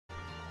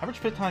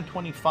Average pit time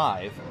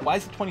 25. Why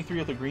is it 23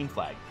 with a green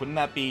flag? Wouldn't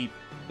that be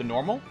the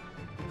normal?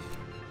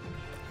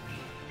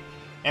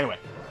 Anyway.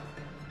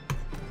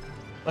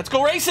 Let's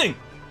go racing!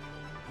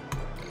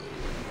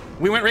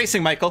 We went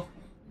racing, Michael.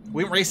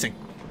 We went racing.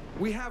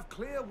 We have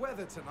clear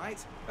weather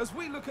tonight as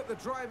we look at the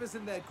drivers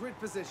in their grid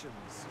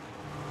positions.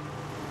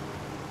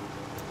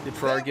 Did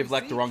Ferrari give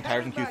Leclerc the wrong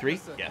tires in Q3?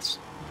 Yes.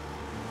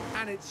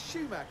 And it's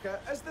Schumacher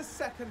as the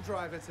second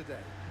driver today.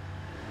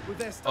 With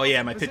their oh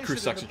yeah, my pit crew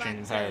sucks at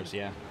changing tires,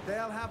 yeah.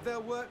 They'll have their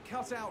work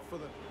cut out for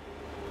them.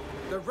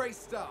 The race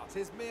start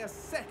is mere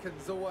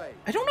seconds away.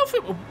 I don't know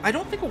if I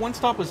don't think a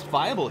one-stop was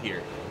viable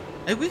here.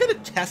 Are we gonna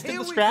test the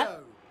strat? Go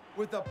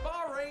with the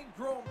Bahrain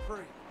Grand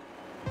Prix.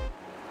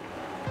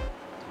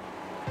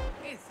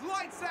 It's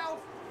lights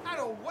out and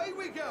away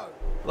we go.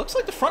 Looks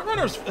like the front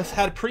runners has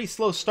had a pretty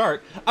slow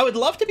start. I would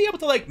love to be able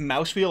to like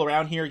mouse wheel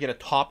around here, get a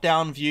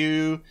top-down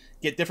view,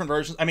 get different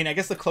versions. I mean, I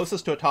guess the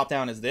closest to a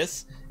top-down is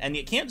this, and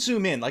you can't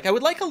zoom in. Like, I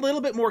would like a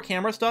little bit more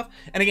camera stuff.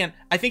 And again,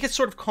 I think it's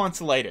sort of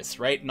consolitis,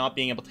 right? Not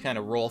being able to kind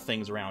of roll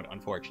things around,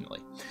 unfortunately.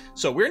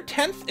 So we're in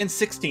 10th and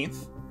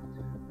 16th.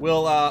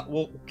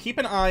 We'll keep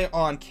an eye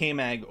on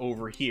K-Mag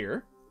over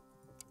here.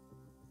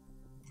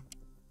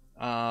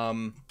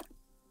 Do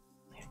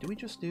we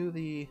just do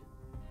the...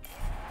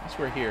 I guess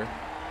we're here.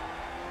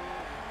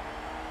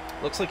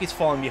 Looks like he's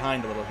falling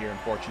behind a little here,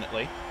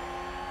 unfortunately.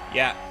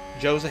 Yeah,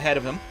 Joe's ahead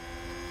of him.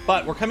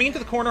 But we're coming into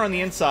the corner on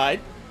the inside,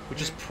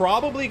 which is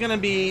probably going to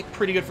be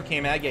pretty good for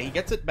K-Mag. Yeah, he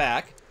gets it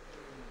back.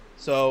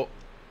 So,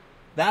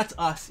 that's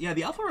us. Yeah,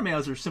 the Alfa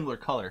Romeos are similar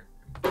color.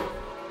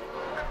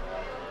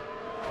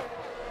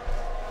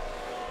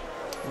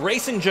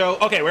 Racing Joe.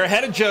 Okay, we're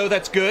ahead of Joe.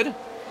 That's good.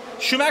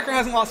 Schumacher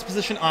hasn't lost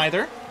position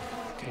either.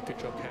 Okay, good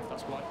job, Kev.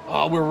 That's why.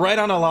 Oh, we're right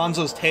on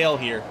Alonso's tail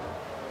here.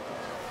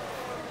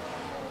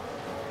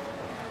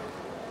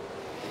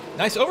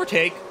 Nice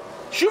overtake.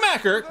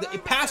 Schumacher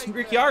passed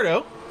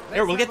Ricciardo.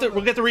 There, we'll get the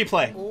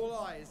replay. All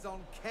eyes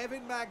on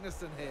Kevin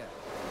Magnussen here.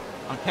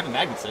 On Kevin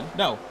Magnussen?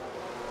 No.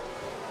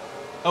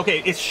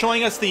 Okay, it's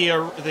showing us the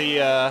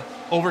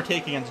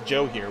overtake against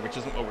Joe here, which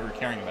isn't what we were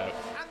caring about.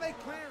 And they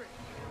clear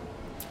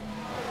it.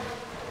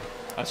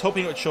 I was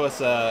hoping it would show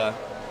us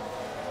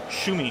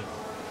Schumi.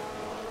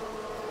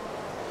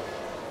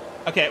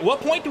 Okay, at what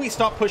point do we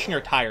stop pushing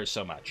our tires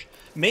so much?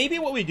 Maybe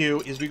what we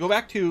do is we go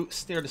back to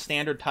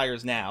standard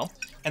tires now,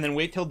 and then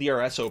wait till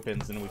DRS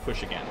opens, and then we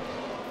push again.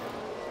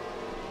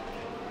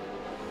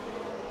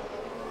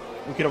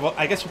 We could have,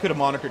 I guess we could have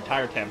monitored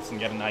tire temps and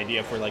get an idea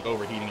if we're like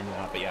overheating or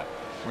not, but yeah.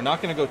 We're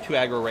not going to go too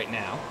aggro right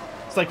now.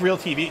 It's like real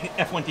TV,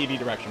 F1 TV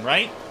direction,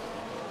 right?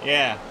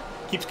 Yeah.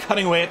 Keeps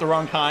cutting away at the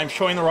wrong time,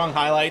 showing the wrong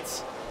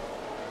highlights.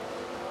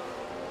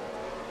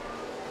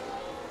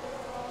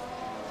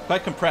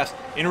 Quite compressed.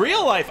 In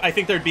real life, I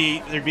think there'd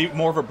be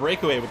more of a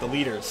breakaway with the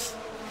leaders.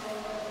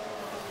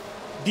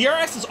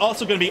 DRS is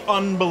also going to be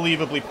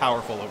unbelievably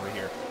powerful over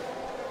here.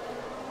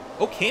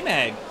 Oh,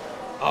 K-Mag.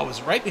 Oh,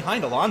 was right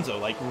behind Alonso,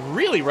 like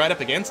really right up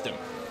against him.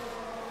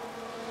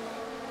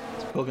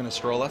 Is Bill going to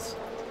stroll us?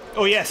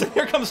 Oh yes,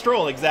 here comes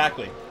Stroll,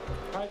 exactly.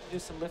 Try to do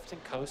some lift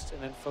and coast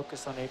and then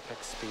focus on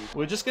apex speed.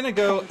 We're just going to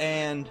go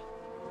and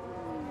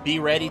be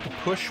ready to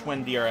push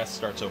when DRS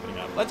starts opening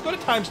up. Let's go to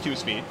 ×2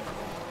 speed.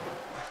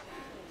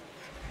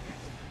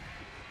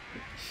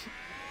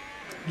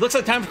 Looks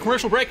like time for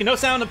commercial break and no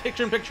sound of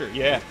picture-in-picture.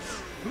 Yeah.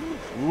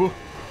 Ooh.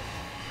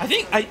 I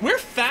think we're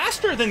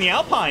faster than the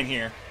Alpine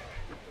here.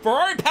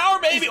 Ferrari power,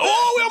 baby.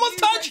 Oh, we almost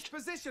touched.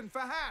 Position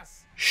for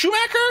Haas.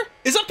 Schumacher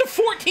is up to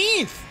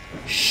 14th.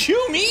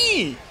 Shoo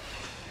me.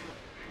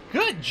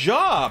 Good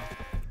job.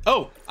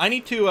 Oh, I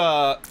need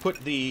to put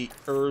the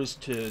ERS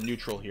to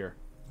neutral here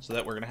so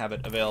that we're going to have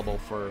it available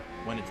for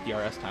when it's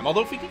DRS time.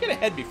 Although if we could get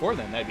ahead before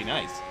then, that'd be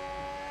nice.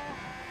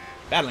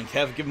 Battling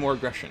Kev, give more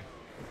aggression.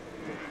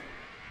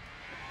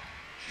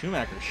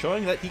 Schumacher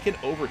showing that he can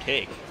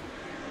overtake.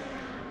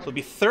 So it'll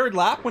be third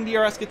lap when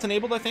DRS gets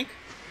enabled, I think.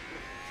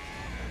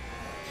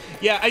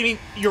 Yeah, I mean,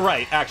 you're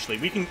right, actually.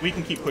 We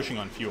can keep pushing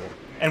on fuel.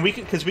 And we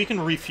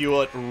can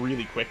refuel it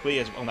really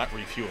quickly, well, not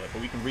refuel it,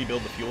 but we can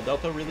rebuild the fuel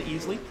delta really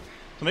easily.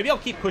 So maybe I'll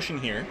keep pushing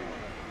here.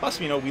 Plus,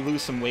 you know, we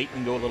lose some weight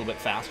and go a little bit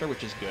faster,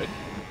 which is good.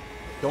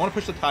 Don't want to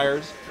push the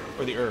tires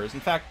or the ERS.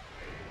 In fact,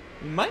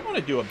 we might want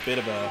to do a bit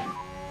of a...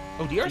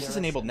 Oh, DRS is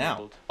enabled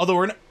now. Although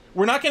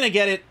we're not going to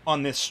get it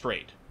on this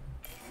straight.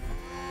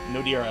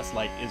 No DRS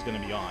light is going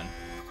to be on.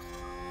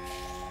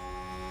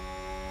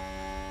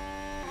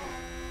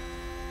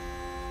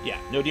 Yeah,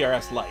 no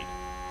DRS light.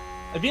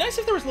 It'd be nice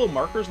if there was little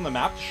markers on the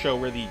map to show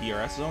where the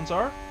DRS zones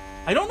are.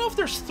 I don't know if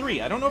there's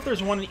 3. I don't know if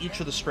there's one in each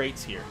of the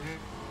straights here.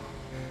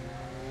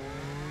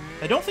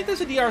 I don't think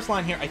there's a DRS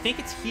line here. I think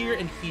it's here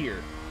and here.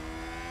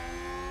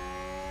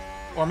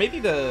 Or maybe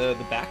the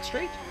back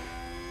straight?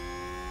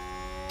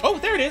 Oh,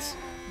 there it is!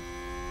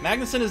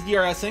 Magnussen is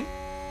DRSing.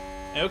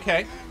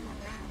 Okay.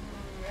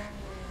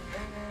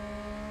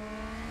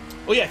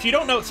 Oh yeah, if you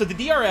don't know, so the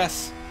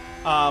DRS...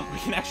 we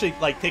can actually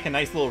like take a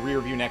nice little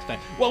rear view next time.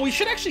 Well, we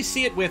should actually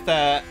see it with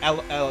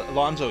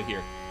Alonso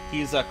here.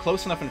 He's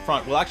close enough in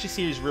front. We'll actually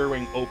see his rear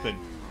wing open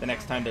the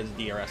next time there's a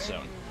DRS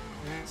zone.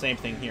 Same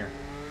thing here.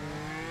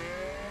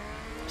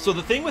 So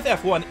the thing with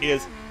F1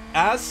 is,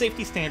 as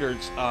safety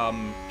standards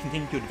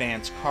continued to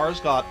advance, cars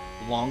got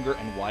longer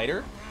and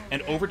wider,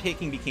 and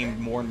overtaking became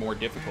more and more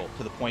difficult,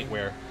 to the point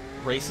where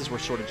races were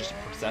sort of just a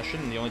procession,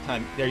 and the only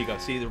time... There you go,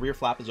 see, the rear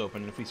flap is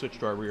open, and if we switch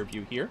to our rear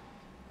view here,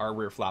 our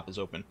rear flap is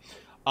open.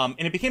 And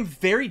it became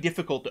very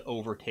difficult to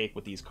overtake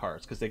with these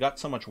cars, because they got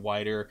so much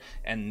wider,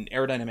 and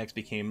aerodynamics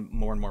became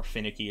more and more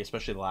finicky,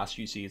 especially the last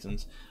few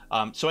seasons.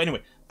 So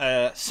anyway,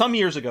 some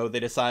years ago,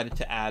 they decided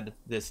to add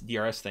this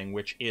DRS thing,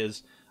 which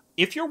is,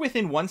 if you're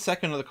within 1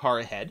 second of the car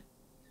ahead,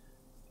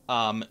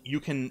 you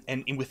can,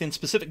 and within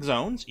specific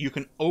zones, you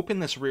can open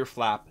this rear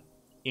flap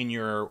in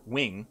your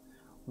wing,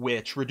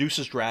 which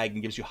reduces drag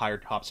and gives you higher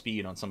top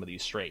speed on some of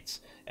these straights,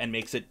 and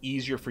makes it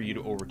easier for you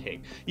to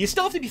overtake. You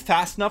still have to be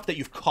fast enough that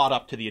you've caught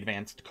up to the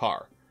advanced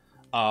car.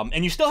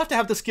 And you still have to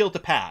have the skill to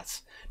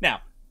pass.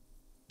 Now,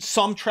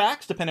 some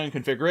tracks, depending on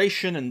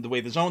configuration and the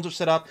way the zones are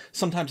set up,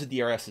 sometimes the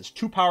DRS is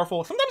too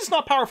powerful, sometimes it's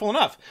not powerful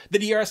enough. The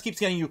DRS keeps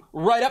getting you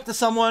right up to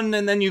someone,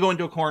 and then you go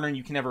into a corner and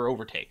you can never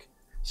overtake.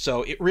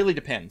 So it really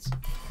depends.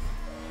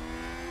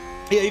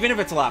 Yeah, even if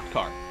it's a lapped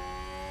car.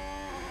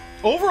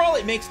 Overall,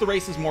 it makes the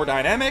races more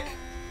dynamic.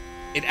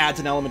 It adds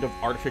an element of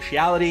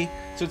artificiality.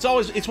 So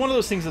it's one of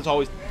those things that's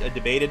always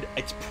debated.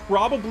 It's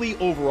probably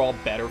overall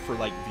better for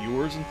like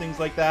viewers and things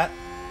like that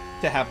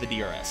to have the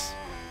DRS.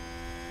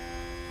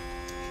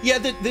 Yeah,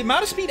 the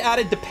amount of speed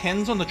added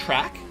depends on the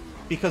track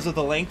because of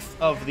the length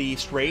of the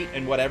straight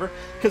and whatever.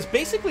 Because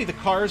basically the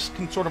cars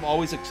can sort of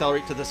always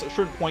accelerate to this a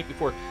certain point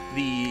before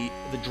the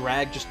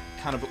drag just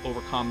kind of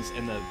overcomes,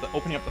 and the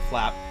opening up the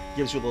flap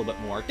gives you a little bit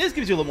more. It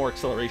gives you a little more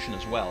acceleration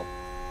as well.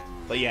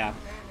 But yeah,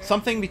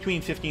 something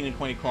between 15 and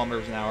 20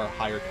 kilometers an hour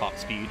higher top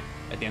speed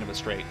at the end of a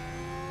straight.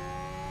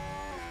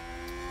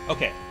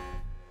 Okay,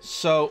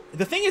 so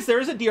the thing is, there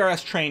is a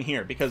DRS train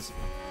here, because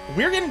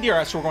we're getting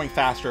DRS, so we're going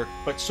faster,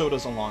 but so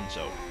does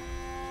Alonso.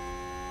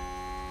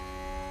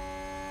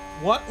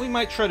 What we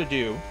might try to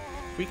do,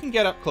 if we can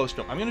get up close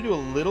to him, I'm going to do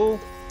a little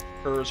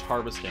ERS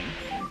harvesting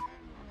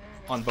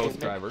on both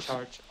drivers.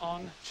 Charge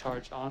on,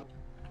 charge on.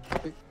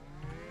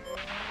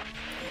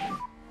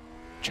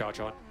 Charge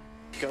on.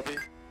 Copy.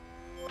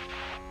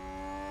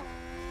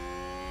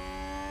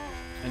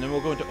 And then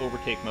we'll go into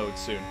overtake mode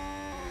soon.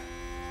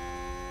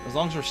 As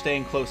long as we're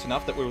staying close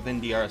enough that we're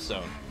within DRS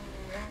zone.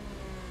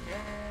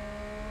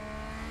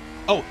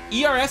 Oh,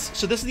 ERS,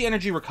 so this is the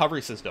energy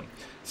recovery system.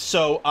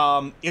 So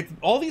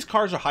all these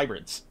cars are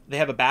hybrids. They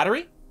have a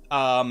battery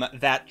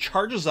that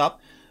charges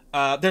up.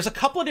 There's a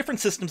couple of different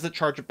systems that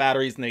charge up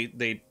batteries, and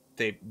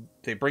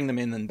they bring them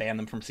in and ban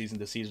them from season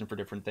to season for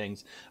different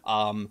things.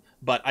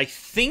 But I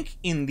think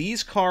in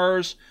these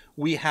cars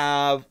we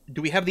have...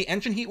 Do we have the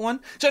engine heat one?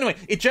 So anyway,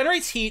 it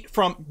generates heat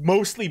from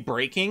mostly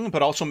braking,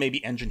 but also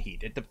maybe engine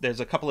heat. There's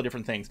a couple of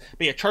different things.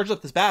 But yeah, it charges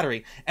up this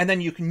battery, and then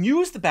you can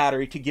use the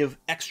battery to give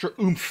extra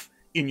oomph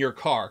in your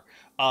car.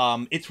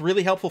 It's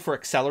really helpful for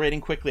accelerating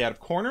quickly out of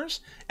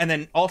corners, and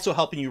then also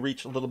helping you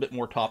reach a little bit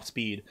more top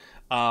speed.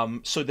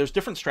 So there's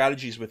different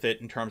strategies with it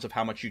in terms of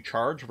how much you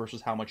charge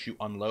versus how much you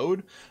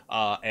unload,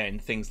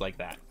 and things like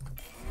that.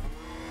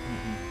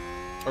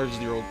 Or is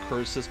the old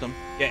KERS system?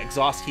 Yeah,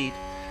 exhaust heat.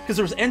 Because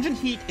there was engine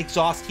heat,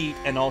 exhaust heat,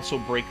 and also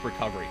brake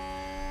recovery.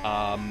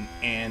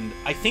 And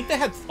I think they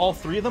had all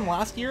three of them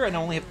last year, and I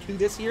only have 2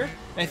 this year.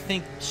 And I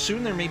think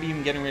soon they're maybe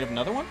even getting rid of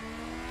another one.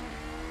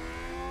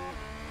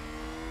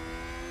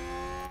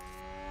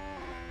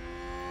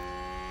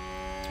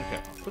 Okay,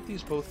 I'll put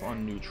these both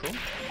on neutral.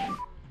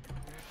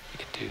 You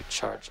can do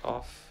charge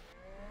off.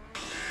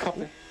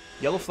 Copy.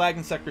 Yellow flag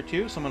in sector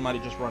 2. Someone might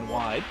have just run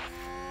wide.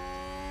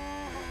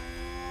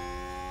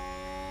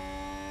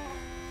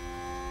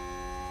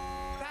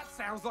 That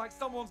sounds like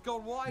someone's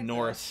gone wide.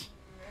 Norris.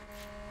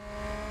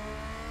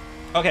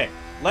 Okay,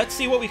 let's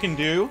see what we can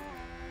do.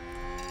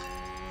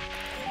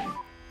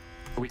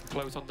 We can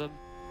close on them.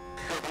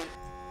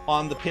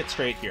 On the pit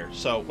straight here.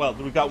 So, well,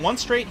 we've got one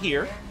straight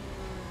here.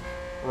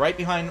 Right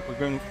behind, we're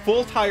going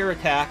full tire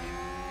attack.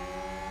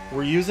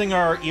 We're using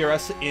our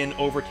ERS in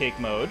overtake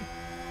mode.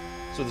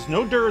 So there's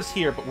no DRS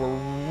here, but we're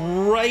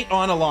right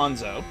on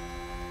Alonso.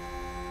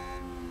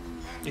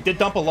 It did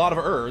dump a lot of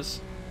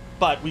ERS,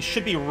 but we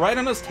should be right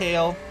on his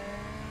tail.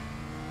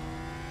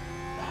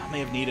 May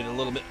have needed a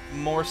little bit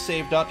more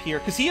saved up here,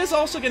 because he is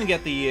also going to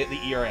get the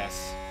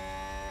ERS.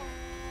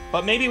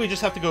 But maybe we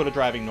just have to go to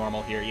driving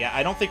normal here. Yeah,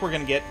 I don't think we're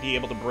going to be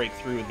able to break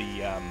through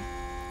the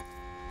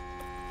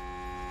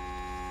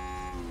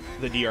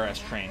DRS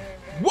train.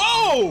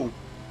 Whoa!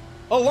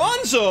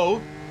 Alonso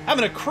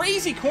having a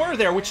crazy corner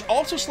there, which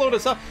also slowed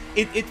us up.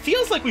 It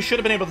feels like we should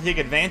have been able to take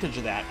advantage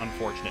of that,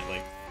 unfortunately.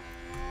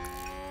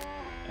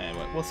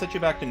 Anyway, we'll set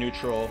you back to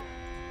neutral.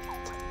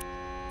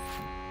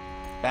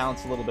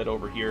 Balance a little bit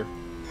over here.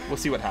 We'll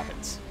see what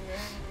happens.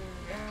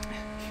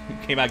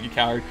 Came out, you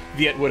coward.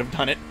 Viet would have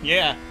done it.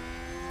 Yeah.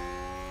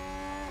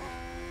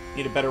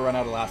 Need a better run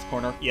out of last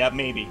corner. Yeah,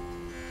 maybe.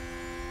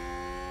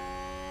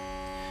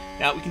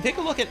 Now, we can take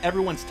a look at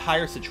everyone's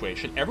tire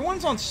situation.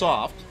 Everyone's on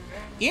soft.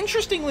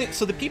 Interestingly,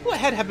 so the people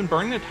ahead have been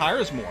burning their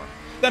tires more.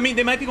 I mean,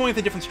 they might be going with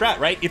a different strat,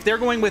 right? If they're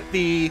going with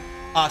the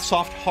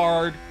soft,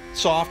 hard,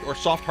 soft, or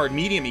soft, hard,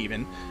 medium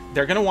even,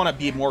 they're going to want to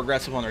be more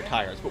aggressive on their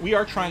tires. But we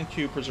are trying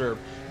to preserve.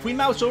 If we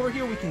mouse over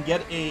here, we can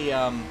get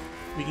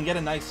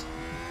a nice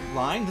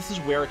line. This is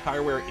where a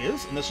tire wear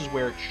is, and this is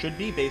where it should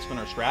be based on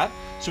our strat.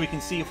 So we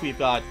can see if we've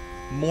got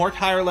more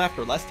tire left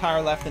or less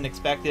tire left than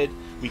expected.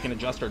 We can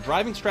adjust our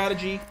driving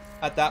strategy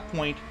at that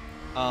point,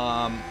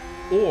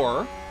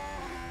 or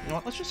you know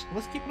what?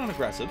 Let's keep it on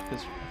aggressive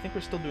because I think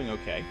we're still doing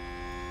okay.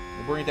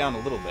 We'll bring it down a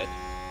little bit,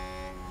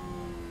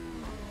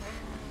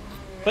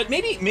 but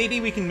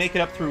maybe we can make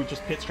it up through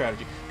just pit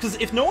strategy. Because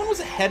if no one was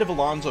ahead of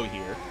Alonso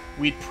here,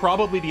 we'd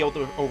probably be able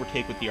to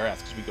overtake with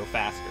DRS because we go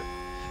faster.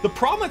 The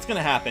problem that's going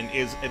to happen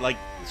is, like,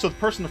 so the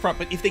person in the front,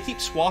 but if they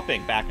keep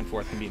swapping back and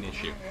forth, can be an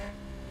issue.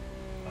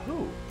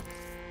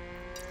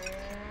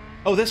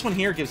 Oh, this one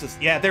here gives us,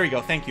 yeah, there you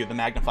go, thank you, the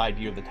magnified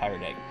view of the tire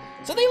deg.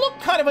 So they look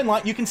kind of in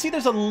line. You can see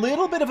there's a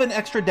little bit of an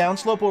extra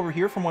downslope over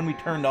here from when we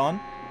turned on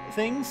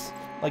things,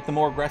 like the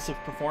more aggressive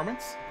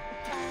performance.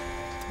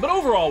 But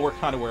overall, we're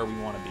kind of where we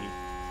want to be.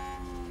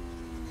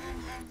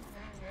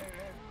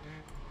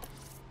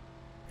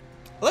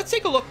 Let's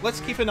take a look.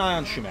 Let's keep an eye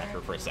on Schumacher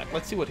for a sec.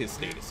 Let's see what his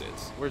status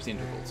is. Where's the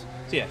intervals?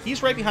 So yeah,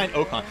 he's right behind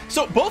Ocon.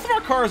 So both of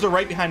our cars are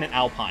right behind an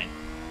Alpine.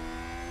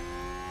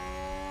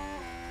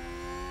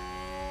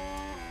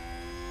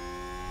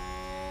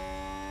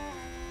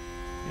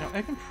 You know,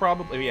 I can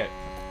probably, yeah,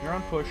 you're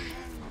on push.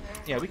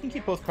 Yeah, we can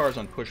keep both cars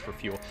on push for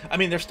fuel. I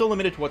mean, they're still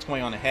limited to what's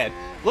going on ahead.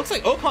 Looks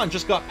like Ocon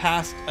just got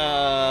past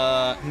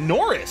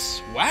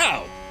Norris.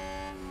 Wow.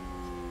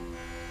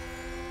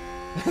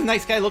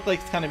 Nice guy looked like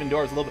he's kind of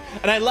indoors a little bit.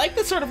 And I like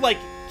the sort of like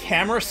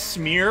camera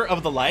smear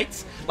of the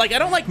lights. Like, I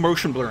don't like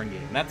motion blur in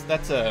game.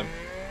 That's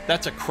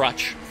a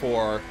crutch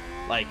for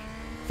like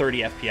 30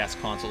 FPS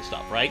console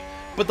stuff, right?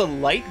 But the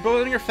light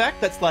blurring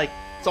effect, that's like,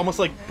 it's almost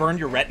like burned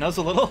your retinas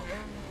a little.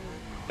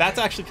 That's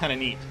actually kind of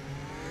neat.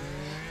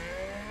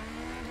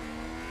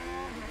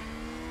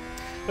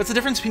 What's the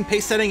difference between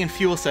pace setting and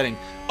fuel setting?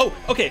 Oh,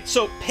 okay,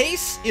 so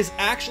pace is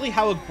actually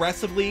how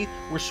aggressively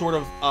we're sort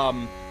of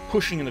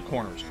pushing in the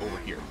corners over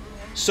here.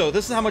 So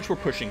this is how much we're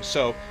pushing.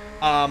 So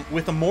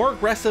with a more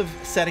aggressive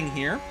setting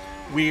here,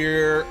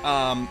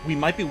 we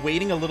might be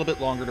waiting a little bit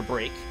longer to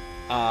brake.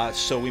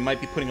 So we might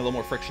be putting a little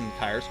more friction in the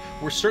tires.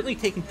 We're certainly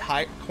taking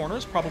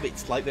corners probably at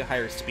slightly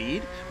higher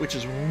speed, which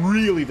is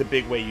really the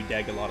big way you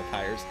deg a lot of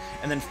tires.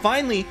 And then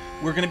finally,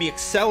 we're going to be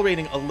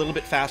accelerating a little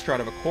bit faster out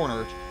of a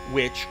corner,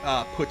 which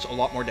puts a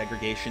lot more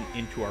degradation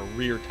into our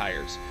rear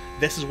tires.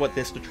 This is what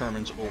this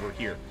determines over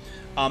here.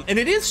 And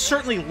it is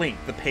certainly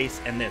linked, the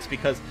pace and this,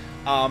 because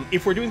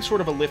if we're doing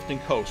sort of a lift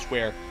and coast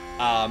where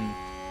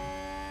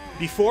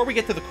before we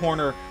get to the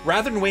corner,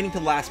 rather than waiting to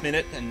the last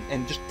minute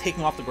and just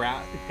taking off the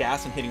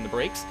gas and hitting the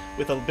brakes,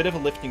 with a bit of a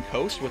lift and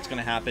coast, what's going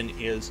to happen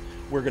is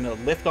we're going to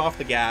lift off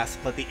the gas,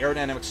 let the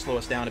aerodynamics slow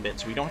us down a bit,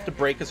 so we don't have to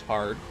brake as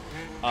hard.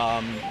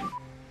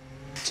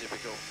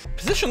 Typical.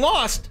 Position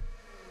lost?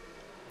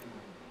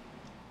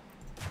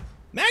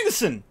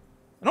 Magnussen!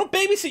 I don't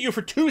babysit you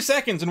for 2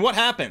 seconds, and what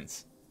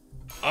happens?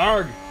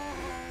 Arg.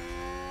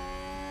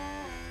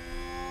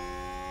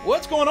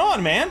 What's going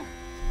on, man?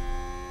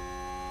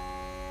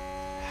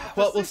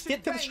 Well, let's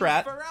get to the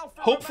strat.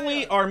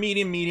 Hopefully our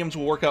mediums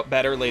will work out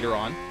better later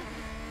on.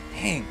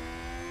 Dang.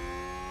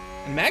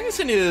 And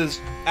Magnussen is...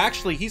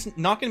 Actually, he's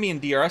not going to be in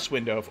DRS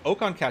window. If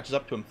Ocon catches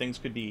up to him, things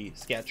could be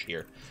sketch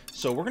here.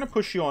 So we're going to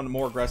push you on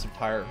more aggressive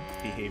tire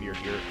behavior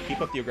here.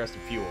 Keep up the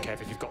aggressive fuel.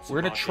 Kevin, you've got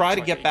We're going to try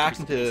to get back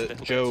into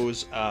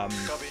Joe's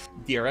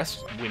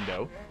DRS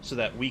window so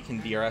that we can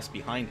DRS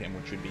behind him,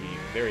 which would be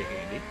very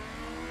handy.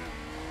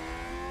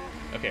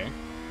 Okay.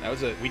 That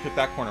was we took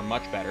that corner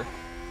much better.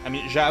 I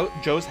mean,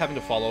 Joe's having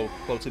to follow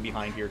closely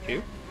behind here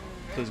too,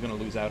 so he's going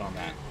to lose out on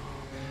that.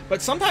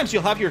 But sometimes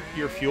you'll have your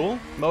fuel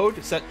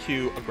mode set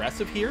to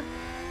aggressive here,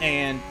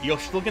 and you're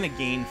still going to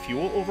gain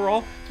fuel overall.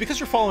 It's because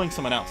you're following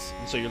someone else,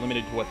 and so you're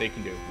limited to what they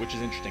can do, which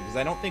is interesting, because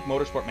I don't think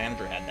Motorsport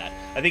Manager had that.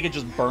 I think it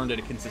just burned at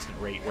a consistent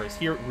rate, whereas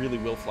here it really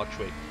will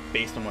fluctuate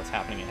based on what's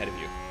happening ahead of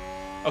you.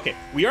 Okay,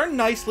 we are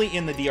nicely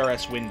in the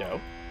DRS window,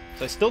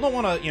 so I still don't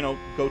want to, you know,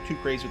 go too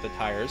crazy with the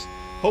tires.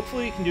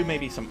 Hopefully we can do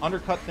maybe some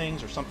undercut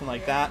things or something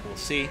like that. We'll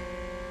see.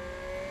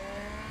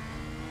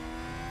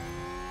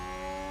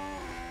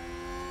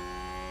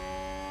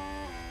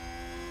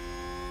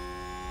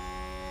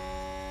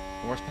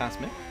 Norris past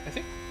Mick, I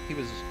think he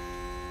was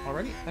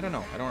already. I don't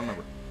know. I don't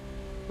remember.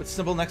 What's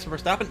symbol next to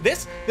Verstappen?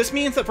 This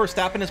means that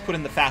Verstappen has put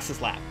in the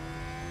fastest lap.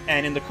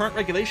 And in the current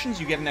regulations,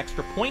 you get an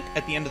extra point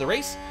at the end of the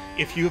race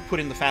if you have put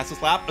in the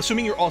fastest lap,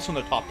 assuming you're also in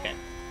the top 10.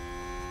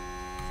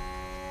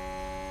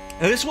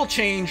 Now this will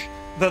change.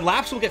 The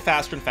laps will get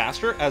faster and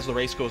faster as the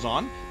race goes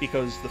on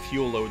because the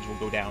fuel loads will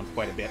go down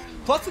quite a bit.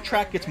 Plus the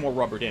track gets more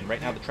rubbered in.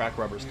 Right now the track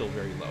rubber is still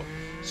very low.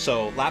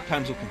 So lap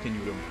times will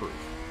continue to improve.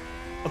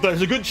 But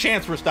there's a good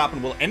chance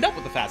Verstappen will end up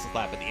with the fastest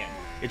lap at the end.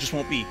 It just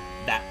won't be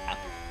that lap.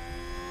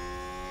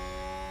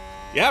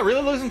 Yeah,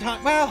 really losing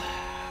time. Well,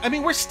 I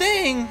mean, we're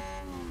staying,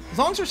 as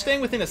long as we're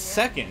staying within a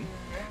second.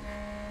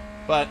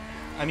 But,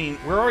 I mean,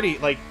 we're already,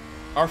 like,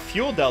 our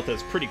fuel delta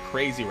is pretty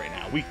crazy right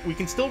now. We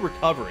can still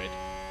recover it.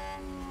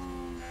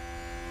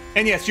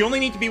 And yes, you only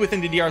need to be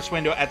within the DRS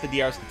window at the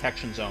DRS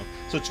detection zone.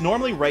 So it's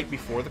normally right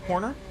before the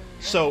corner.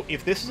 So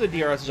if this is a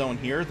DRS zone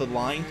here, the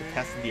line to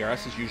test the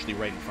DRS is usually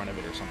right in front of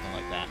it or something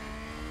like that.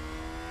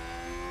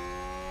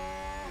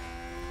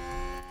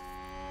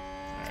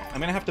 Alright, I'm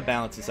going to have to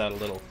balance this out a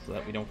little so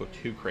that we don't go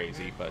too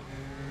crazy, but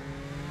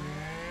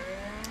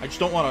I just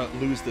don't want to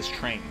lose this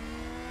train.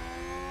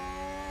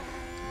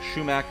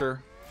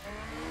 Schumacher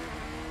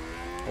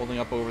holding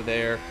up over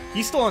there.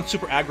 He's still on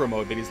super aggro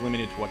mode, but he's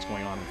limited to what's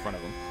going on in front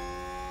of him.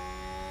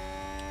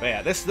 But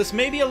yeah, this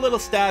may be a little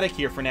static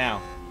here for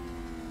now.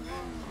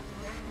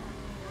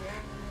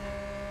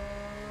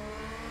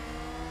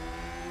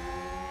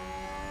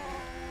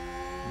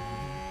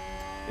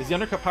 Is the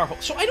undercut powerful?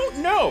 So I don't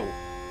know.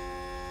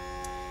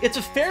 It's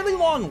a fairly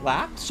long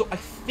lap, so I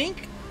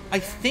think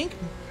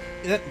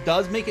that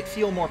does make it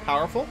feel more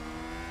powerful.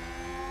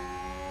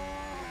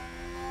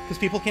 Because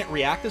people can't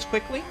react as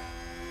quickly.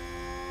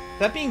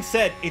 That being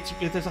said,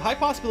 there's a high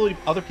possibility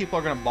other people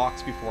are going to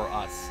box before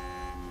us.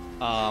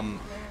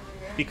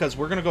 Because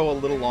we're going to go a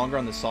little longer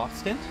on the soft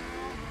stint,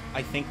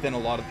 I think, than a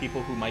lot of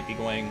people who might be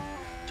going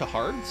to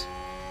hards.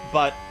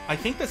 But I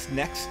think this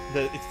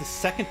it's the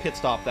second pit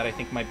stop that I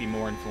think might be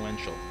more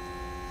influential.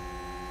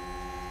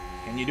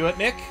 Can you do it,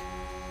 Mick?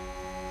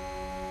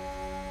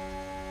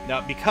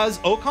 Now, because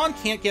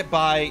Ocon can't get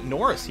by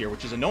Norris here,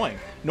 which is annoying.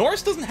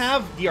 Norris doesn't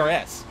have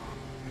DRS.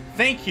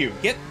 Thank you.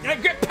 Get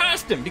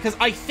past him, because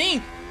I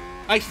think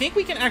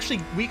we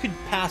could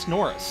pass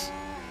Norris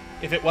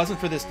if it wasn't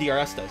for this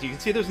DRS does. You can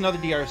see there's another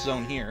DRS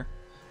zone here.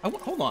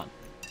 Hold on.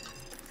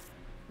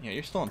 Yeah,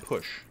 you're still on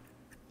push.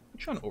 I'm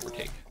trying to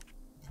overtake.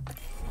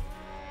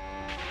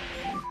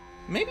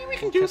 Maybe we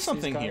can do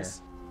something here.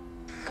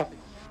 Copy.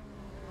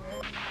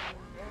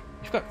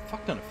 You've got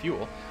fuck ton of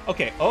fuel.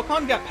 Okay,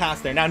 Ocon got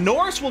past there. Now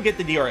Norris will get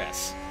the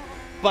DRS.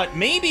 But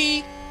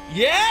maybe...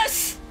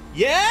 Yes!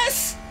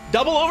 Yes!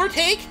 Double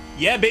overtake?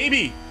 Yeah,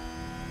 baby.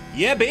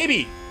 Yeah,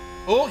 baby.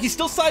 Oh, he's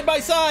still side by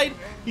side.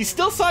 He's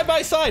still side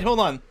by side. Hold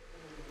on.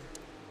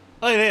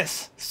 Look at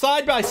this.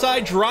 Side by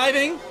side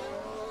driving.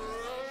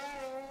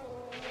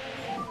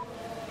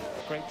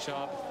 Great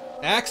job.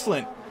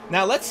 Excellent.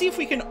 Now let's see if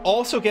we can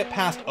also get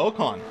past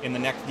Ocon in the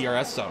next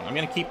DRS zone. I'm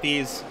going to keep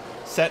these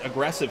set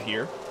aggressive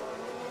here.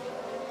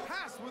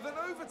 Pass with an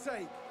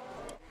overtake.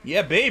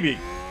 Yeah, baby.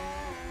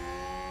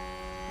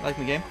 Like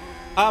the game.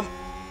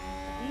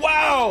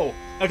 Wow.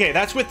 Okay,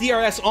 that's with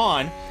DRS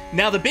on.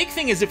 Now the big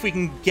thing is if we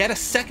can get a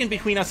second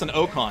between us and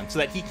Ocon so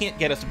that he can't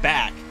get us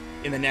back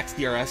in the next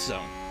DRS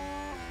zone.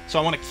 So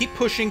I want to keep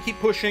pushing, keep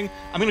pushing.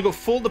 I'm going to go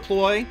full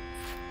deploy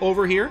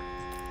over here.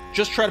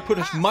 Just try to put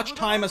as much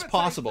time as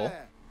possible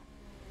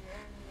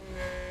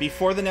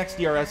before the next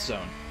DRS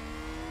zone,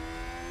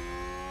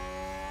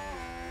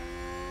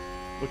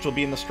 which will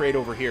be in the straight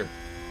over here.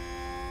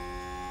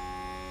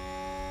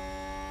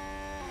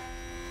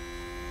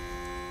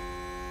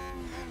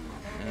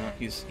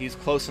 He's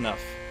close enough.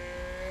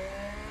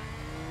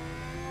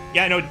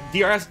 Yeah, I know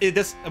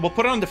DRS. We'll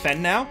put it on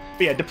defend now.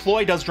 But yeah,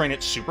 deploy does drain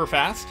it super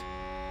fast.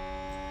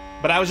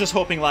 But I was just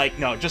hoping, like,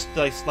 no, just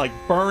like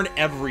burn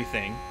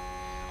everything.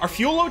 Our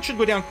fuel load should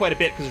go down quite a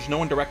bit because there's no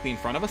one directly in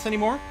front of us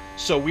anymore.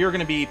 So we are going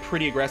to be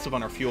pretty aggressive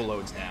on our fuel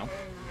loads now.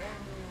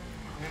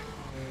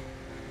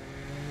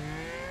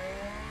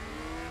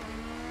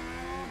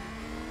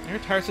 Our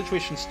tire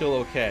situation's still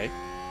okay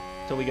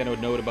until we get a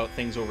note about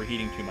things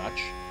overheating too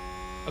much.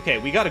 Okay,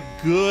 we got a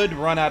good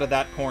run out of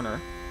that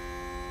corner.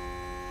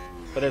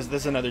 But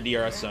there's another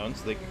DRS zone,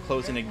 so they can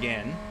close in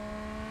again.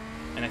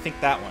 And I think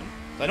that one.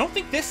 I don't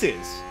think this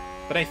is,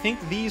 but I think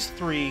these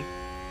three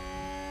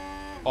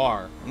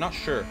are. I'm not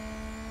sure.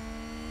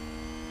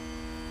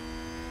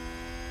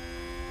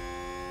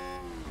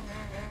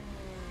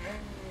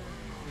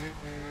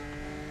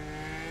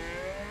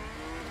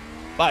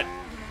 But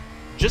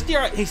just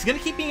DRS, he's going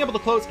to keep being able to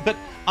close, but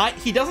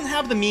he doesn't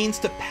have the means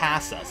to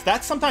pass us.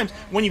 That's sometimes,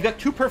 when you've got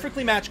two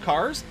perfectly matched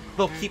cars,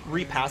 they'll keep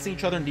repassing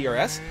each other in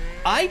DRS.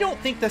 I don't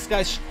think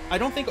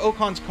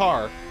Ocon's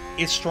car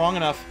is strong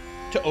enough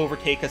to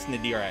overtake us in the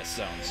DRS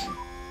zones.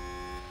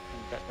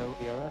 Got no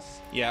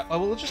DRS? Yeah, well,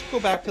 we'll just go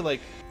back to,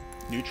 like,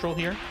 neutral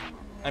here.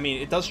 I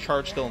mean, it does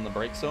charge still in the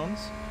brake zones.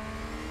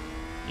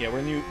 Yeah,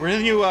 we're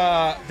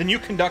the new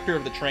conductor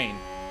of the train.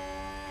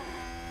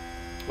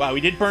 Wow,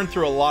 we did burn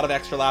through a lot of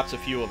extra laps of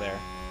fuel there.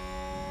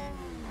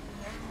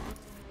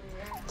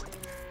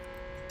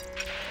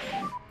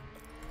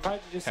 Try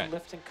to do some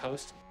lift and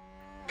coast.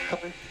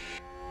 Cover.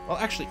 Well,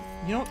 actually,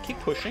 you know what? Keep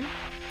pushing.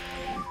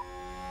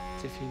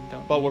 If you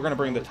don't. But we're going to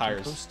bring the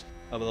tires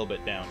a little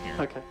bit down here.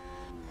 Okay.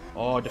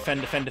 Oh,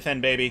 defend, defend,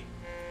 defend, baby.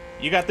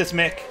 You got this,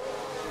 Mick.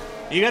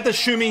 You got this,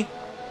 Shumi.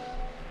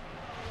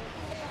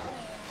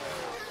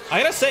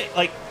 I gotta say,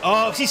 like,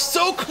 oh, he's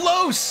so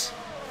close!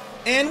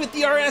 And with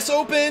the RS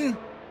open.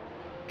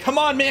 Come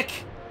on, Mick.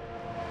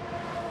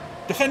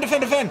 Defend,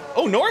 defend, defend.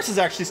 Oh, Norris is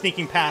actually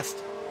sneaking past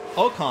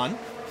Ocon.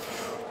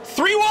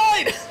 3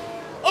 wide!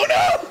 Oh,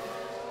 no!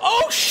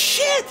 Oh,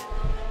 shit!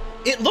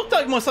 It looked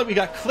almost like we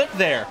got clipped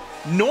there.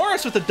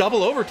 Norris with a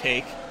double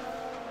overtake.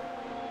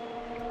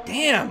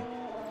 Damn.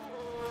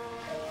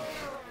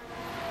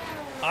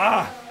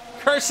 Ah,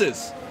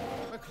 curses.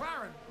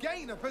 McLaren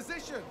gain a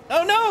position.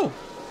 Oh no!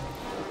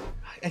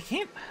 I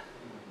can't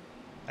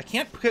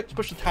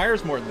push the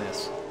tires more than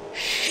this.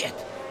 Shit.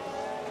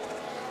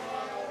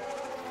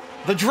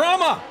 The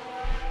drama!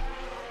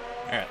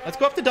 Alright, let's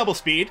go up to double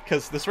speed,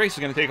 because this race is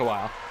going to take a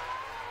while.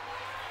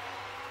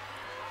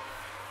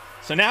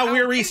 So now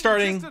we're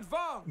restarting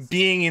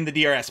being in the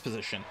DRS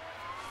position.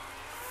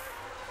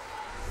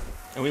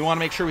 And we want to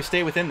make sure we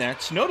stay within there.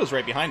 Tsunoda's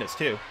right behind us,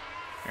 too.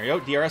 There you go,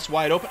 DRS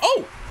wide open.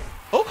 Oh!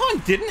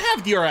 Ocon didn't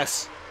have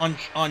DRS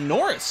on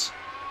Norris.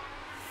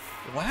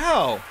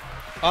 Wow.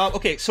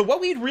 Okay, so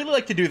what we'd really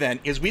like to do then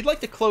is we'd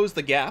like to close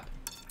the gap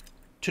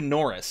to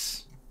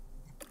Norris,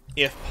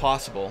 if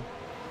possible,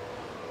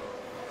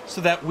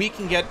 so that we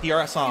can get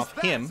DRS off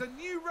him,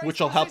 which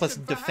will help us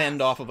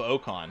defend off of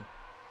Ocon.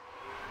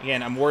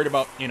 Again, I'm worried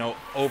about, you know,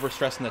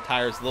 overstressing the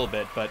tires a little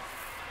bit, but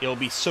it'll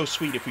be so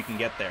sweet if we can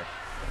get there.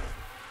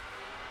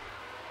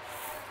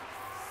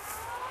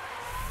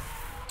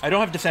 I don't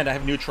have defend, I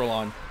have neutral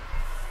on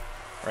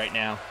right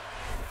now.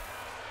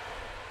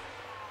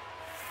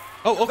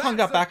 Oh, Ocon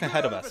got back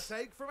ahead of us.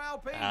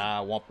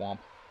 Ah, womp womp.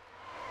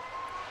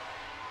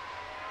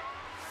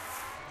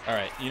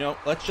 Alright, you know,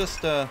 let's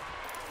just do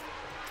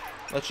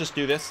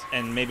this,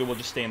 and maybe we'll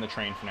just stay in the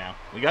train for now.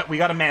 We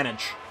got to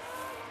manage.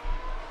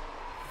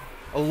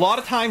 A lot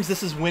of times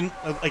this is when,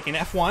 like in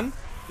F1,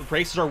 the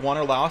races are won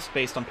or lost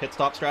based on pit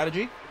stop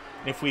strategy.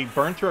 And if we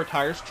burn through our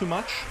tires too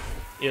much,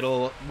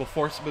 we'll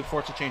force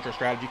to change our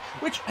strategy.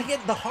 Which, again,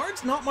 the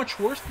hard's not much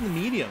worse than the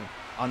medium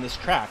on this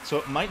track, so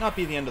it might not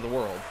be the end of the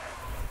world.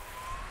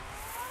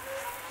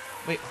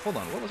 Wait, hold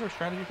on. What was our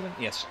strategy for them?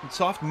 Yes,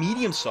 soft,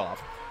 medium,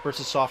 soft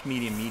versus soft,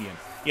 medium, medium.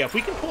 Yeah, if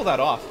we can pull that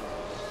off.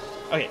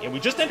 Okay, yeah, we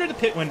just entered the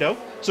pit window.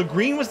 So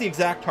green was the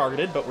exact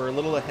targeted, but we're a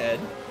little ahead.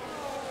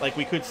 Like,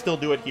 we could still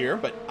do it here,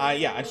 but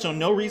yeah, so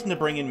no reason to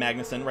bring in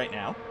Magnussen right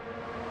now.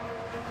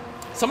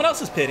 Someone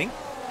else is pitting.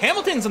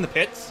 Hamilton's in the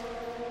pits.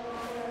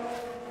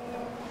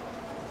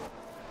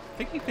 I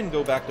think you can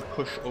go back to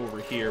push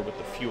over here with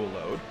the fuel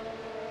load.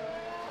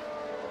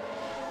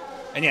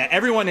 And yeah,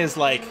 everyone is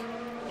like,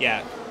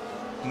 yeah,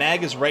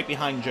 Mag is right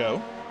behind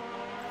Joe.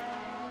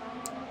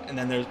 And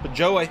then but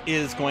Joe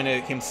is going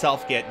to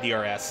himself get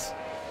DRS.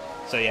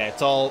 So yeah,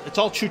 it's all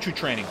choo-choo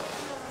training.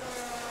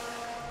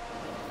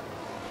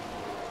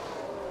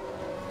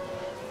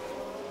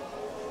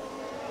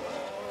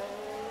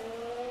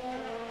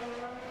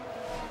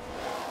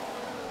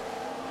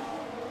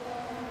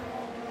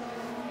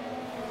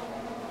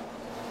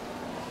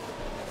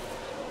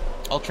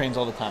 All trains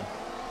all the time.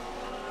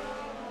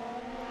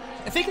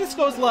 I think this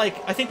goes like,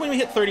 I think when we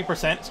hit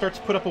 30%, it starts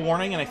to put up a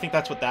warning, and I think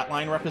that's what that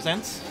line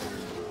represents.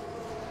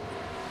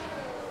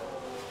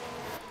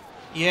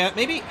 Yeah,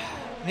 maybe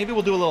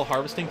we'll do a little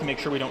harvesting to make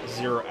sure we don't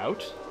zero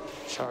out.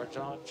 Charge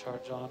on,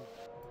 charge on.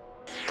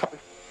 At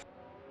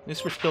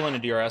least we're still in a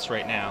DRS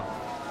right now.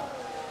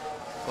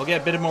 We'll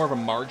get a bit more of a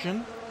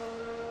margin.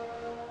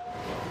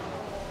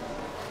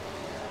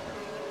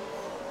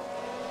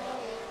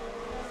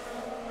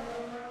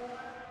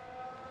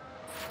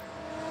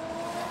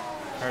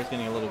 Car's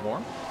getting a little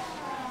warm.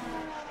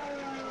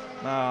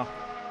 How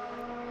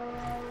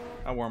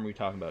warm are we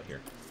talking about here?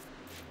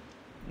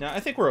 No, I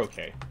think we're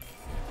okay.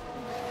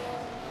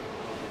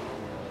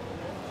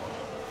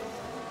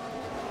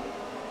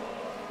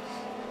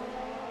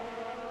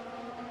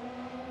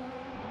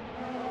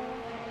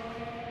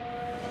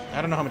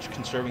 I don't know how much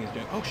conserving is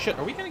doing. Oh shit,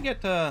 are we gonna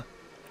get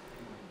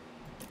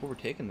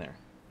overtaken there?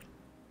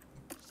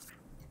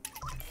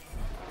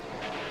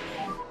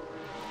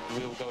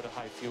 We'll go to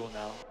high fuel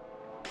now.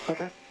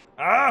 Okay.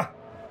 Ah!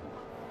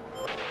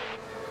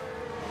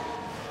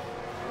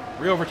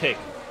 Re-overtake.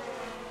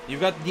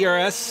 You've got the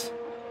DRS,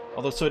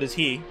 although so does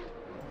he.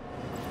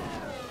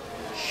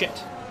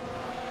 Shit.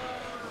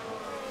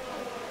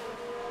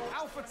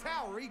 Alpha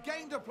Tau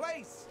regained a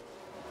place.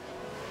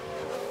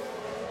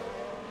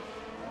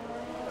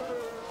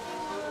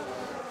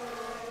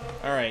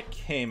 Alright,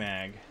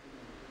 K-Mag.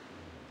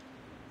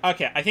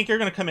 Okay, I think you're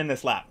gonna come in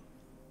this lap.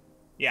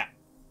 Yeah.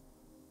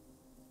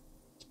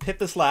 Let's pit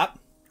this lap.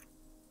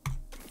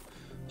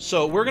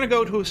 So we're gonna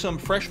go to some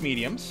fresh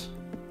mediums.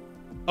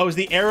 Oh, is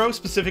the arrow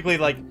specifically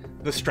like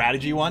the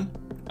strategy one?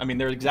 I mean,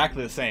 they're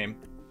exactly the same.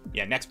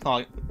 Yeah, next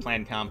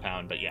planned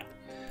compound, but yeah.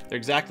 They're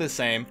exactly the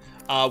same.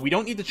 We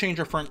don't need to change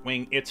our front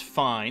wing. It's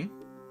fine.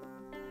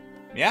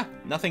 Yeah,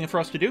 nothing for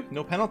us to do.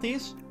 No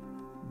penalties.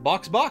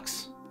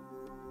 Box.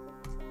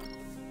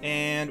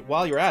 And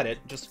while you're at it,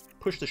 just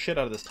push the shit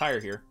out of this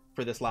tire here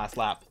for this last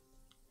lap.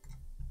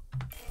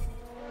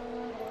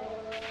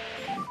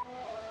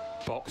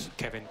 Box,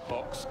 Kevin,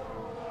 box.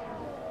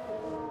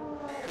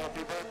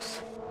 Copy,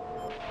 box.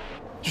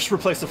 Just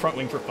replace the front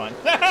wing for fun.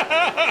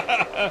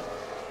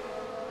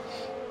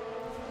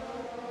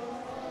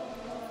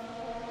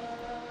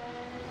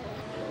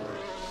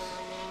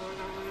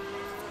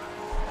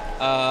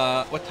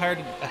 What tire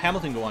did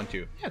Hamilton go on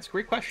to? Yeah, it's a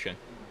great question.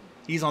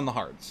 He's on the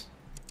hards.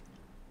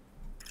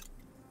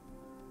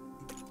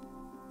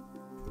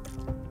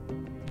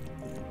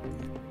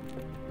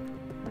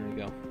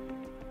 go.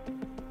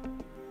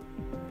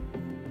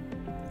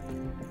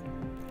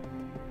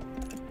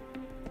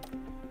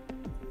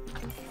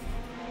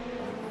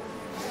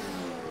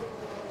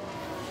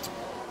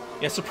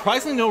 Yeah,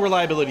 surprisingly no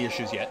reliability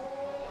issues yet.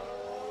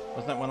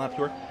 Wasn't that one lap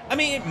pure? I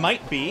mean, it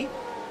might be,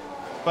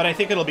 but I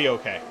think it'll be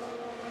okay.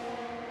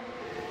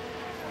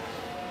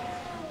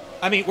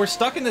 I mean, we're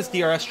stuck in this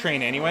DRS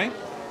train anyway.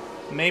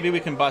 Maybe we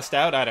can bust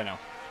out. I don't know.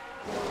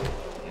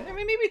 I mean,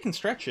 maybe we can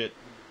stretch it.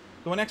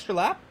 Go an extra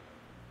lap?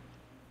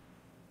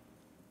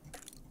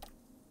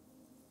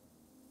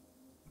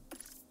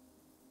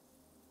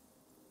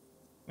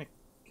 Can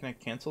I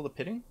cancel the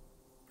pitting?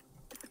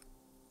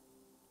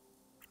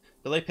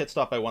 Delay pit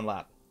stop by 1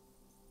 lap.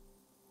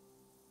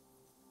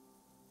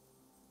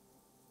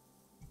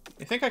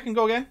 You think I can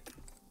go again?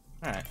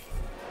 Alright.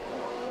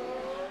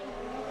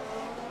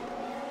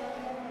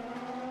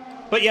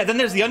 But yeah, then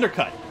there's the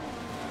undercut.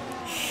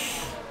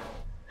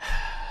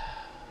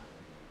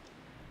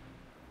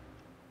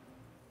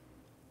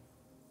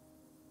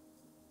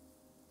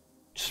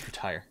 Just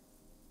retire.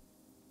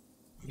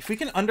 If we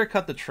can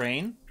undercut the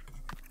train...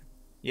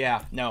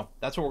 Yeah, no,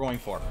 that's what we're going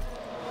for.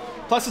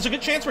 Plus, there's a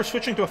good chance we're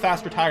switching to a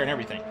faster tire and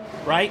everything,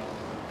 right?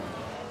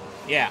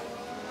 Yeah.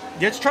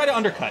 Let's try to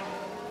undercut.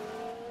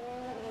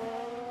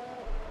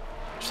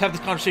 Just have this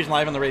conversation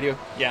live on the radio.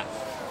 Yeah.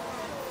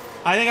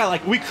 I think I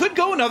like... We could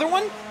go another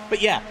one,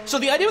 but yeah. So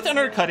the idea with the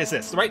undercut is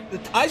this, right?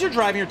 As you're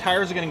driving, your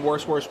tires are getting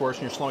worse, worse, worse,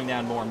 and you're slowing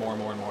down more and more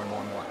and more and more and more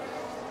and more.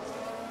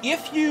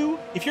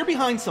 If you're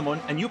behind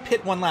someone and you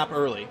pit 1 lap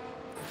early,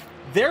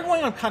 they're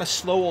going on kind of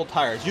slow old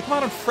tires. You come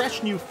out on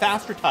fresh, new,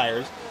 faster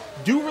tires,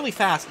 do really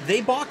fast, they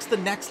box the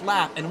next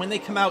lap, and when they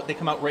come out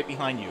right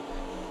behind you.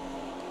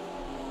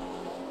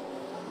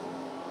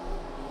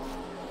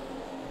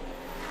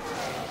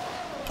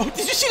 Oh,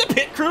 did you see the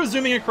pit crew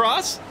zooming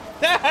across?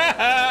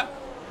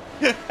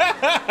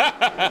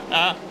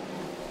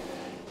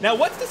 Now,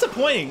 what's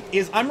disappointing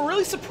is I'm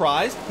really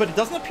surprised, but it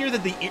doesn't appear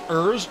that the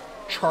ERS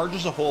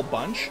charges a whole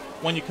bunch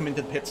when you come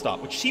into the pit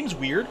stop, which seems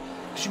weird.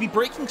 You should be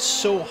braking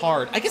so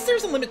hard. I guess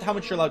there's a limit to how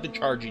much you're allowed to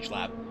charge each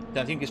lap.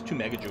 I think it's 2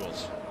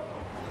 megajoules.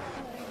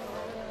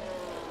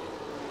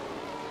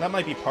 That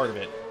might be part of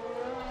it.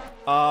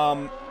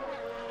 I'll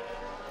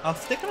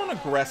stick it on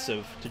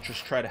aggressive to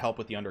just try to help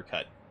with the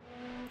undercut.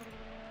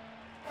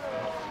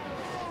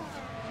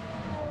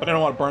 But I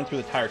don't want to burn through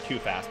the tire too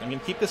fast. I'm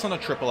going to keep this on a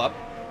triple up.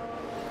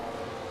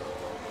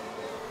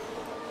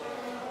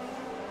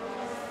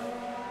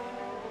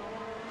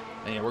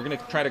 And yeah, we're going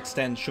to try to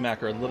extend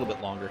Schumacher a little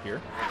bit longer here.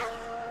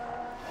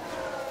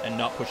 And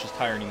not push his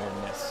tire any more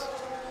than this.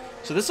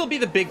 So this will be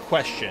the big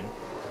question.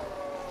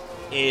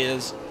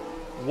 Is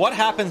what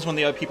happens when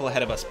the other people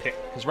ahead of us pit?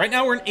 Because right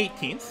now we're in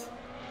 18th.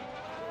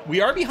 We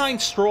are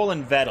behind Stroll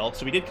and Vettel,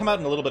 so we did come out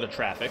in a little bit of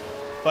traffic.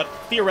 But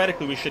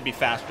theoretically, we should be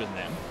faster than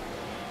them.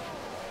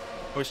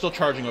 We're still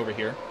charging over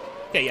here.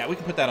 Okay, yeah, we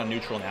can put that on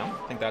neutral now.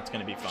 I think that's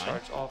going to be fine.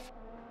 Charge off.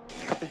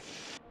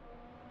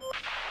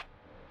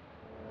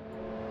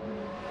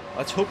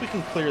 Let's hope we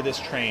can clear this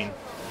train.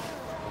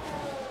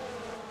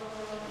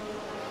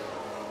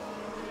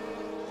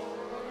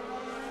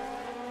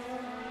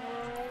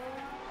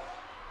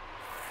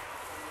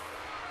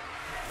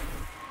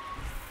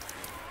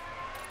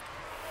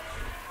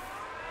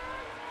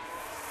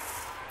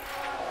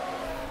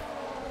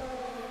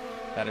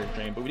 Battery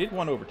drain, but we did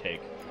 1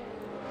 overtake.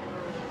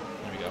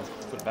 There we go.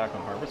 Let's put it back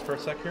on harvest for a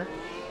sec here.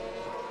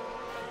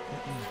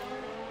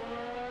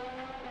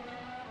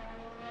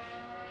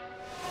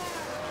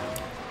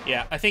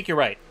 Yeah, I think you're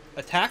right.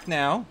 Attack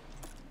now.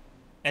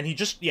 And he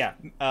just, yeah.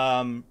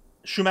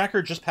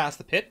 Schumacher just passed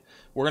the pit.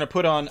 We're going to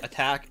put on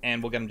attack,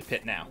 and we'll get him to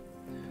pit now.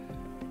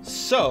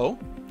 So,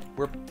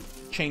 we're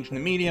changing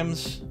the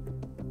mediums.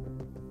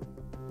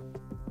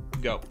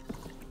 Go.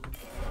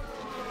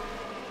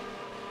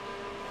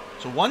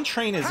 So 1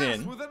 train is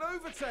in,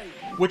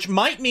 which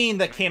might mean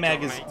that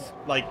K-Mag is,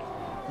 like,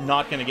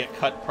 not going to get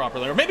cut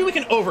properly. Or maybe we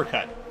can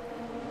overcut.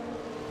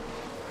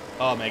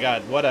 Oh my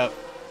god, what a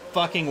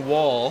fucking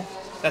wall.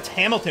 That's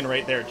Hamilton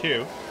right there,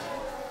 too.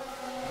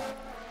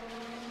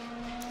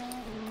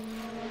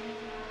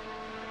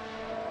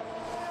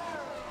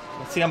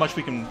 Let's see how much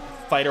we can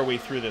fight our way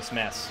through this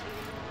mess.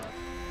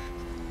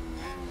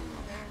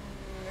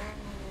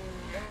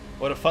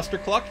 What a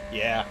fustercluck?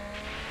 Yeah.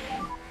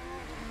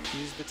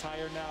 Use the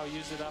tire now,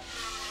 use it up.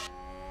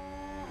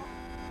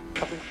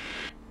 Copy.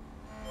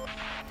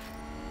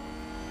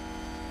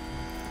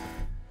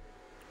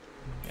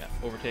 Yeah,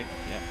 overtake,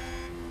 yeah.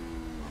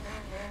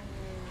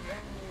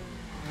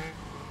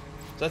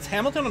 So that's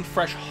Hamilton on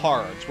fresh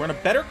hards. We're in a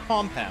better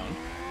compound.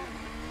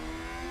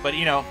 But,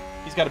 you know,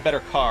 he's got a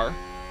better car.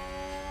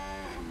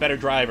 Better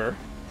driver.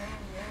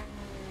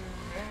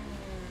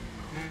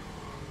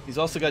 He's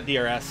also got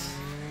DRS.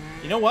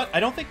 You know what?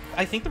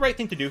 I think the right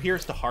thing to do here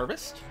is to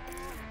harvest.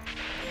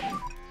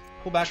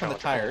 Pull back on the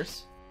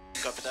tires.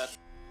 Copy that.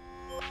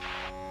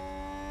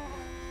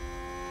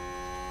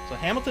 So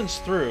Hamilton's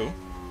through.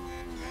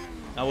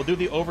 Now we'll do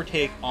the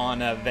overtake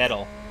on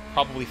Vettel.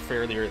 Probably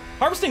fairly early.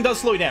 Harvesting does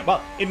slow you down.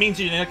 Well, it means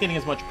you're not getting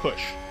as much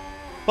push.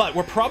 But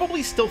we're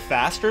probably still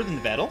faster than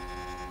Vettel.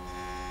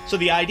 So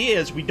the idea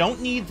is we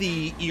don't need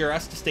the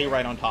ERS to stay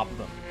right on top of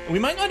him. And we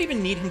might not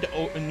even need him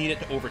to need it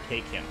to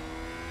overtake him.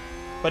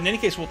 But in any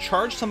case, we'll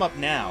charge some up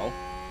now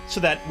so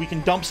that we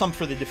can dump some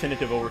for the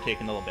definitive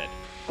overtake in a little bit.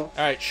 All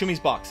right, Shumi's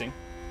boxing.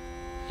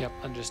 Yep,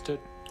 understood.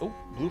 Oh,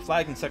 blue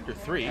flag in sector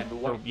 3, And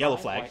or white yellow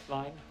line, flag. White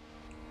line.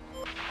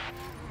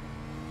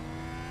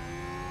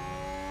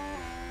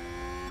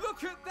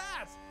 Look at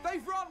that!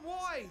 They've run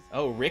wide!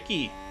 Oh,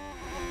 Ricky.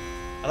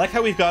 I like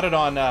how we've got it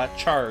on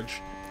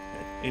charge.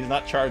 He's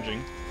not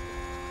charging.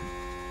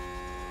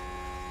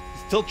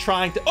 Still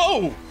trying to...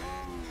 Oh!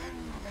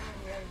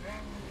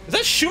 Is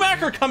that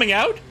Schumacher coming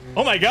out?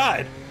 Oh my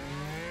god.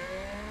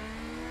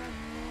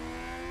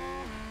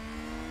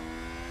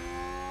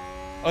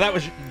 Oh, that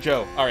was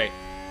Joe. Alright.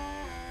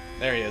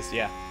 There he is,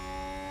 yeah.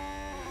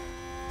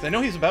 'Cause I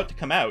know he's about to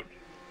come out.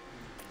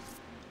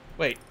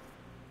 Wait.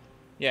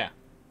 Yeah.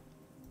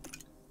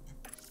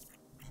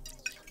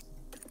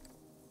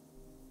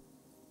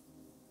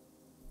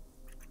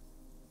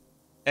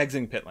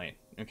 Exiting pit lane.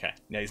 Okay.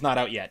 Yeah, he's not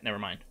out yet. Never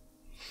mind.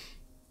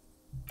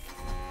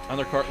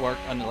 Undercart work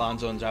on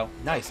Alonso and Zhao.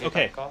 Nice.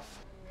 Okay. Back off.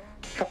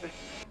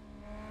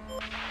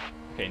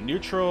 Okay,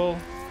 neutral.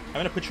 I'm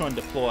gonna put you on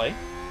deploy.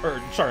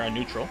 Or, sorry, on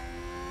neutral.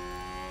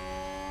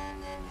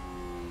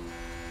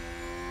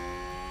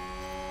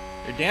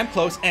 You're damn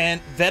close, and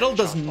Vettel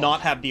does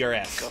not have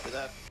DRS. Copy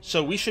that.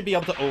 So we should be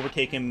able to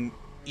overtake him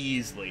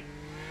easily.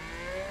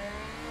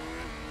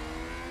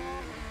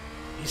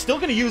 He's still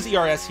going to use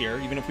ERS here,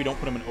 even if we don't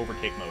put him in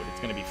overtake mode. It's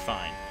going to be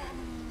fine.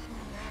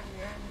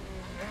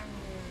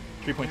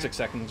 3.6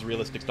 seconds,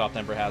 realistic stop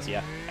time per has,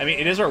 yeah. I mean,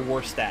 it is our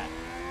worst stat.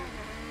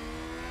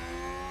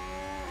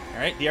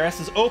 Alright, DRS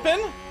is open.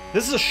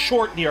 This is a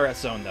short DRS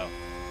zone, though.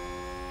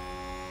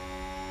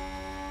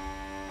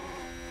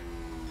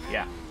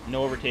 Yeah,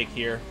 no overtake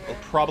here. We'll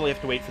probably have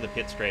to wait for the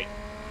pit straight.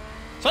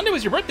 Sunday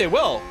was your birthday,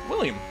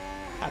 William.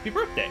 Happy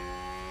birthday.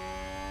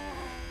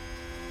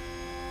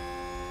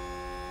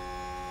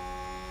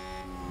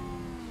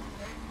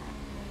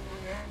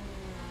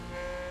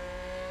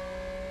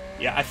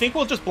 Yeah, I think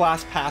we'll just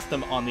blast past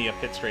them on the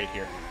pit straight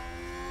here.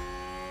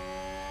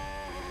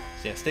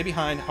 So yeah, stay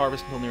behind,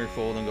 harvest until near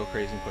full, then go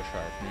crazy and push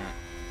hard. Yeah.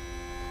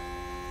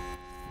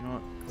 You know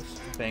what?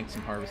 Let's bank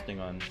some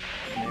harvesting on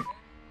Nick.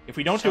 If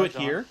we don't do it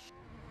here,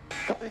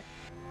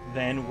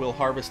 then we'll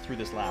harvest through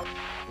this lap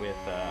with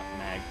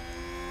Mag.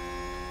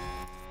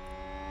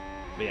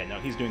 But yeah, no,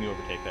 he's doing the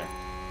overtake there.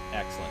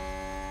 Excellent.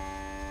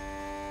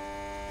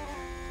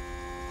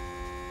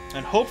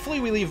 And hopefully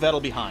we leave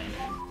Vettel behind.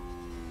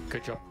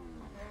 Good job.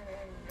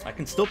 I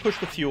can still push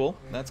the fuel.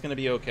 That's going to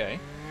be okay.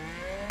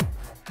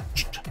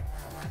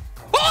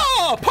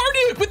 Oh!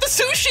 Parduke with the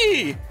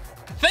sushi!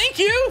 Thank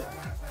you!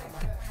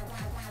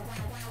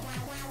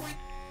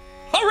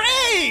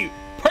 Hooray!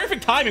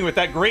 Perfect timing with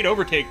that great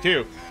overtake,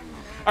 too.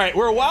 Alright,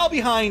 we're a while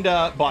behind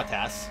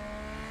Bottas.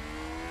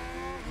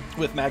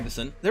 With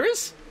Magnussen. There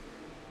is...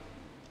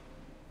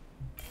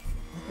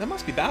 That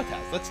must be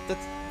Bottas.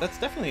 That's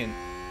definitely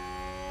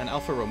an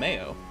Alfa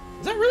Romeo.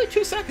 Is that really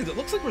 2 seconds? It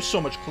looks like we're so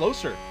much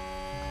closer.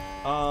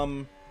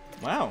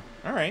 Wow.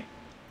 Alright.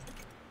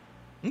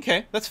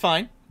 Okay, that's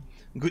fine.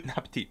 Guten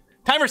Appetit.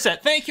 Timer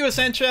set. Thank you,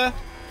 Essentia.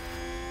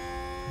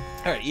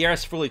 Alright,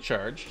 ERS fully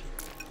charged.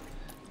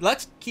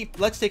 Let's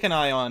take an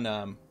eye on,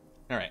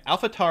 alright,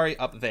 AlphaTauri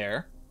up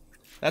there.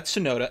 That's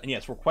Tsunoda, and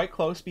yes, we're quite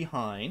close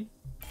behind.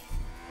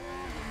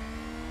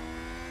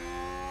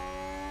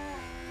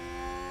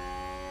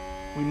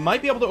 We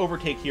might be able to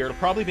overtake here. It'll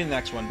probably be the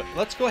next one, but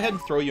let's go ahead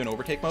and throw you in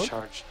overtake mode.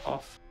 Charge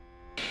off.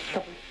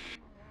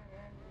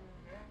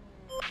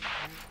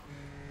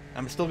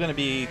 I'm still going to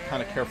be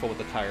kind of careful with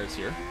the tires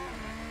here.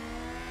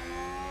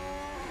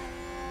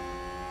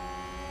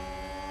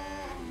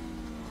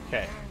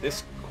 Okay,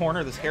 this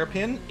corner, this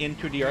hairpin,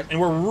 into DRS, and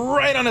we're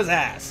right on his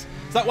ass!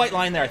 So that white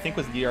line there, I think,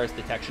 was the DRS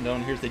detection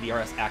zone. Here's the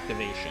DRS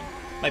activation.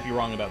 Might be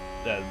wrong about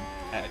the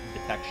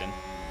detection.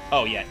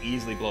 Oh yeah,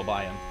 easily blow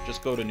by him.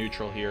 Just go to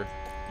neutral here.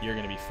 You're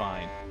going to be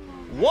fine.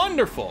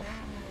 Wonderful!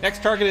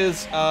 Next target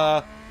is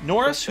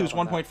Norris, who's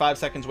 1.5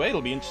 seconds away.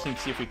 It'll be interesting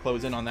to see if we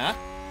close in on that.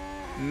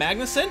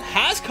 Magnussen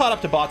has caught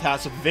up to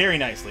Bottas very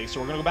nicely, so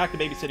we're going to go back to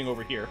babysitting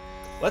over here.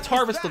 Let's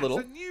harvest a little.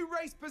 A new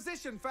race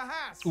position for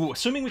Haas. Ooh,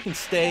 assuming we can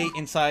stay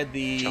inside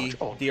the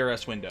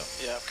DRS window.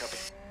 Yeah, copy.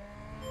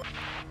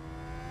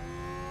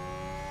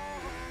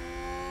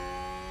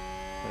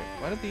 Wait,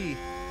 why did the...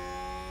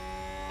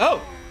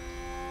 Oh!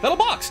 Vettel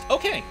boxed!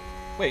 Okay.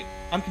 Wait,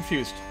 I'm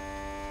confused.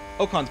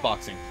 Ocon's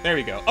boxing. There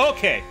we go.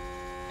 Okay.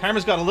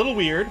 Timer's got a little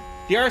weird.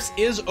 DRS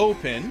is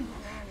open.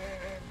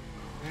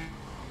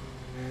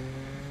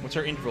 What's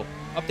our interval?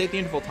 Update the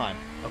interval time.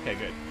 Okay,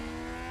 good.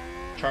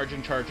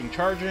 Charging, charging,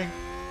 charging.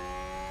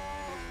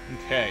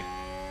 Okay.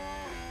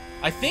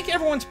 I think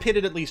everyone's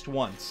pitted at least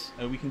once.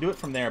 We can do it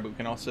from there, but we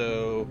can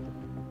also...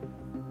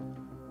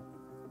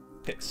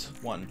 Pits.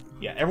 One.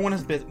 Yeah, everyone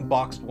has been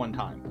boxed one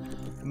time.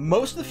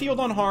 Most of the field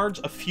on hards,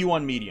 a few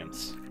on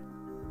mediums.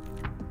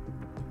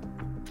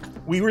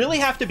 We really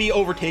have to be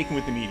overtaken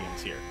with the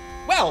mediums here.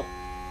 Well,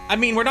 I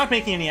mean, we're not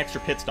making any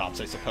extra pit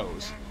stops, I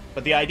suppose.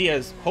 But the idea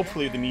is,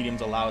 hopefully the mediums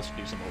allow us to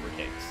do some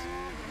overtakes.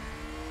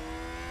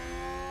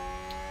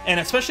 And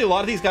especially a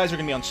lot of these guys are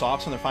going to be on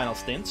softs on their final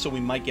stints, so we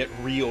might get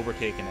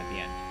re-overtaken at the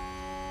end.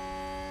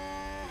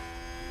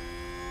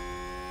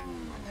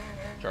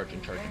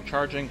 Charging, charging,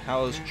 charging.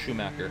 How's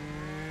Schumacher?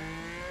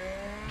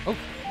 Oh.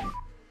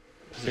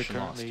 Position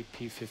lost. Currently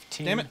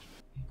P15. Damn it.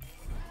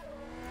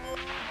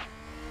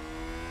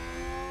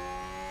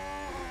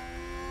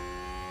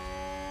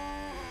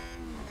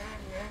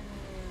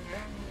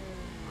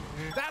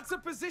 That's a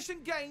position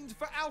gained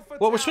for Alpha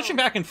Well, we're Tauri. switching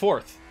back and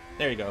forth.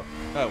 There you go.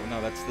 Oh,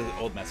 no, that's the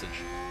old message.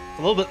 It's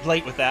a little bit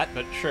late with that,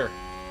 but sure.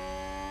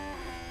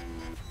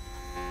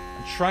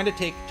 I'm trying to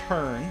take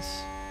turns.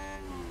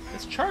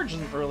 This charge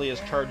isn't really as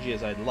chargy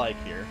as I'd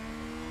like here.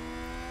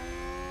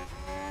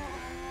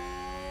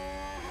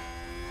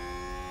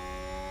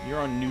 You're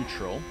on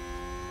neutral.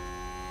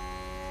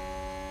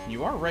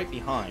 You are right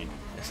behind.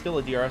 There's still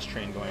a DRS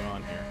train going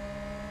on here.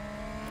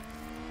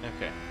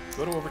 Okay.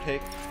 Go to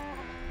overtake.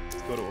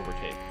 Go to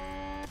overtake.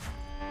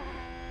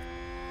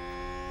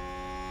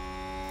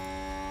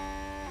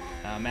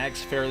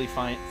 Mag's fairly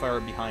far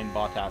behind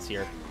Bottas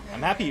here.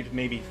 I'm happy to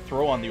maybe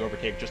throw on the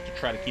overtake just to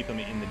try to keep him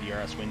in the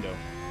DRS window.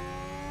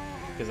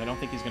 Because I don't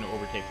think he's going to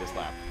overtake this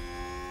lap.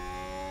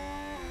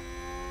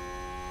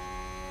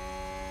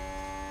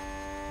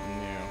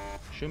 No.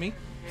 Shumi?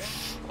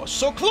 Oh,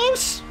 so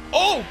close!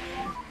 Oh!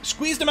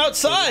 Squeezed him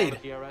outside!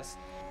 DRS.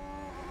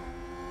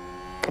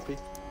 I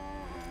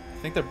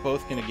think they're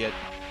both going to get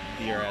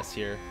DRS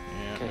here.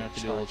 Yeah, I'm Okay, gonna have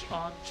to do a little... charge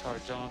on,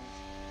 charge on.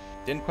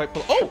 Didn't quite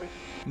pull... Oh!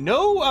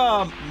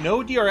 No,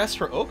 no DRS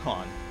for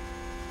Ocon.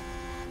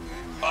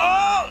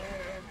 Oh!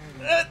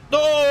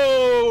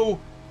 No!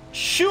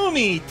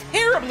 Shumi!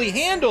 Terribly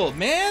handled,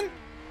 man!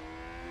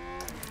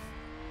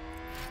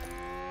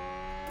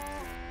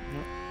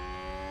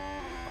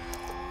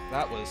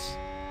 That was...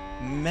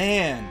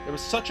 Man! There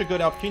was such a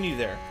good opportunity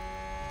there.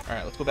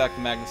 Alright, let's go back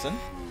to Magnussen.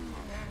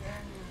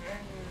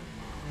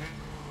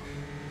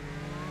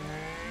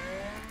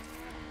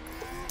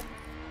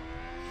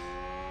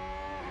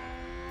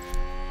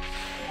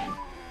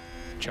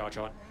 Charge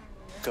on.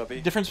 Copy.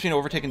 Difference between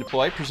overtake and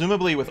deploy.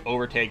 Presumably with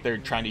overtake, they're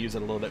trying to use it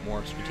a little bit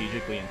more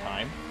strategically in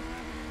time.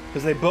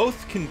 Because they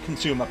both can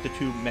consume up to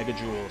 2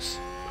 megajoules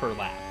per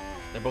lap.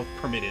 They're both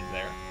permitted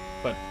there.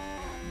 But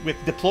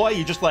with deploy,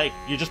 you just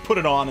put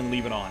it on and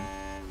leave it on.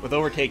 With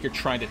overtake, you're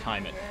trying to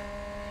time it.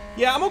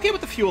 Yeah, I'm okay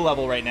with the fuel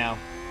level right now.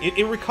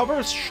 It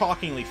recovers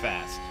shockingly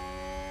fast.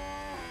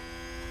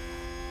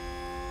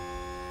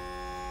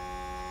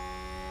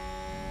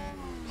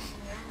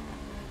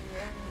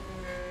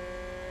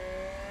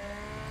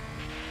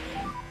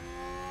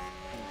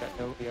 Got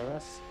no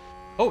DRS.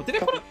 Oh, did I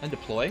put a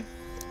deploy?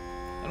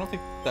 I don't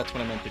think that's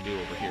what I meant to do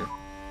over here.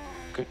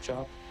 Good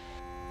job.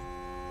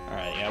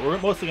 Alright, yeah, we're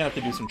mostly going to have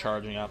to do some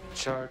charging up.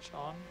 Charge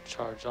on,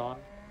 charge on.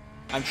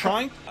 I'm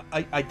trying...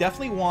 I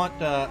definitely want...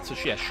 so,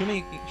 yeah,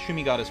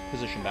 Shumi got his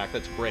position back.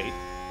 That's great.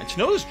 And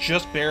Tsunoda's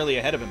just barely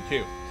ahead of him,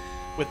 too.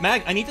 With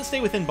Mag, I need to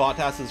stay within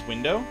Bottas's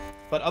window.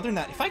 But other than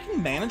that, if I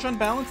can manage on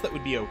balance, that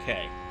would be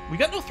okay. We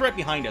got no threat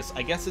behind us.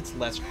 I guess it's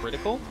less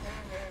critical.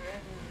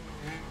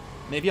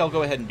 Maybe I'll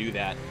go ahead and do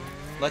that.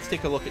 Let's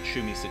take a look at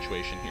Shumi's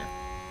situation here.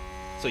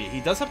 So yeah,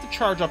 he does have to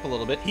charge up a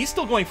little bit. He's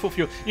still going full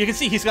fuel. You can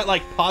see he's got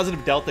like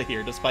positive delta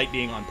here despite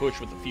being on push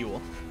with the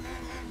fuel.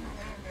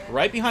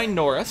 Right behind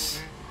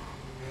Norris,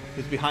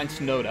 who's behind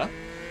Tsunoda.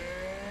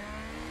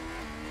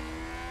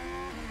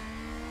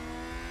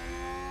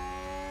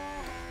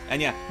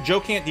 And yeah,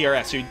 Joe can't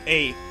DRS, so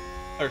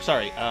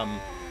I'm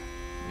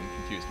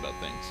confused about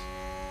things.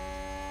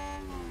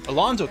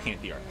 Alonso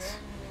can't DRS.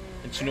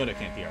 And Tsunoda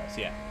can't DRS,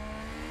 yeah.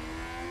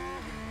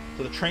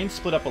 So the train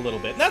split up a little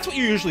bit. And that's what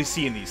you usually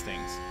see in these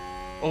things.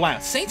 Oh, wow.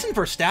 Sainz and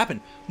Verstappen.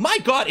 My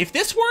God, if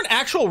this were an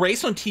actual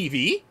race on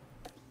TV,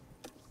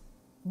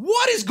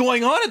 what is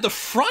going on at the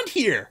front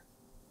here?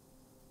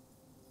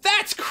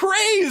 That's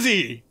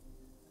crazy!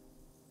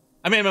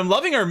 I mean, I'm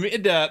loving our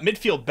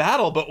midfield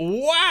battle, but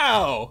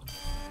wow!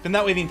 Been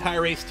that way the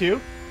entire race,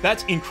 too?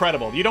 That's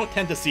incredible. You don't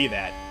tend to see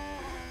that.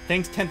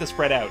 Things tend to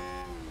spread out.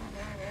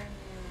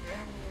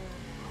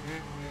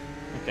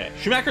 Okay.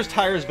 Schumacher's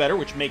tire is better,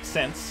 which makes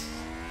sense.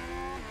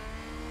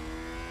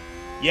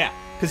 Yeah,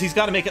 because he's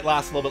got to make it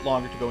last a little bit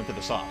longer to go into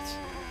the softs,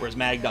 whereas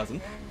Mag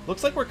doesn't.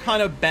 Looks like we're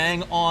kind of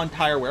bang on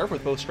tire wear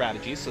with both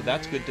strategies, so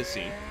that's good to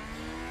see.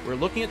 We're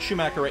looking at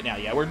Schumacher right now.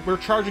 Yeah, we're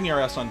charging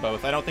ERS on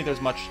both. I don't think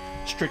there's much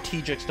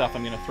strategic stuff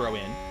I'm going to throw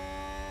in.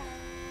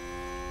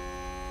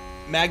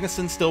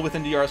 Magnussen's still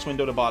within the DRS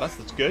window to Bottas.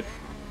 That's good.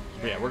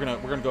 But yeah, we're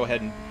gonna go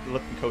ahead and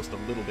let them coast a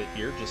little bit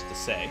here, just to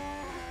say.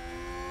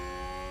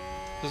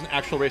 If there's an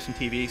actual race on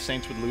TV,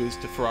 Saints would lose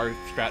to Ferrari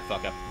strat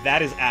fuck up.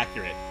 That is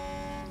accurate.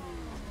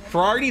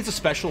 Ferrari needs a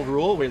special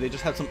rule where they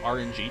just have some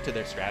RNG to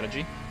their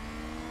strategy.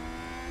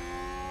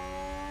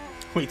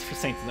 Waits for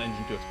Saints'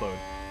 engine to explode.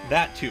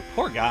 That too.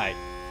 Poor guy.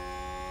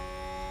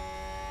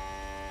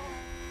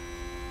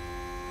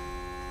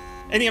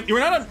 And we're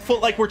not on full,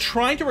 like, we're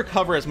trying to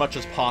recover as much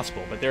as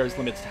possible, but there's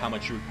limits to how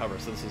much you recover,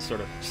 so this is sort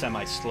of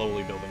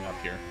semi-slowly building up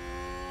here.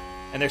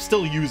 And they're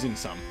still using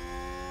some.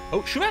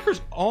 Oh,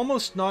 Schumacher's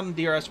almost not in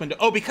DRS window.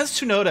 Oh, because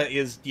Tsunoda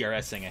is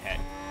DRSing ahead.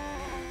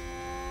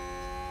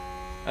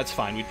 That's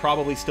fine. We'd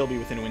probably still be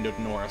within a window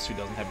to Norris, who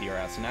doesn't have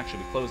DRS. And actually,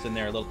 we closed in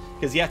there a little.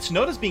 Because, yeah,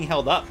 Tsunoda's being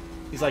held up.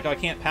 He's like, oh, I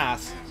can't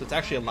pass. So it's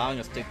actually allowing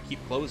us to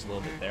keep closed a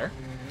little bit there.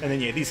 And then,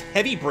 yeah, these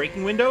heavy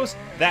braking windows,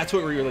 that's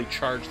what really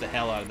charge the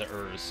hell out of the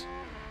ERS.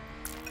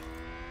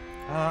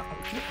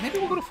 Maybe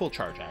we'll go to full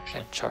charge,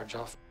 actually. And charge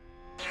off.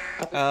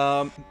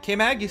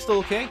 K-Mag, you still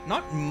okay?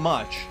 Not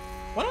much.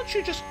 Why don't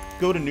you just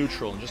go to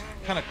neutral and just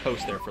kind of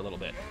coast there for a little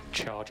bit?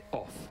 Charge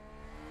off.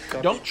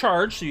 Don't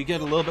charge, so you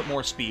get a little bit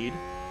more speed.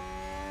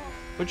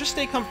 But just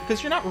stay comfortable,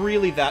 because you're not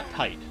really that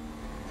tight.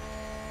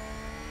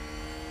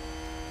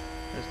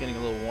 It's getting a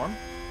little warm.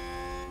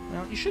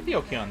 Well, you should be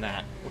okay on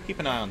that. We'll keep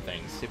an eye on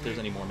things, see if there's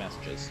any more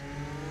messages.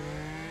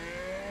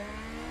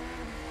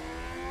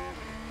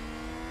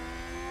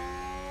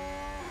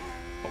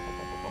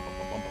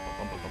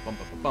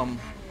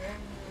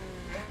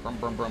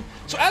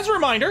 So as a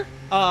reminder,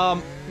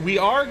 we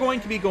are going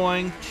to be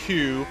going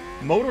to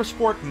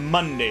Motorsport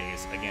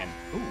Mondays again.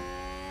 Ooh.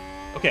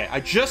 Okay,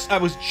 I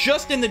was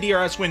just in the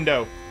DRS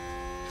window.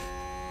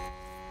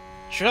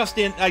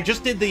 I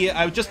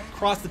just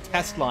crossed the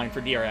test line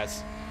for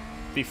DRS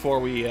before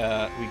we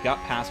got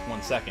past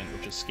 1 second,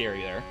 which is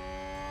scary there.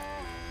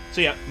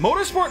 So yeah,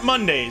 Motorsport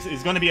Mondays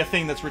is going to be a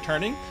thing that's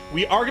returning.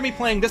 We are going to be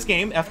playing this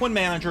game, F1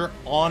 Manager,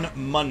 on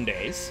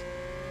Mondays.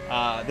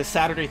 The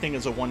Saturday thing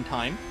is a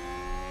one-time.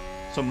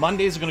 So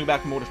Mondays are going to go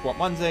back to Motorsport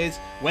Mondays.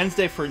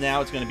 Wednesday, for now,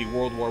 it's going to be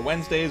World War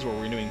Wednesdays, where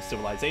we're renewing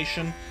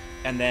Civilization.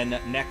 And then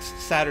next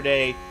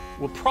Saturday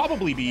will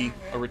probably be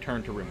a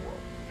return to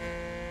RimWorld.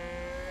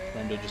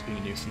 Lando just being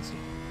a nuisance.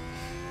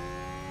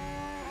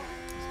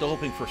 Still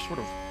hoping for sort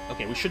of...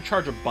 Okay, we should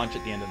charge a bunch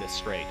at the end of this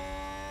straight.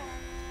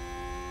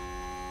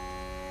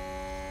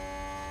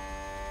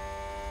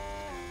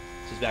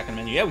 This is back in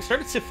the menu. Yeah, we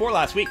started Civ 4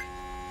 last week.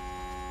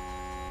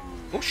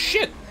 Oh,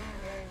 shit!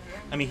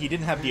 I mean, he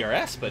didn't have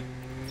DRS, but...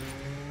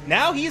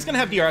 Now he's going to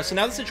have DRS, so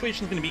now the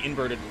situation's going to be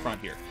inverted in the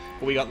front here.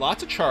 But we got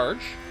lots of charge.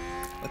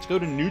 Let's go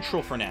to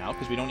neutral for now,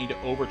 because we don't need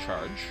to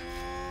overcharge.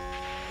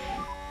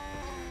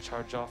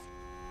 Charge off.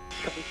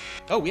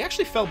 Oh, we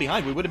actually fell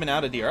behind. We would have been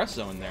out of DRS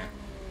zone there.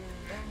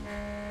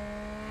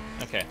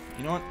 Okay,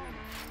 you know what?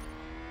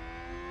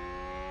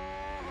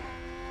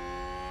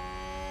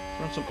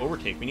 Run some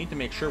overtake. We need to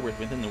make sure we're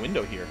within the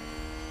window here.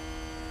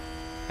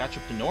 Catch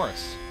up to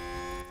Norris.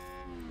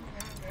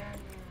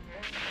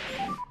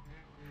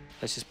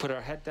 Let's just put our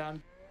head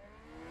down.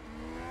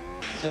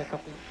 Yeah,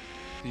 copy.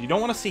 You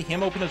don't want to see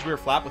him open his rear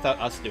flap without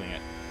us doing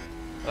it.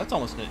 That's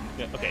almost...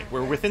 Okay,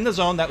 we're within the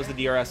zone. That was the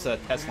DRS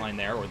test line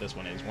there, or this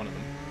one is, one of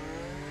them,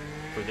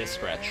 for this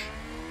stretch.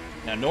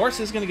 Now, Norris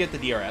is going to get the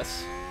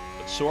DRS,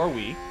 but so are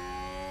we.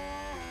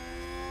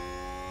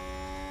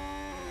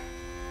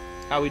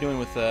 How are we doing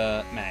with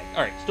Mag?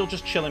 All right, still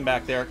just chilling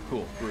back there.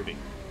 Cool, groovy.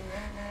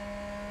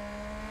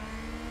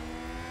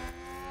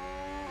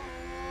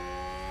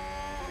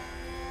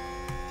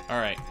 All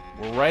right,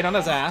 we're right on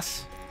his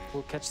ass.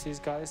 We'll catch these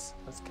guys.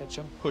 Let's catch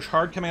them. Push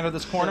hard coming out of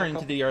this corner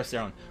into the DRS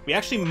zone. We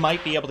actually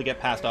might be able to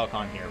get past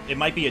Ocon here. It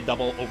might be a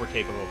double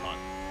overtake of Ocon.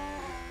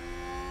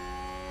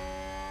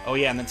 Oh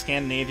yeah, and then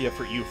Scandinavia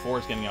for U4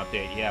 is getting an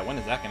update. Yeah, when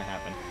is that going to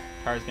happen?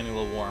 Car's getting a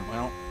little warm.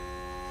 Well,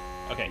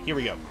 okay, here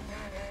we go.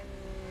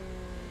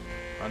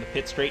 We're on the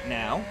pit straight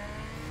now.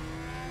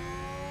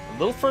 A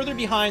little further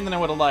behind than I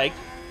would have liked.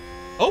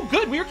 Oh,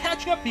 good. We were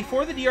catching up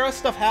before the DRS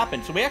stuff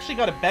happened, so we actually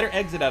got a better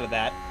exit out of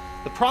that.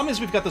 The problem is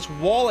we've got this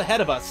wall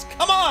ahead of us.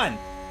 Come on!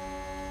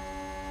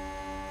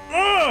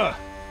 Ugh!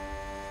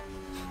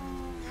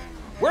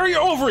 Where are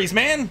your ovaries,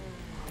 man?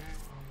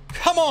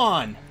 Come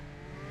on!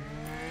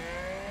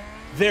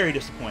 Very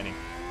disappointing.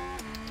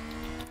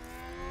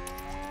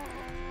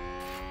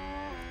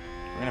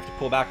 We're gonna have to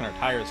pull back on our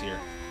tires here.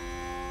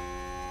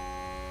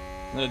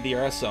 Another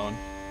DRS zone.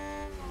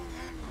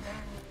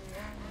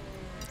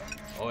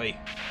 Oi.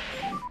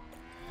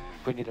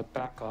 We need to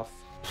back off.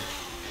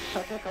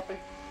 Copy, copy.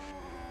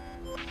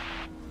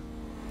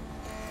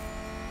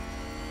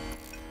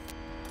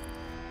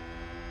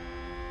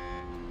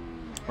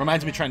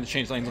 Reminds me of trying to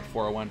change lanes with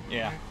 401.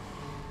 Yeah.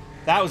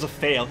 That was a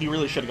fail. He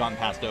really should have gotten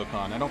past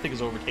Ocon. I don't think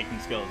his overtaking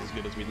skill is as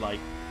good as we'd like.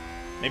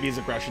 Maybe his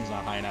aggression's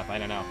not high enough. I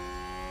don't know.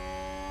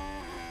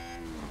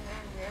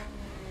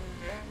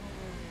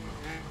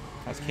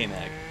 That's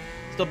K-Mag.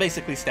 Still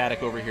basically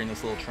static over here in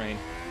this little train.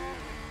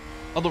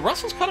 Although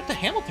Russell's caught up to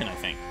Hamilton, I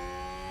think.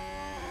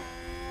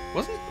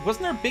 Wasn't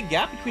there a big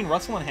gap between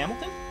Russell and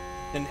Hamilton?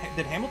 Then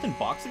did Hamilton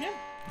box again?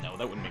 No,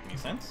 that wouldn't make any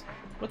sense.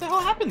 What the hell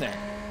happened there?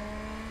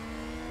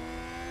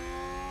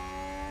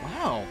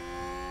 Wow.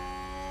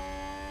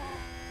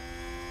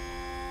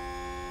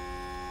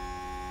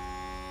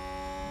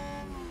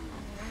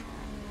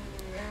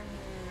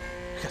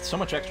 We got so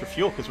much extra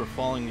fuel because we're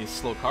following these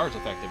slow cars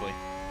effectively.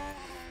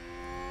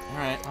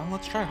 Alright, well,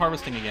 let's try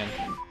harvesting again.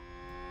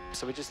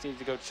 So we just need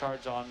to go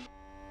charge on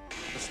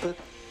the split.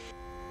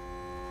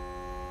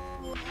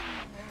 We'll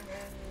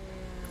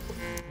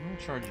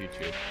charge you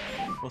two.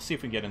 We'll see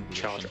if we can get into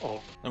position. Charge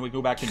all. Then we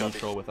go back to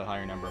neutral with a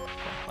higher number,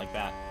 like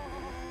that.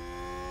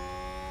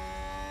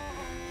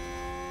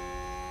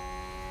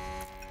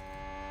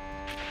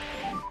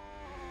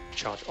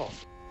 Charge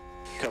off.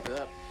 Copy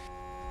that.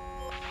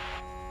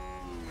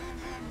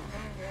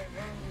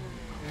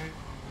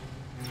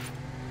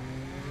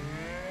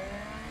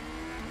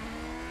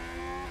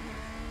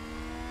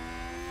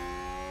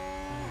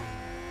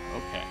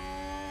 Okay.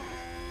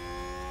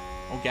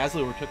 Oh,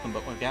 Gasly overtook them,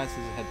 but when Gasly's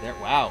ahead there.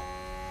 Wow.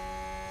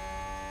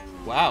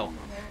 Wow.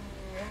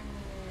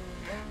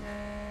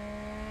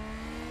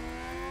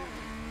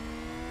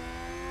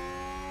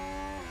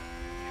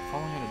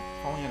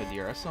 Falling out of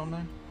DRS zone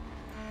there?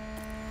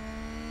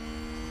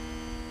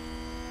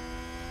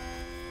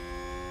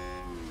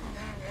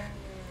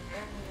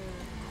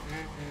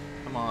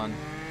 Come on.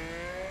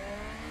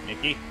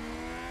 Mickey.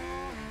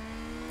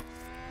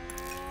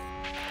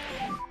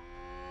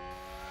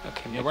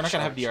 Okay, Yeah, we're not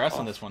gonna have DRS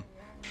on off. this one.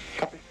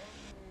 Copy.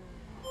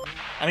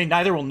 I mean,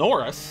 neither will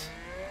Norris.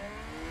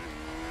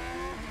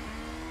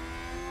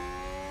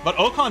 But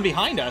Ocon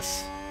behind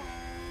us.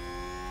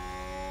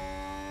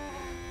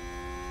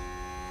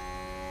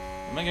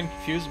 Am I getting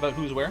confused about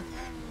who's where?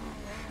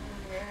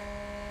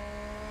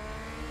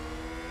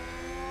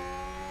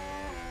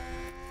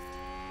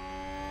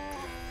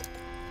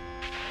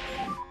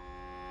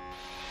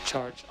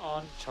 Charge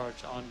on,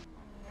 charge on.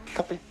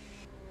 Copy.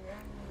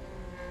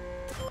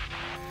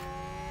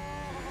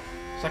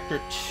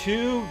 Sector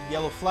 2,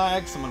 yellow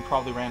flag. Someone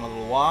probably ran a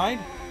little wide.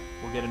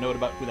 We'll get a note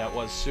about who that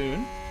was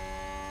soon.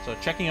 So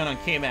checking in on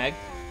K-Mag.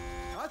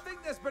 I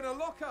think there's been a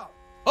lockup.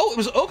 Oh, it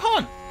was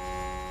Ocon!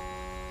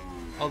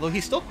 Although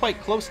he's still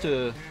quite close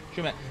to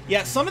Schumacher.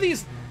 Yeah, some of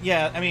these...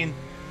 Yeah, I mean...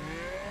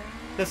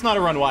 That's not a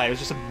run wide. It was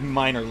just a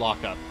minor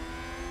lockup.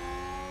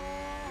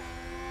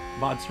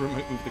 Mods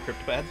remove the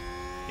crypto pads.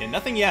 Yeah,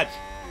 nothing yet.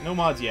 No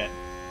mods yet.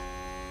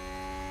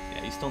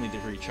 Yeah, you still need to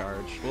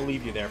recharge. We'll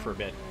leave you there for a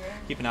bit.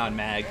 Keep an eye on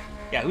Mag.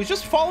 Yeah, who's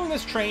just following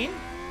this train?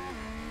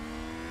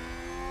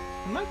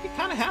 I might be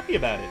kind of happy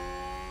about it.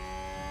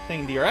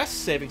 Taking DRS,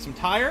 saving some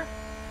tire.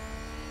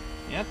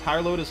 Yeah,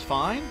 tire load is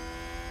fine.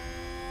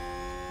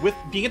 With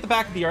being at the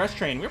back of the DRS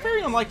train, we're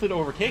very unlikely to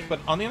overtake, but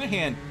on the other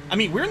hand, I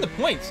mean, we're in the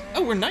points.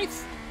 Oh, we're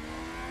ninth.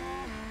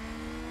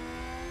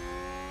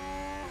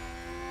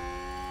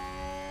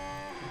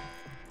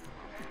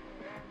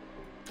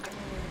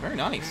 Very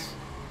nice.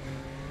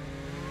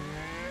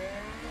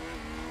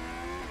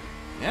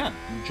 Yeah,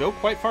 Joe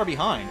quite far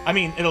behind. I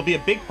mean, it'll be a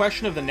big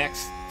question of the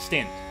next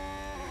stint.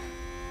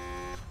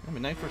 I've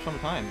been ninth for some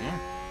time, yeah.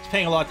 He's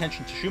paying a lot of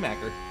attention to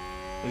Schumacher.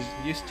 Was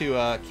used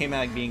to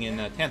K-Mag being in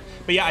 10th.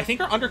 But yeah, I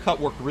think our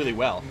undercut worked really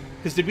well.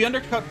 Because did we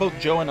undercut both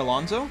Joe and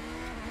Alonso?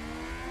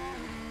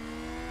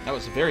 That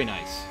was very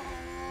nice.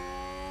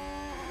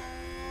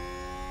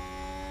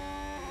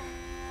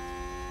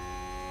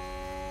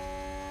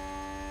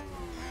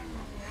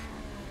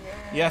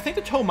 Yeah, I think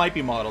the toe might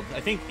be modeled.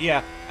 I think,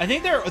 yeah, I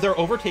think their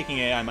overtaking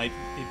AI might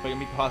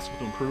be possible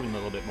to improve a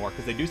little bit more,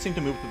 because they do seem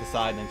to move to the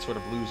side and then sort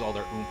of lose all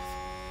their oomph.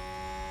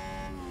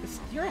 This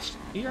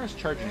ERS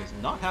charging is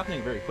not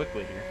happening very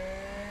quickly here.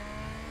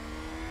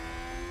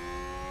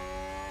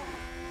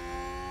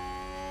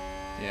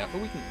 Yeah,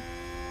 but we can...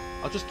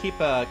 I'll just keep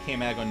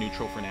K-Mag on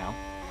neutral for now.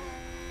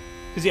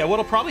 Because, yeah,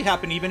 what'll probably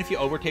happen, even if he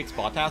overtakes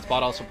Bottas,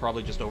 Bottas will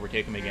probably just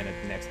overtake him again at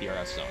the next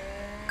DRS zone.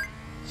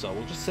 So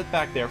we'll just sit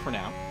back there for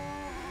now.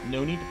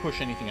 No need to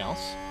push anything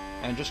else.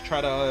 And just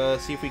try to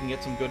see if we can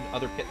get some good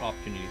other pit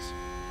opportunities.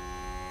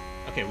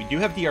 Okay, we do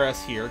have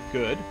DRS here.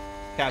 Good.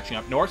 Catching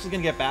up. Norris is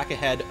going to get back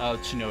ahead of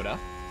Tsunoda.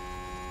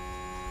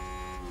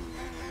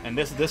 And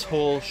this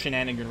whole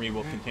shenaniganry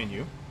will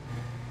continue.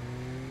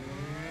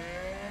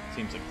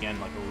 Seems again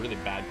like a really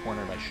bad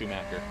corner by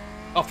Schumacher.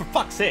 Oh, for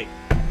fuck's sake!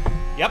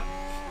 Yep.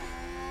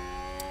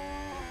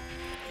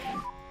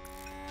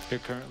 We're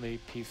currently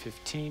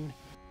P15.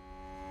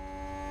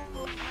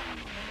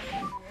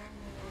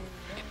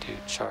 Need to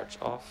charge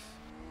off.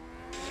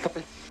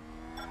 Copy.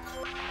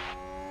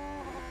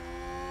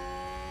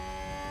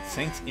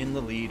 Sainz in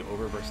the lead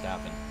over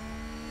Verstappen.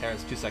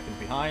 Perez 2 seconds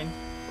behind.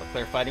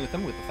 Leclerc fighting with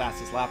him with the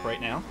fastest lap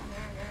right now.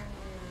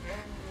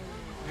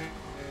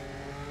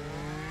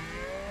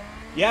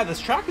 Yeah, this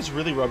track is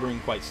really rubbering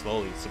quite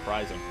slowly. It's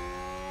surprising.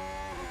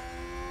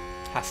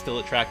 Still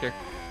a tractor.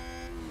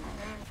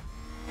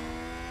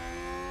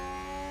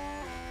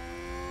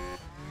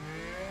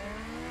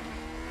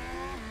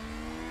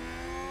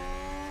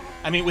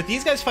 I mean, with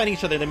these guys fighting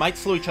each other, they might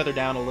slow each other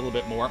down a little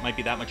bit more. It might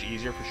be that much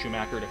easier for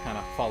Schumacher to kind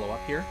of follow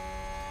up here.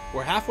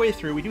 We're halfway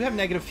through. We do have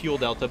negative fuel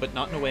delta, but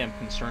not in a way I'm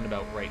concerned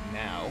about right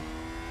now.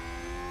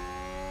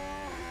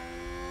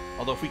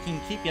 Although if we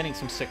can keep getting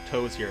some sick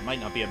toes here, it might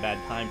not be a bad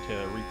time to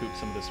recoup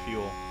some of this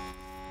fuel.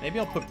 Maybe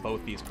I'll put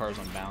both these cars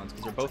on balance,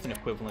 because they're both in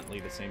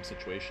equivalently the same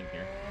situation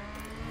here.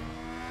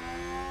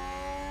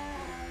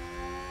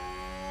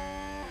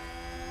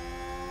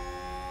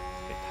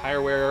 Okay,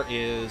 tire wear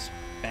is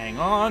bang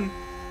on.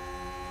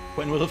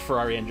 When will the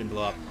Ferrari engine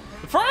blow up?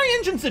 The Ferrari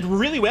engines did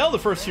really well the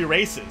first few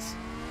races.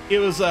 It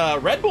was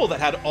Red Bull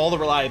that had all the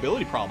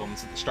reliability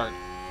problems at the start.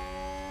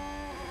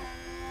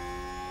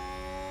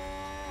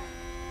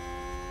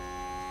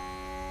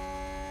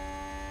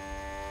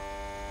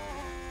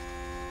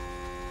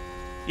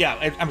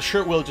 Yeah, I'm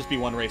sure it will just be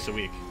one race a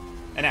week.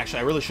 And actually,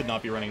 I really should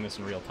not be running this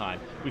in real time.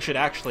 We should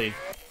actually,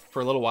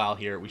 for a little while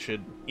here, we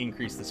should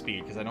increase the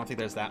speed, because I don't think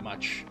there's that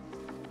much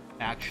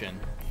action.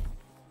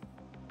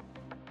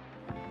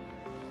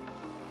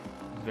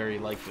 Very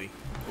likely.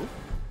 Ooh.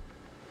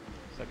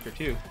 Sector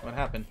 2. What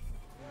happened?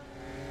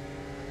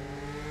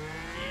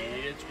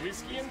 It's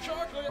whiskey and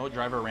chocolate. Oh,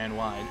 driver ran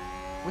wide.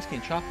 Whiskey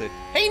and chocolate.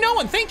 Hey, no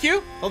one, thank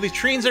you! All these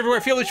trains everywhere.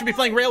 I feel they should be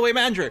playing Railway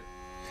Manager.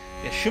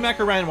 Yeah,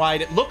 Schumacher ran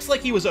wide. It looks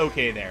like he was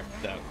okay there,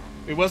 though.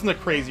 It wasn't a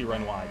crazy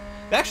run wide.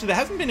 Actually, there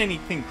hasn't been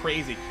anything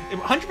crazy.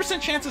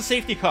 100% chance of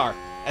safety car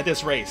at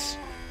this race.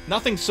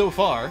 Nothing so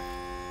far.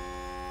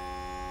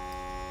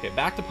 Okay,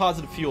 back to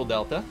positive fuel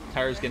delta.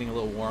 Tires getting a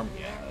little warm.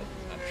 Yeah,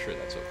 I'm sure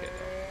that's okay,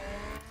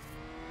 though.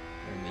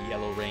 We're in the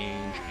yellow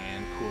range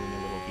and cooling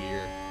a little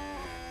here.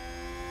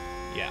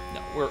 Yeah,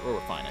 no, we're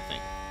fine, I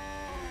think.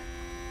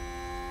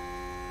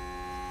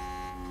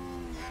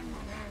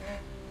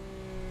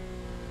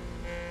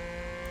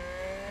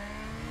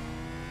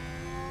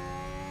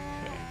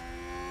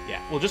 Yeah,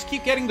 we'll just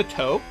keep getting the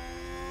tow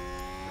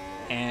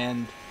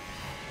and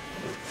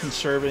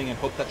conserving and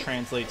hope that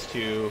translates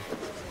to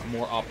a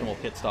more optimal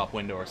pit stop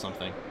window or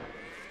something.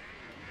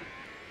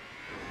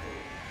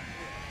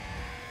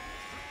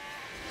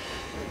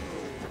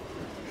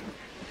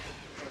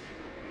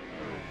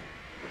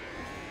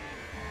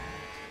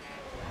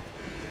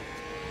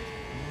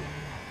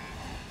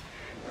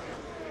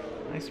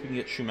 Nice, we can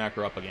get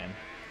Schumacher up again.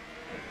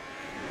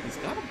 He's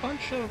got a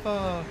bunch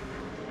of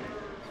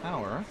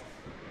power.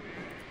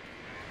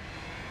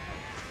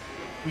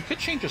 We could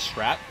change a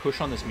strat, push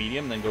on this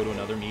medium, then go to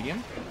another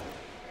medium.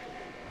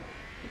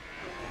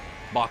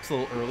 Box a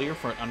little earlier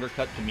for an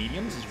undercut to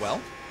mediums as well.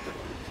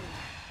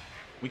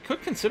 We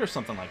could consider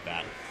something like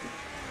that.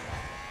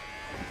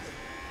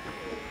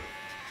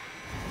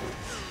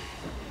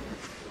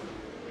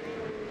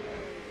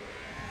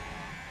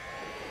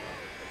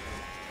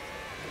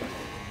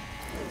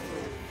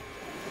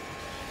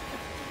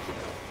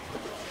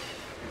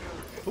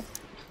 Oop.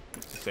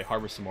 Say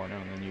harvest some more now,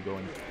 and then you go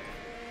and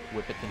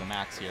whip it to the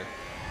max here.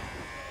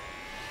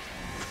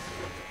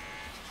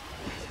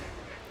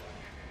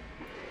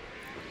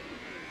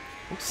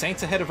 Ooh,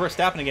 Saints ahead of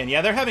Verstappen again.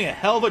 Yeah, they're having a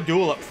hell of a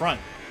duel up front.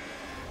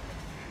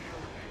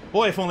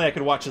 Boy, if only I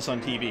could watch this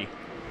on TV.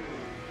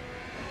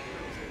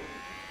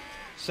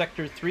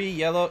 Sector 3,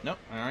 yellow. Nope,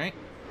 alright.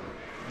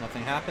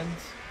 Nothing happens.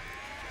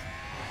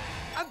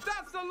 And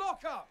that's the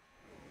lockup!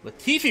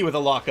 Latifi with a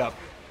lockup.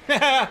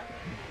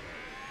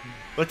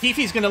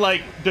 Latifi's gonna,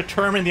 like,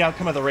 determine the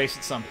outcome of the race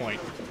at some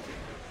point.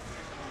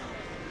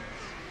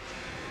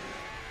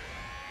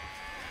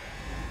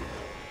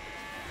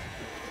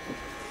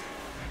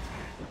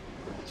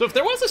 So if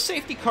there was a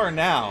safety car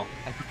now,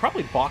 I could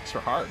probably box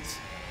for hards.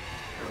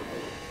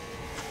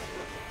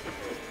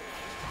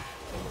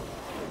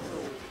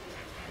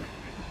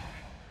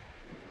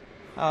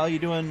 How you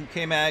doing,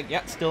 K-Mag?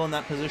 Yeah, still in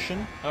that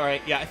position.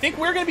 Alright, yeah, I think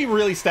we're going to be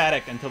really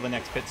static until the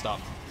next pit stop.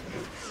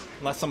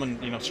 Unless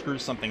someone, you know,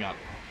 screws something up.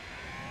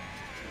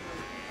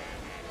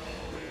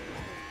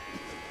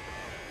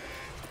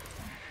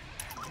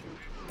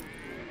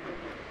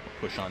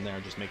 Push on there,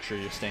 just make sure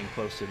you're staying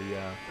close to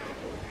the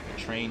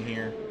train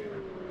here.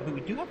 But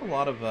we do have a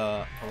lot of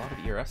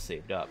ERS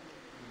saved up.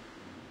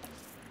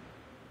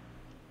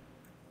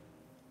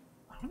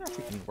 I wonder if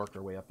we can work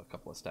our way up a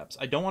couple of steps.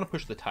 I don't want to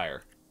push the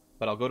tire,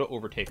 but I'll go to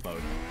overtake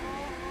mode.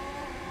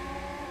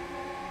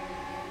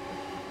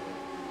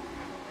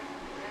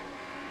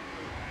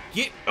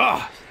 Get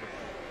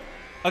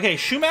okay,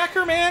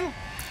 Schumacher, man.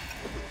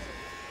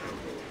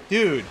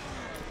 Dude.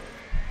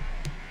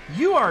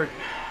 You are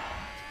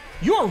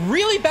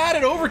really bad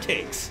at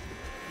overtakes.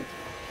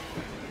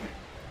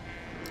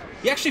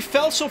 He actually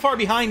fell so far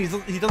behind,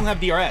 he doesn't have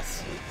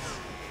DRS.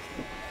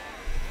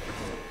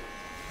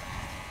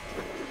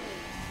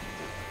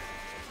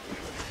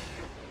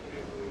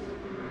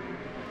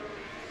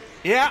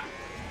 Yeah.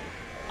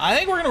 I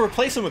think we're going to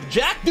replace him with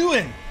Jack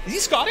Doohan. Is he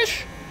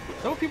Scottish?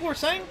 Is that what people were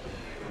saying?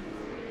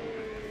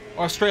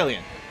 Or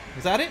Australian?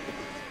 Is that it?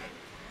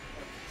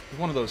 He's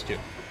one of those two.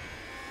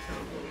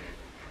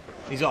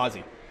 He's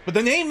Aussie. But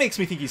the name makes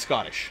me think he's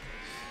Scottish.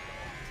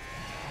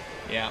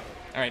 Yeah.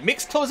 Alright,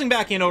 Mick's closing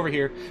back in over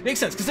here.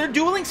 Makes sense, because they're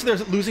dueling, so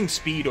they're losing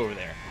speed over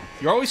there.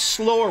 You're always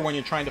slower when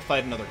you're trying to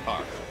fight another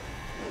car.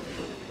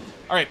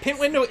 Alright, pit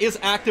window is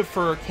active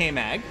for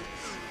K-Mag.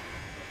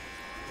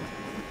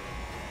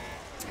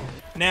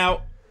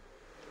 Now,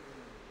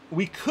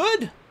 we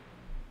could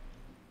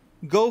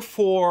go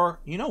for...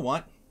 You know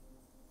what?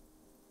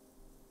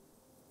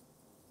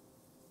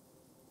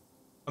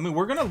 I mean,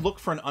 we're going to look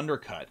for an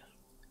undercut.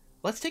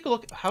 Let's take a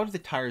look. How are the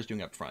tires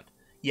doing up front?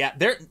 Yeah,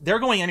 they're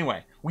going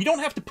anyway. We don't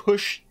have to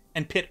push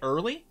and pit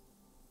early.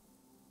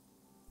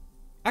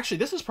 Actually,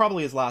 this is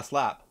probably his last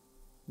lap,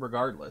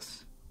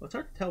 regardless. Well, it's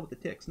hard to tell with the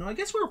ticks. No, I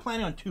guess we were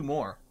planning on 2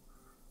 more.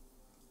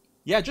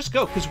 Yeah, just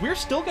go, because we're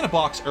still going to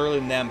box earlier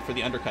than them for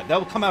the undercut. That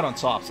will come out on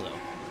softs, though.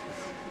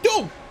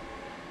 Go!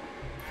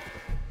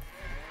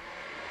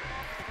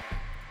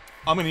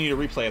 I'm going to need a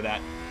replay of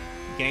that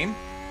game.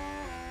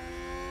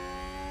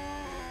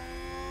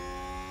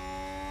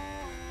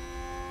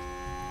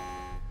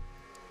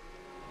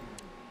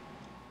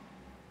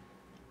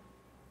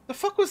 The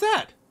fuck was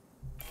that?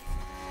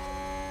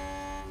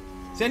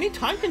 See, I need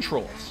time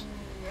controls.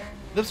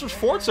 This was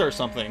Forza or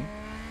something.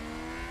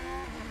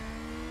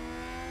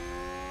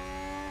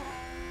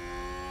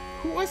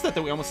 Who was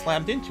that we almost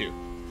slammed into?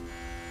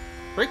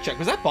 Brake check.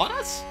 Was that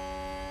Bottas?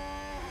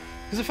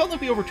 Because it felt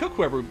like we overtook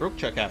whoever we broke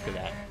check after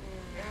that.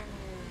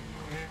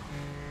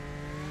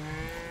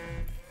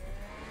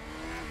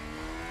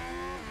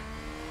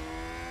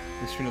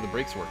 At least you know the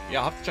brakes work.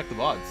 Yeah, I'll have to check the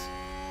VODs.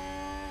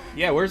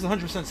 Yeah, where's the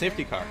 100%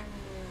 safety car?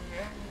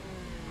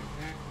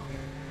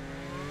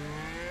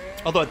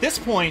 Although at this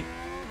point,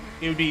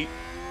 it would be...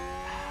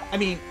 I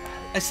mean,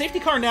 a safety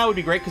car now would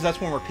be great because that's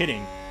when we're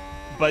pitting.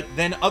 But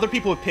then other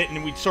people would pit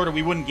and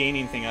we wouldn't gain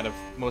anything out of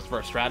most of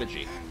our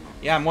strategy.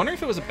 Yeah, I'm wondering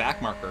if it was a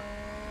back marker.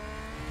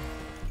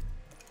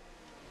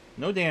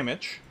 No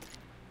damage.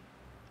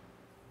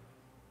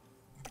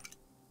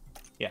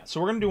 Yeah, so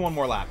we're going to do one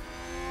more lap.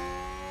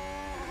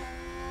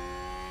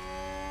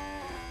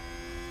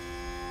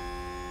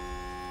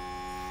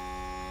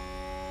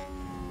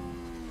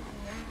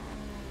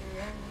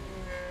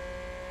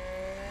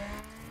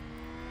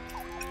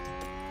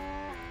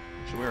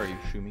 So where are you,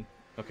 Shumi?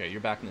 Okay,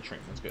 you're back in the train.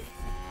 That's good.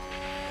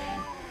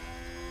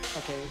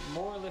 Okay,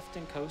 more lift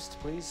and coast,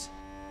 please.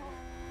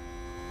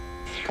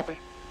 Copy.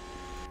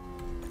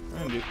 I'm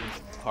going to do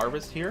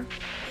harvest here.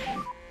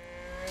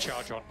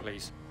 Charge on,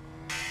 please.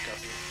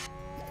 Copy.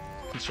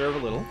 Conserve a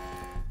little.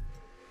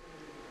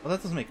 Well,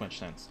 that doesn't make much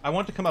sense. I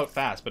want to come out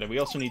fast, but we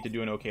also need to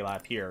do an okay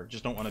lap here.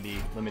 Just don't want to be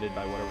limited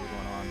by whatever's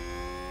going on.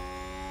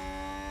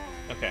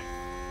 Okay.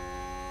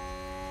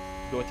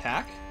 Go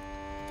attack.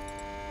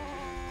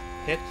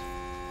 Hit.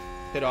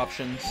 Hit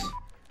options.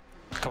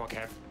 Come on,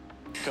 Kev.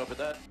 Copy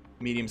that.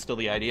 Medium's still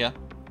the idea.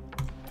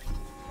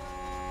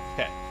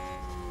 Okay.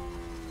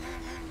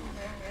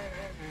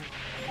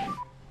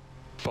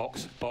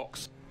 Box,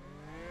 box.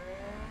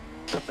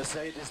 The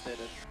Mercedes did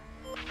it.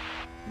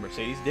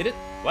 Mercedes did it?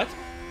 What?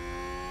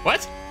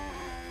 What?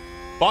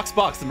 Box,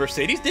 box. The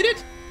Mercedes did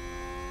it?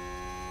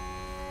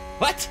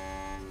 What?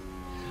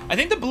 I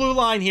think the blue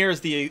line here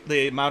is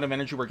the amount of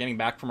energy we're getting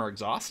back from our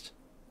exhaust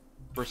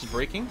versus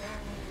braking.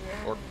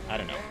 Or, I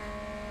don't know.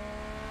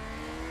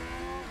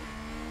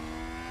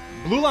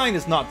 Blue line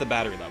is not the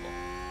battery level.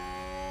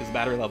 Because the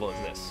battery level is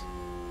this.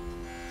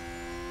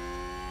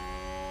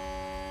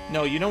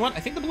 No, you know what? I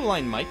think the blue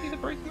line might be the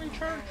braking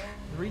recharge?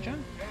 The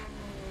regen?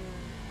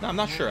 No, I'm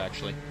not sure,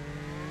 actually.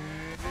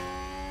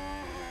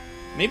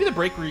 Maybe the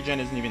brake regen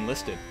isn't even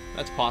listed.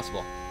 That's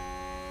possible.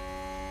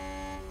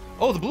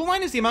 Oh, the blue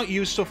line is the amount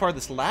used so far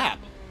this lap.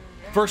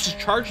 Versus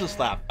chargeless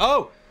lap.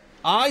 Oh,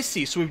 I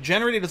see. So we've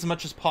generated as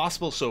much as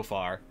possible so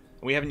far.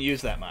 And we haven't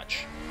used that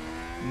much.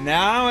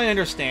 Now I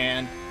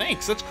understand.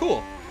 Thanks, that's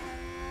cool.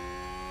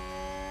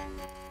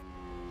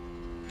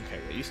 Okay,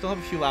 wait, you still have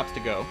a few laps to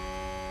go.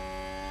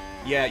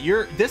 Yeah,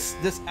 you're...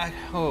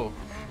 Oh.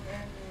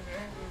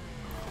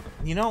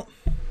 You know...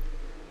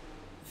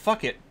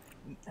 Fuck it.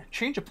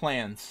 Change of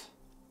plans.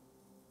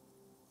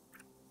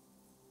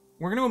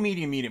 We're going to go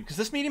medium, because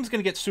this medium's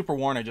going to get super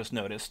worn, I just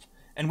noticed.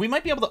 And we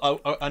might be able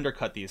to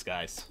undercut these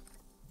guys.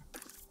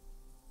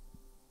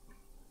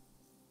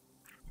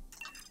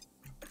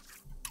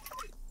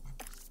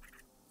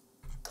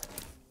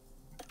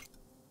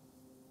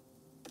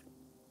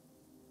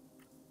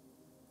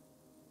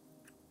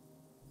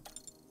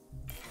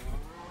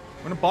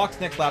 We're going to box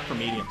next lap for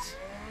mediums.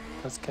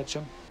 Let's catch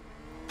him.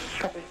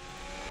 Copy.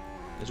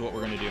 Is what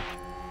we're going to do.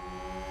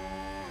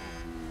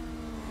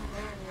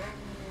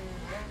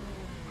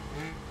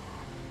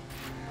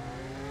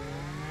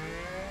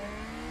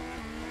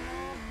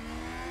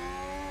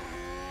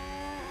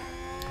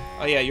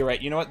 Oh yeah, you're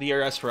right. You know what? The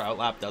ERS for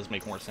outlap does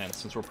make more sense,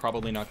 since we're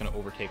probably not going to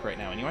overtake right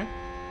now anyway.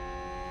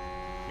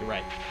 You're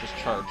right. Just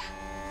charge.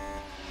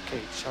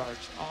 Okay, charge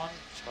on,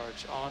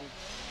 charge on.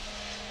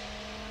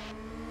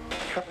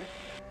 Copy.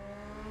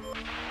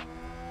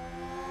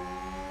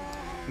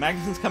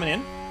 Magnuson's coming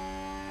in.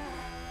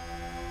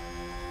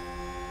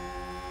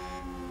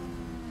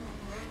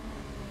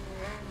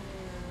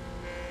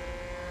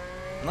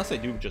 Unless I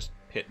do just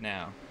pit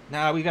now.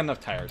 Nah, we got enough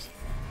tires.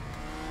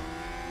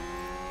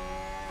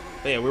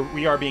 But yeah,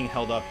 we are being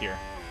held up here.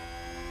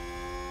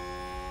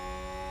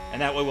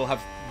 And that way we'll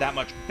have that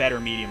much better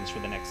mediums for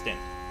the next stint.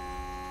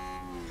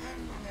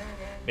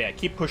 But yeah,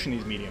 keep pushing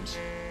these mediums.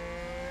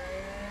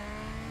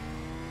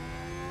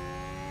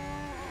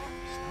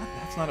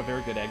 That's not a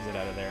very good exit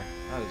out of there.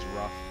 That is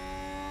rough.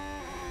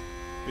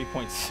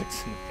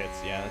 3.6 in the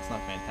pits. Yeah, that's not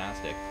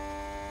fantastic.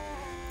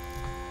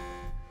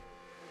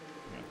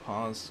 I'm going to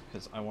pause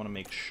because I want to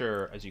make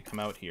sure as you come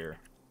out here.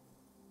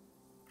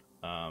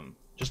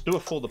 Just do a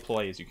full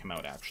deploy as you come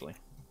out, actually.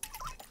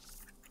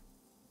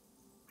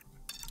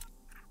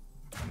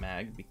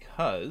 Mag,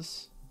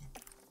 because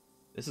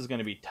This is going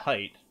to be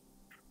tight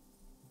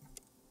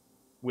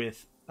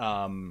with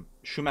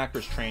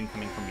Schumacher's train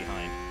coming from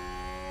behind.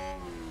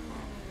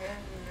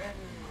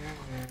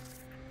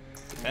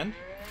 Defend.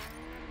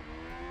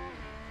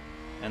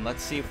 And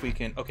let's see if we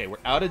can... Okay, we're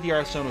out of the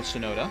Arsenal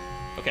Sonoda.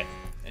 Okay,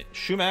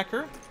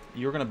 Schumacher,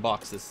 you're going to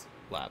box this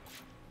lap.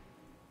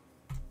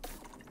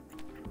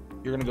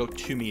 You're going to go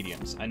 2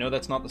 mediums. I know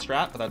that's not the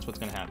strat, but that's what's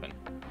going to happen.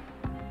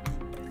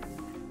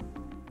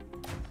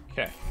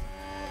 Okay.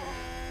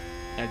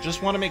 And I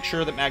just want to make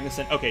sure that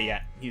Magnussen... Okay,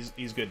 yeah,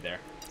 he's good there.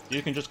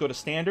 You can just go to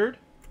standard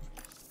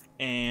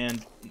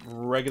and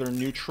regular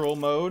neutral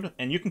mode.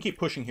 And you can keep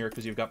pushing here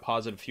because you've got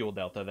positive fuel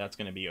delta. That's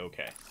going to be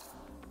okay.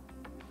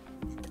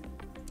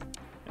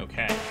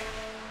 Okay.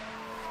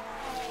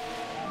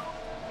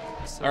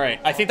 All right.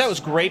 I think that was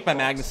great by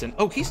Magnussen.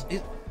 Oh,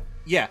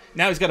 yeah.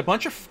 Now he's got a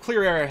bunch of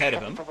clear air ahead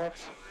of him.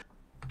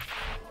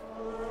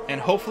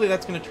 And hopefully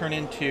that's going to turn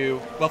into...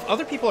 Well, if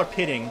other people are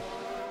pitting,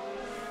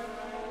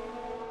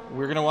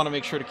 we're going to want to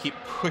make sure to keep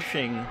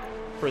pushing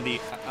for the...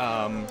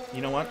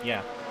 you know what?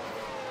 Yeah.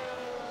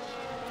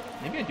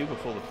 Maybe I do go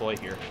full deploy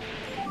here.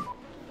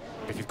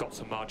 If you've got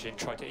some margin,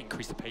 try to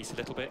increase the pace a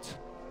little bit.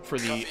 For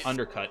the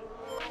undercut.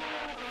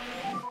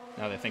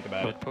 Now that I think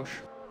about it. Push.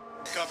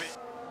 Copy.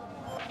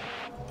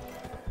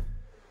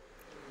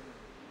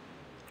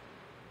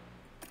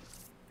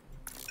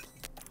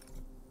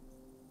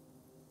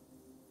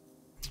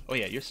 Oh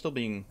yeah, you're still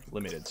being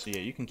limited, so yeah,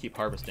 you can keep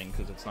harvesting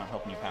because it's not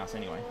helping you pass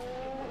anyway.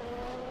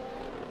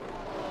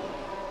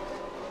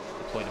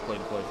 Deploy, deploy,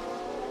 deploy.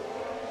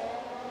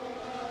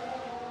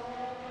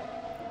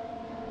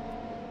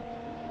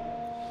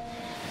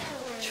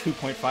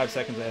 .5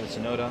 seconds ahead of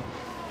Sonoda.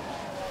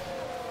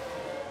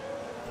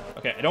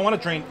 Okay, I don't want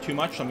to drain too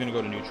much, so I'm going to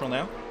go to neutral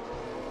now.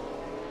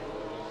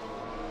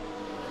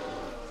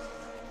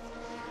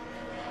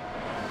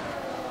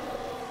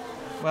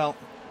 Well,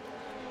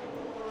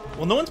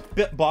 no one's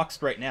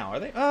boxed right now, are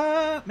they?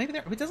 Maybe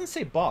they're... It doesn't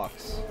say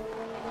box.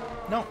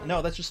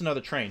 No, that's just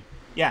another train.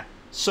 Yeah,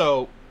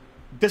 so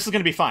this is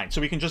going to be fine.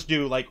 So we can just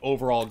do, like,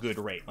 overall good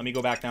rate. Let me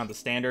go back down to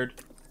standard.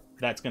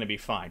 That's going to be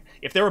fine.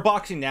 If they were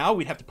boxing now,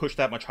 we'd have to push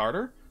that much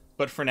harder.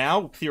 But for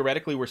now,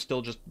 theoretically, we're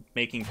still just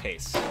making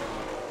pace.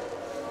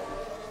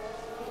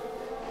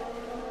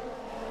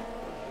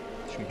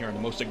 I'm hearing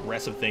the most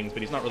aggressive things,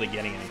 but he's not really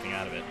getting anything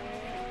out of it.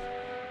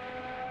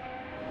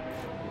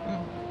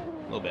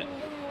 A little bit.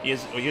 He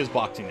is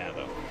boxing now,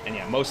 though. And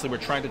yeah, mostly we're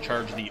trying to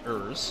charge the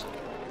ERS.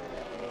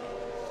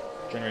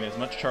 Generate as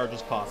much charge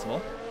as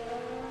possible.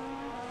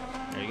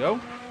 There you go.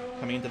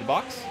 Coming into the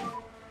box.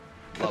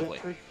 Lovely.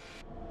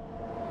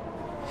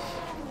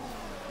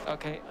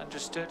 Okay,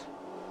 understood.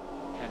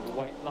 And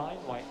white line,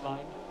 white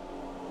line.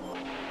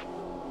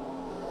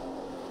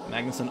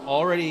 Magnussen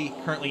already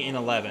currently in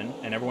 11,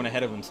 and everyone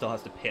ahead of him still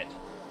has to pit.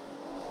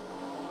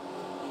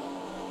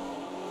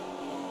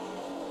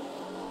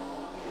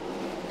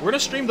 We're going to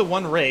stream the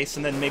one race,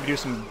 and then maybe do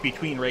some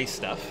between race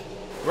stuff.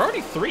 We're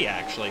already 3,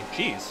 actually.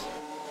 Jeez.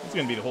 This is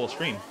going to be the whole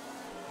stream.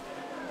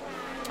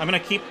 I'm going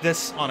to keep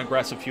this on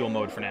aggressive fuel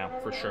mode for now,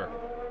 for sure.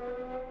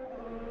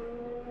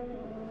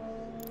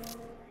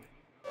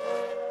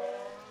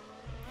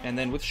 And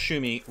then with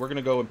Shumi, we're going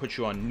to go and put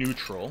you on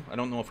neutral. I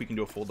don't know if we can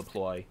do a full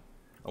deploy.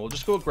 We'll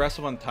just go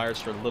aggressive on tires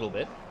for a little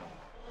bit.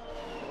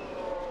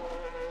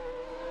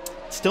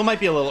 Still might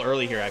be a little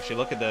early here, actually.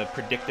 Look at the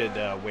predicted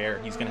wear.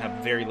 He's going to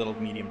have very little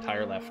medium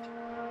tire left.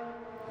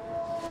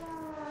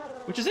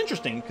 Which is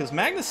interesting, because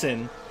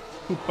Magnussen,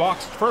 who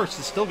boxed first,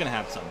 is still going to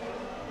have some.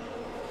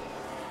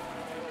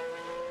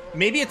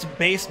 Maybe it's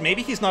based...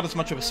 Maybe he's not as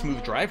much of a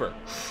smooth driver.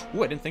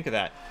 Ooh, I didn't think of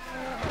that.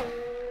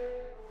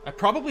 I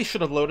probably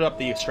should have loaded up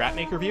the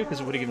Stratmaker view, because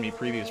it would have given me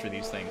previews for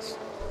these things.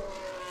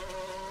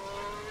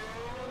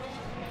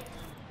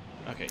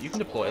 Okay, you can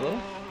deploy a little.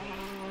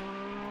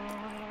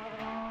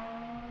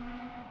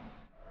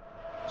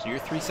 So you're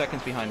 3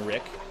 seconds behind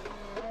Rick.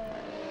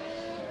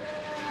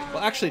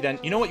 Well, actually then,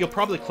 you know what? You'll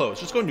probably close.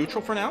 Just go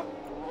neutral for now.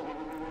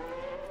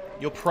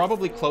 You'll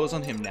probably close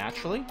on him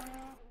naturally.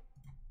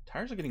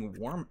 Tires are getting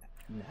warm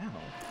now.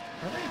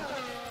 Are they?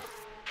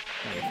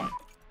 No, you're fine.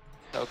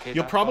 Okay.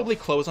 You'll probably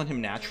close on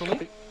him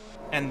naturally,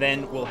 and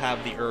then we'll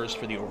have the ERS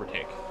for the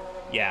overtake.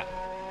 Yeah.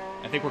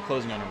 I think we're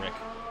closing on a Rick.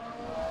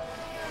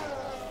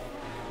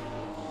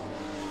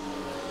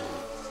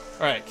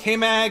 Alright,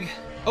 K-Mag.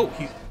 Oh,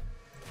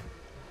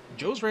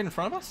 Joe's right in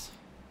front of us?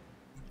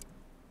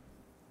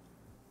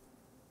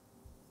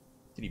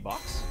 Did he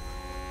box?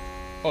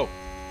 Oh.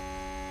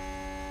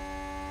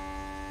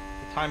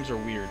 The times are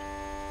weird.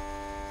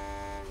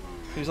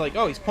 He was like,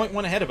 oh, he's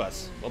 0.1 ahead of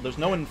us. Well, there's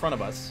no one in front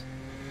of us.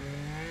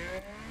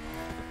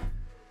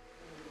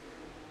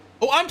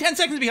 Oh, I'm 10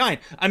 seconds behind.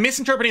 I'm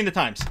misinterpreting the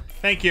times.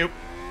 Thank you.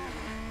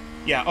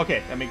 Yeah,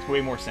 okay. That makes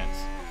way more sense.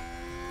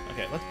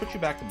 Okay, let's put you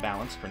back to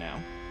balance for now.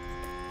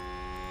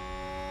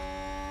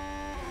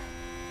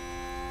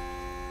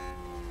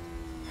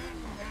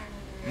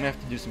 I'm gonna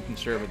have to do some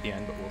conserve at the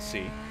end, but we'll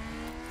see.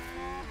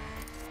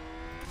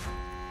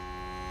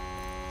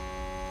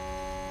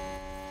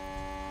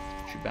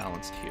 Put you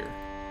balanced here.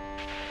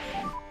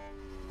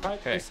 Probably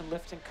Okay. play some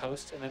lift and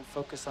coast and then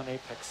focus on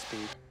apex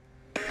speed.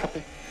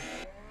 Copy.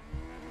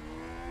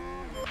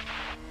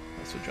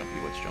 That's so jumpy.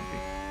 What's jumpy?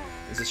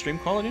 Is the stream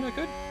quality not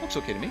good? Looks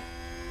okay to me.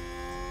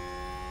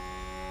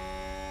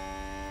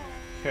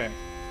 Okay.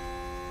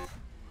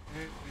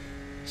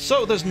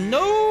 So there's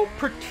no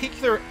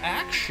particular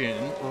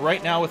action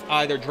right now with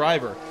either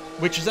driver,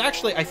 which is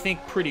actually, I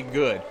think, pretty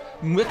good.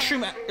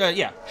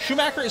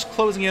 Schumacher is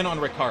closing in on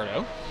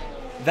Ricardo.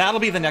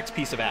 That'll be the next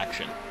piece of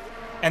action.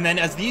 And then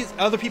as these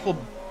other people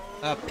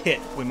pit,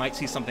 we might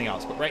see something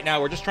else. But right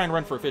now, we're just trying to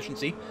run for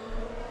efficiency.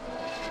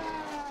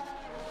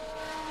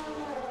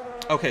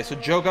 Okay, so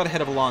Joe got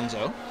ahead of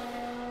Alonso.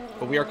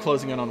 But we are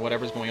closing in on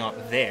whatever's going on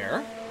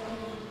there.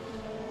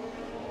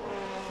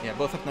 Yeah,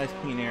 both have nice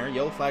clean air.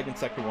 Yellow flag in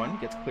Sector 1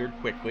 gets cleared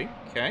quickly.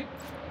 Okay.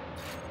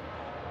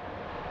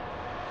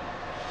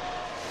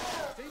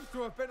 Seems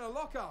to have been a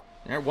lockup.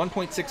 There,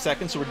 1.6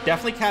 seconds, so we're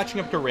definitely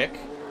catching up to Rick.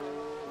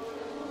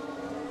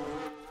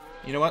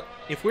 You know what?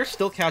 If we're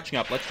still catching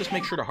up, let's just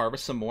make sure to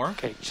harvest some more,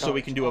 Okay, so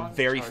we can do a charge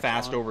very on,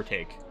 fast on.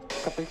 overtake.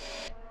 Copy.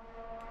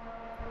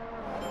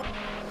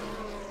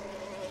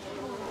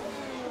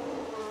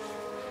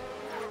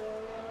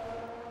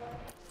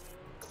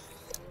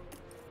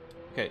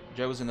 Okay,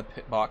 Joe's in the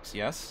pit box,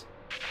 yes.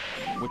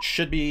 Which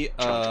should be,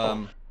 the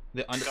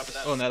under...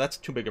 Oh, no, that's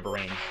too big of a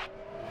range.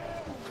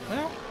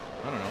 Well,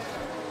 I don't know.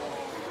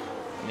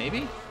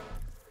 Maybe?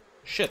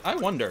 Shit, I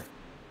wonder.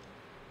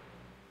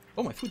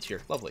 Oh, my food's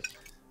here. Lovely.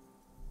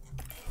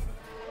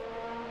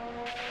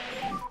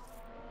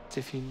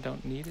 If you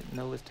don't need it,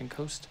 no lift and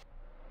coast.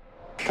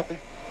 Copy.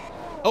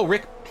 Oh,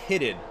 Rick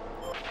pitted.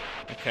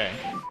 Okay.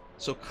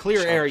 So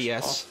clear air,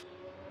 yes.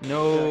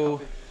 No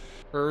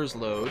ERS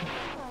load.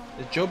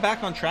 Is Joe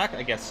back on track?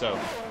 I guess so.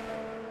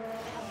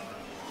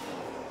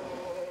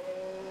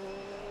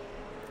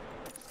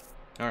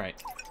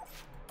 Alright.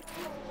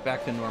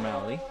 Back to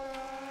normality.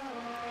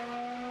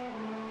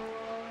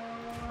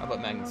 How about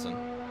Magnussen?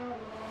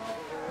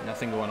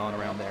 Nothing going on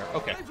around there.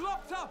 Okay. They've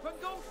locked up and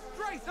gone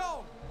straight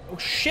on. Oh,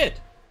 shit!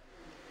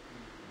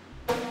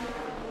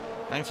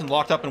 Magnussen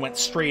locked up and went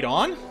straight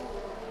on?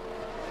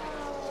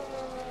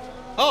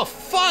 Oh,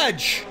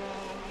 fudge!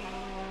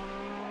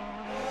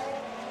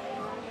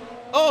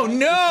 Oh,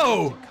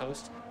 no! Lift and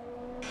coast.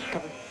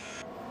 Copy.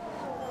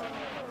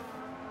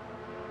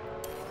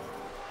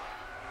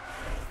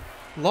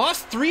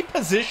 Lost 3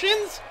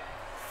 positions?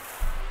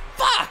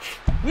 Fuck!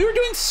 We were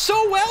doing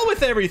so well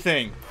with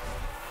everything!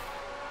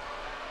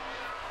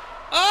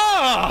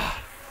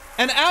 Ah!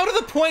 And out of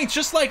the points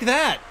just like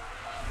that!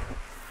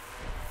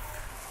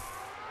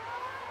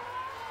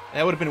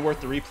 That would have been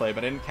worth the replay,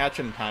 but I didn't catch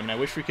it in time, and I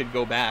wish we could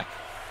go back.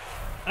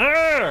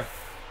 Arrgh!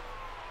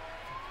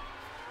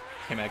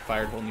 K-Mag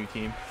fired, whole new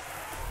team.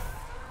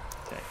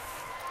 Okay.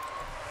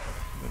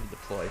 I'm going to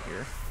deploy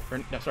here.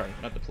 Or, no, sorry,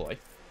 not deploy.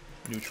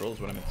 Neutral is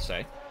what I meant to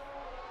say.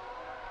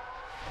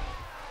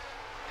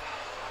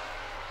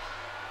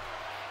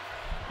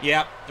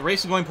 Yeah, the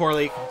race is going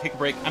poorly. Take a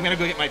break. I'm gonna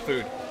go get my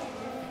food.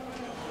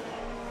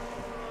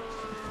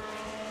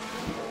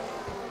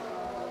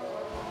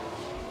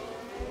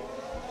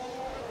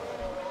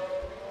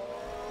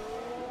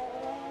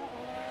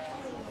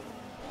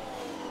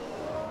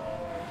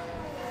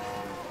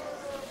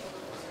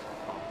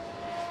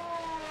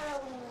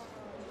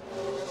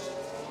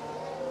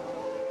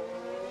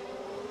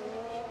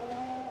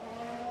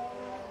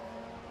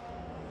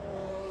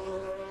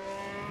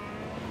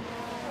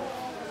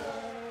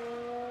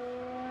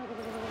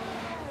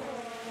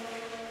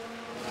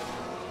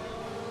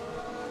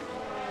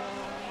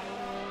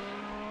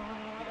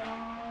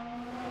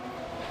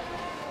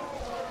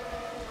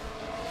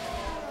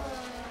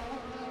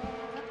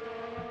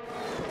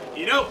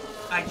 You know,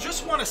 I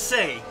just want to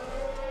say,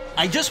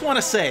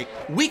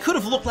 we could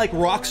have looked like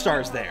rock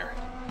stars there.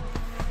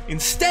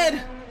 Instead,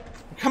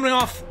 we're coming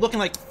off looking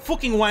like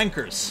fucking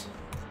wankers.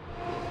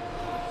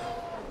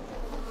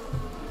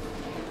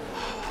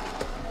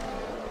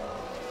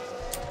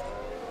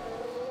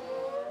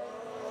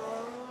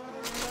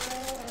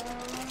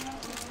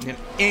 I'm gonna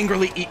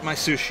angrily eat my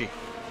sushi.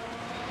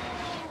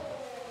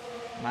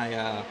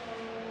 My,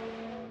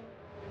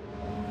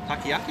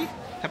 takoyaki?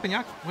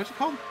 Teppanyaki? What's it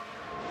called?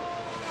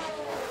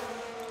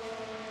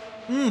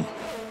 Mmm.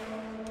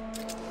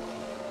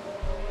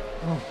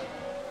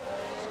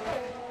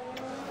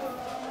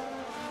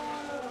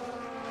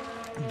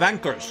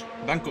 Bankers.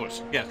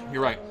 Bankers. Yeah,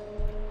 you're right.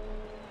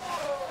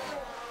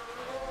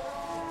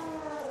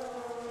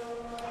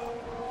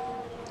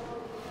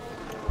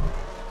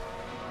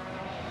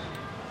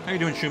 How you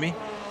doing, Shumi?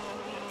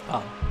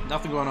 Oh,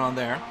 nothing going on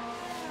there.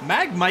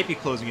 Mag might be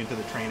closing into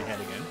the train ahead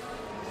again.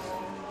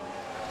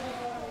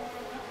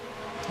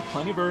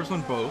 Plenty of errors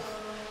on both.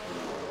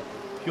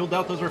 Fuel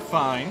deltas are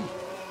fine.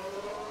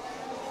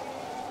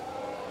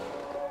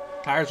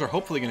 Tires are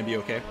hopefully going to be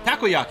okay.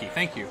 Takoyaki,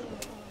 thank you.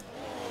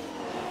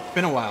 It's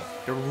been a while.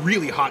 They're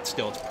really hot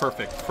still. It's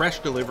perfect. Fresh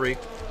delivery.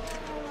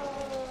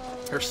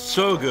 They're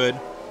so good.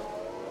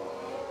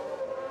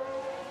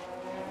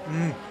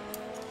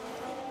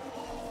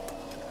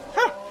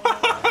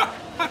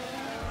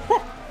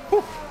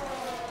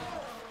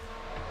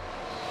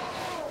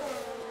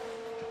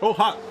 so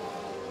hot.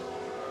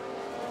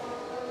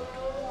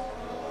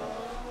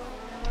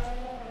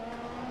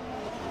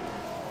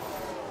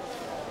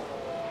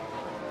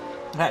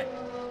 Hey.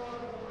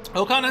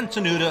 Ocon and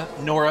Tsunoda,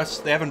 Norris,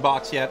 they haven't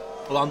boxed yet.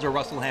 Alonso,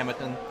 Russell,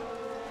 Hamilton.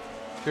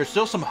 There's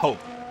still some hope.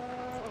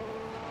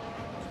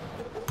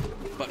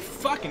 But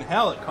fucking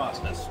hell, it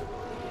cost us.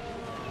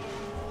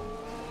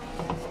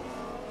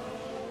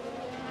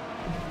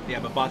 Yeah,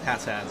 but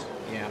Bottas has.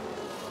 Yeah.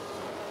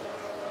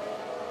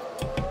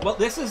 Well,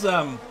 this is,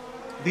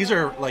 these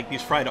are like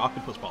these fried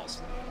octopus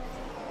balls.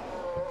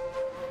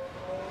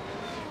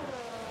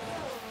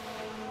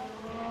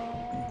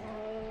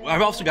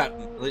 I've also got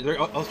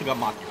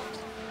mock yolks.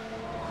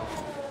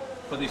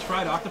 But these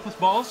fried octopus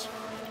balls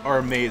are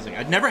amazing.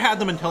 I'd never had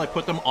them until I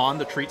put them on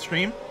the treat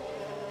stream,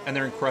 and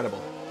they're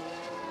incredible.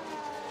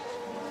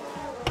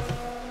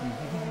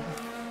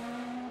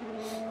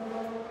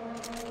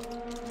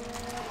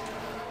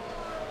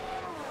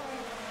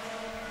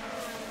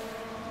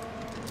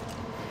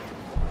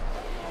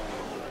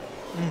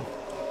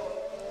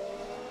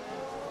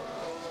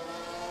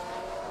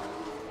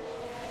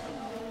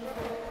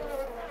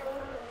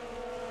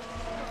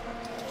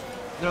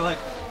 They're like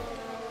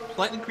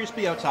slightly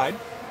crispy outside,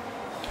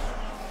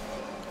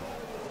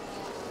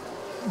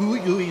 gooey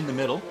gooey in the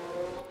middle,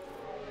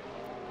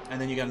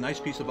 and then you got a nice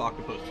piece of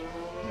octopus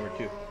number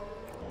 2.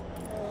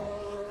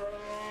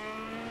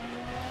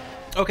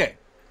 Okay,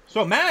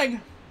 so Mag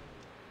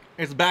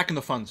is back in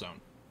the fun zone,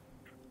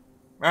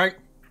 right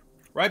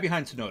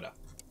behind Tsunoda.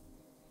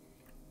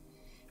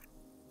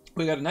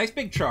 We got a nice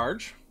big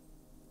charge.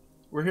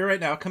 We're here right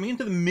now, coming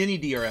into the mini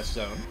DRS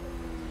zone.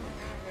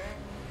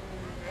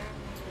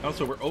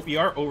 Also, we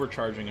are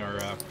overcharging our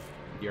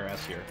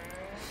DRS here.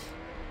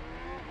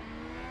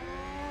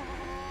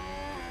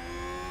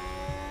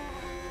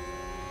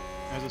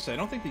 As I say, I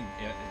don't think the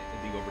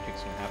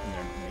overtake's going to happen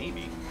there.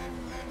 Maybe.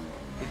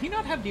 Did he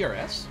not have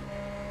DRS?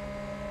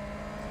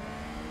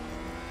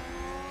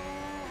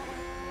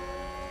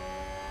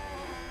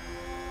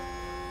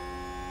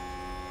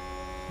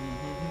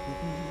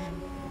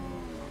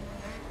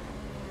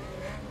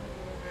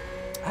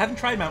 I haven't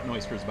tried mountain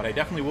oysters, but I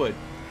definitely would.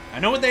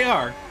 I know what they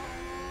are.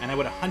 And I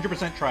would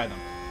 100% try them.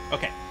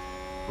 Okay,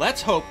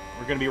 let's hope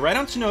we're going to be right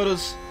on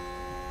Tsunoda's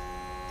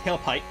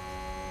tailpipe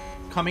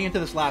coming into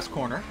this last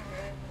corner.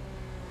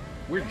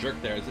 Weird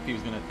jerk there, as if he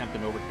was going to attempt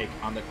an overtake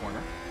on the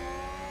corner.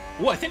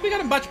 Oh, I think we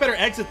got a much better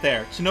exit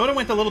there. Tsunoda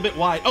went a little bit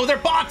wide. Oh, they're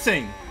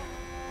boxing!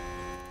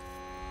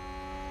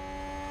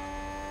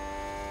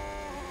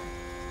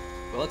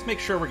 Well, let's make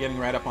sure we're getting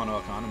right up on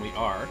Ocon, and we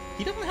are.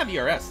 He doesn't have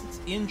ERS.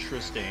 It's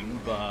interesting,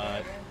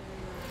 but...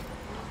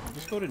 I'll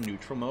just go to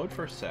neutral mode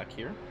for a sec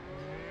here.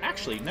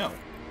 Actually, no.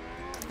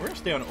 We're going to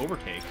stay on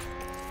overtake.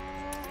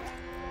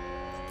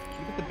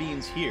 Keep it the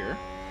beans here.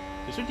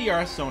 There's a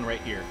DRS zone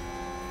right here.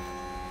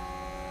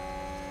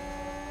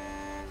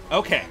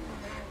 Okay.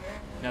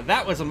 Now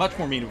that was a much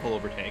more meaningful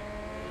overtake.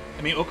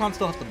 I mean, Ocon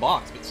still has to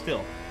box, but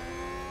still.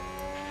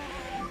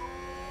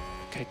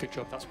 Okay, good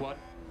job. That's one.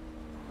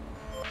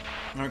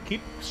 I'm going to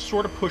keep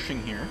sort of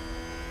pushing here.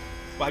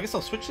 Well, I guess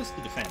I'll switch this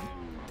to defend.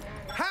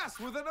 Haas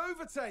with an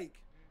overtake.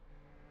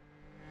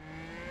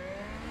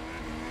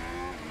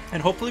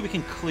 And hopefully we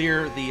can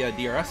clear the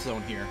DRS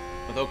zone here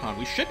with Ocon.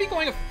 We should be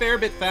going a fair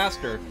bit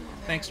faster,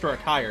 thanks to our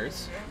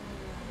tires.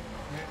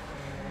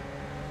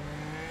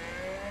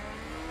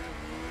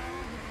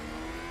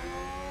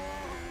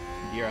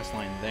 DRS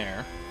line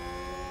there.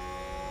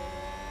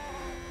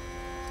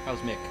 How's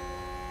Mick?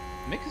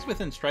 Mick is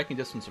within striking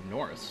distance of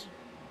Norris.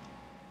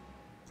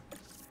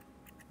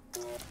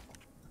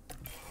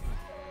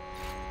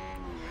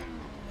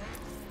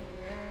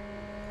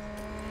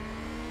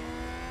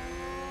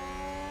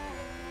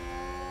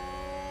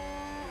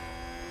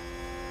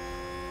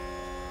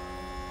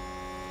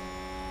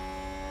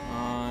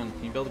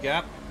 Can you build a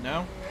gap?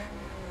 No?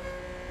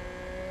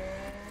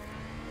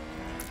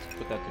 Let's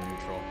put that to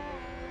neutral.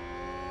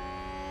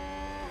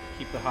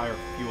 Keep the higher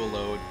fuel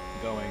load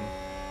going.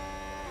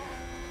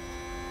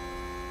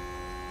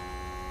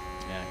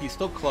 Yeah, he's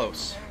still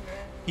close.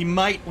 We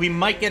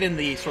might get in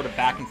the sort of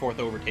back and forth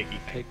overtakey thing.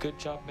 Okay, good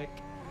job, Mick.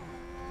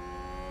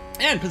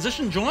 And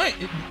position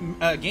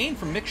gain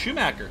from Mick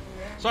Schumacher.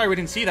 Sorry, we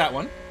didn't see that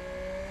one.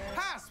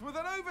 Haas with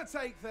an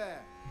overtake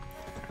there.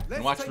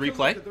 And watch the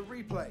replay. Look at the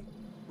replay.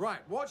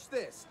 Right, watch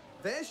this.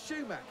 There's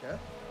Schumacher.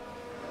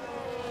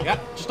 Yeah,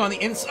 just on the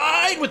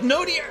inside with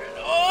no DRS.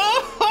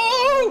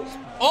 Oh!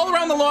 All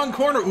around the long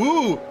corner.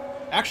 Ooh!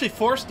 Actually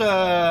forced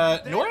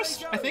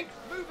Norris, I think,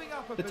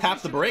 to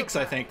tap the brakes,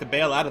 I think, to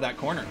bail out of that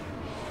corner.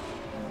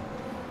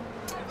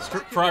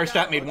 Ferrari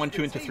stat made 1,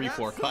 2 into 3,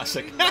 4.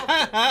 Classic.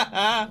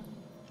 Yeah,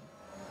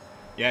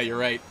 you're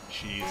right.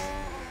 Jeez.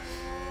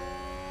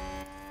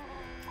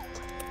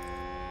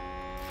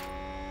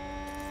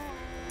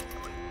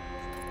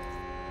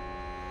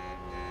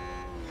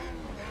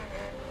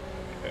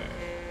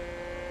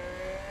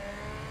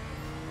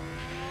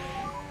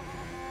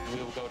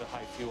 We'll go to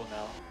high fuel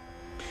now.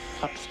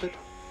 Understood.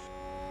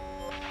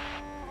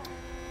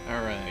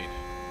 All right.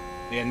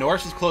 Yeah,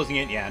 Norris is closing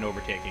in. Yeah, and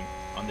overtaking.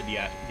 on the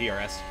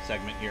DRS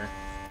segment here.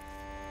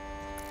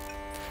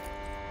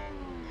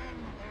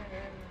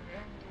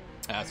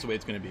 That's the way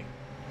it's going to be.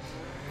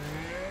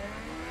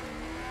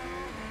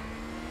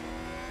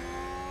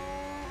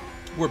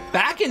 We're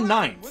back in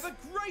ninth With a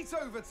great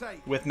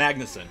overtake. with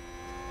Magnussen.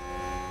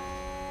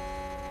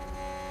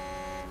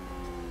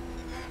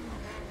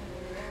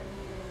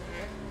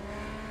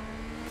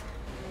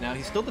 Now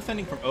he's still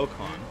defending from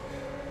Ocon.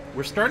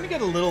 We're starting to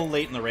get a little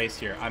late in the race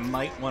here. I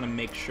might want to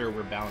make sure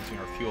we're balancing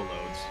our fuel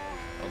loads,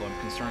 although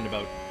I'm concerned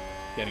about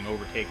getting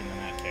overtaken in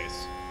that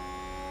case.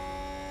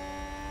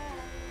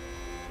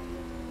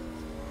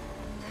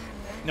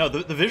 No,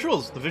 the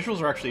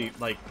visuals are actually,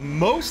 like,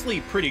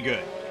 mostly pretty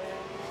good.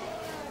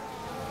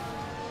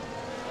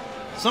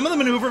 Some of the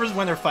maneuvers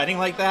when they're fighting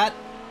like that,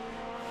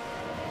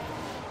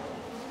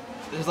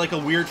 there's like a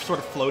weird sort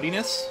of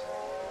floatiness.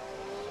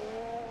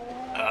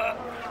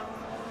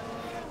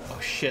 Oh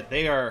shit,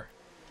 we are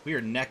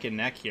neck and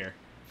neck here.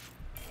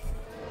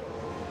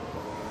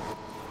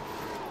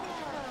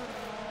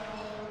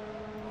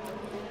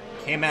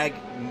 K-Mag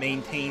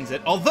maintains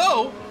it,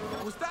 although...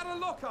 Was that a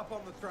lock-up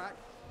on the track?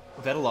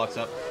 Vettel locks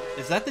up.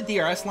 Is that the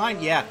DRS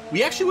line? Yeah.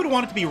 We actually would have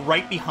wanted to be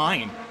right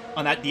behind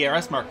on that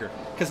DRS marker,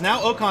 because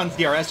now Ocon's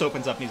DRS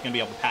opens up and he's going to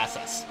be able to pass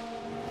us.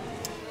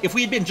 If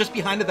we had been just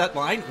behind at that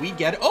line, we'd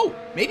get... Oh,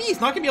 maybe he's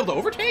not going to be able to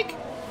overtake?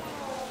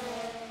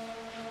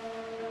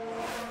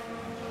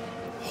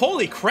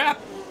 Holy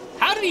crap!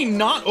 How did he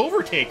not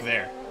overtake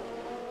there?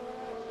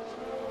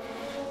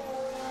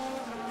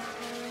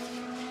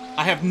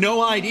 I have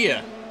no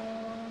idea.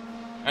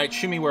 Alright,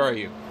 Shumi, where are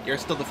you? You're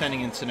still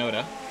defending in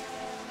Tsunoda.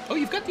 Oh,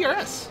 you've got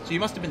DRS. So you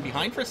must have been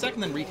behind for a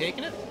second, then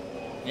retaken it?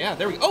 Yeah,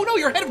 there we go. Oh no,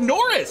 you're ahead of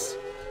Norris!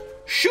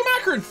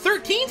 Schumacher in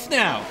 13th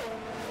now!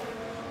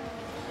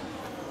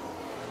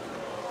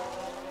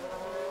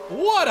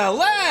 What a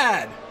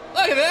lad!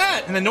 Look at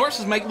that! And then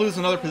Norris might lose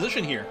another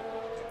position here.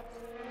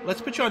 Let's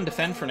put you on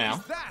defend for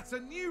now. That's a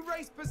new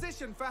race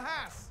position for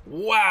Haas.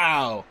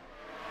 Wow!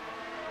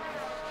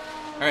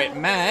 Alright,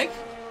 Mag.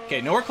 Okay,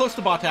 nowhere close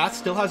to Bottas.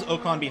 Still has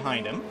Ocon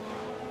behind him.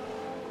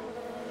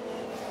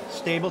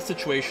 Stable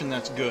situation,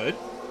 that's good.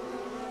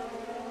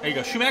 There you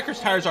go. Schumacher's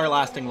tires are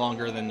lasting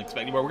longer than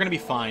expected, but we're going to be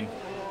fine.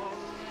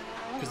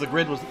 Because the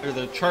grid was, or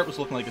the chart was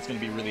looking like it's going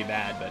to be really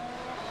bad, but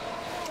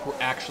we're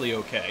actually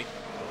okay.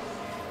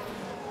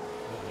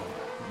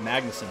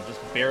 Magnussen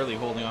just barely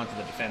holding on to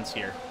the defense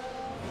here.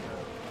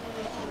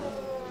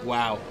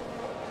 Wow.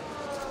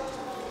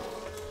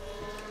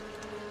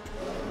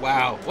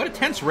 Wow, what a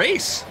tense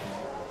race!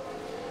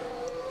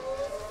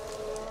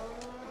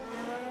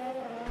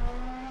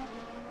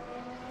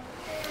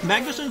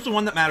 Magnussen's the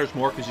one that matters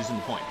more because he's in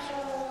the points.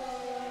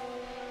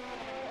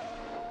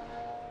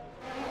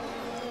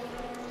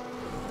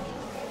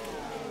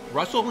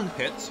 Russell in the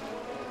pits.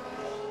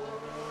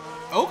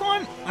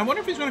 Ocon, I wonder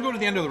if he's going to go to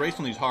the end of the race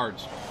on these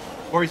hards.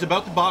 Or he's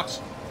about to box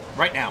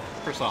right now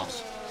for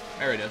softs.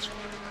 There it is.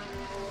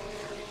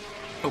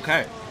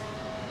 Okay.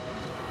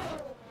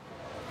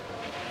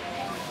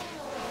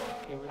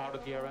 Okay, we're out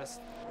of DRS.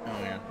 Oh,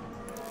 yeah.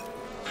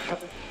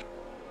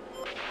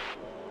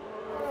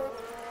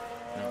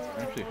 No,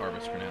 actually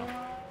harvest for now.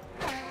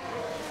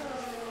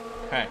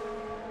 Okay.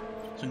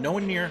 So no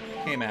one near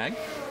K-Mag.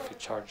 Good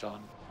charge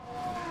on.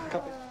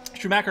 Copy.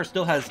 Schumacher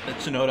still has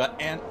Tsunoda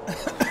and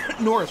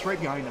Norris right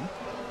behind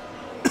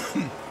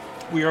him.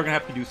 We are going to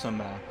have to do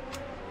some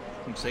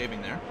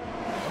saving there.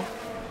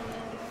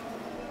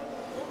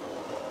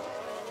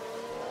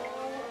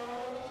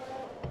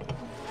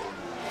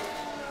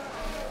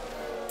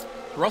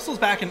 Russell's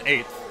back in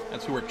 8th.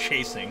 That's who we're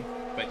chasing.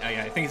 But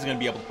I think he's going to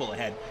be able to pull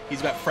ahead.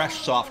 He's got fresh,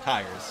 soft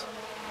tires.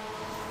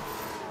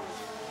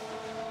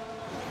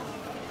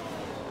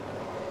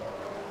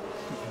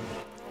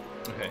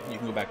 Okay, you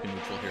can go back to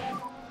neutral here.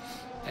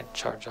 And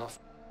charge off.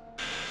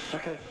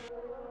 Okay.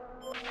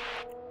 I'm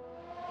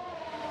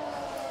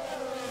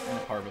going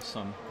to harvest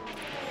some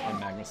on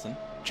Magnussen.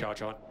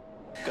 Charge on.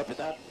 Copy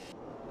that.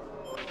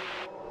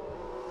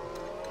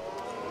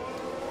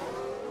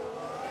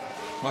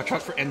 Watch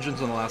out for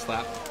engines on the last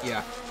lap.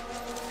 Yeah.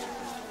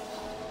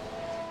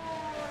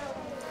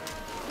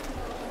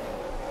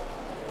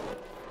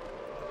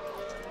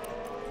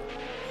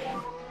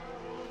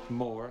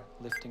 More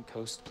lifting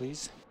coast,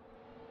 please.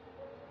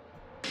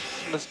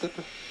 Listed.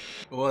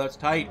 Oh, that's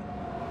tight.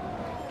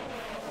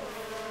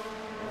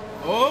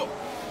 Oh!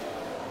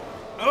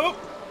 Oh!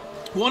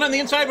 One on the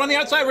inside, one on the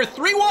outside. We're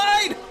 3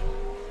 wide!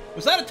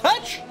 Was that a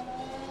touch?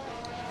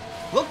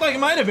 Looked like it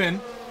might have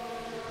been.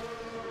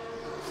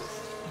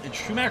 And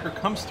Schumacher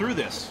comes through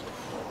this.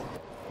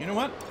 You know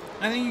what?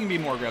 I think you can be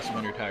more aggressive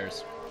on your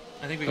tires.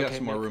 I think we got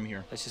some more room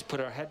here. Let's just put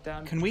our head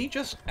down. Can we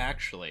just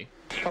actually...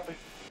 Copy.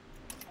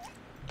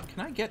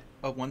 Can I get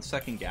a 1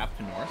 second gap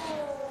to North?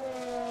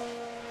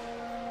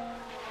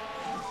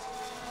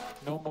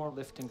 No more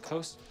lifting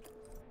coast.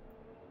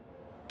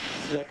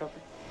 Yeah,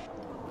 copy.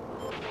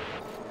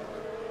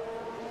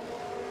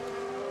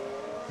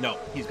 No,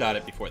 he's got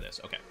it before this.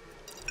 Okay.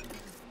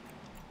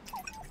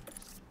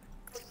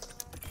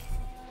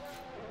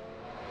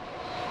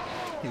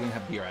 He's gonna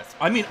have DRS.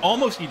 I mean,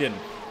 almost he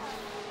didn't.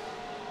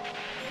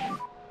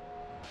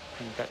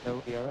 You got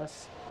no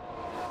DRS.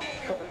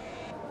 Copy.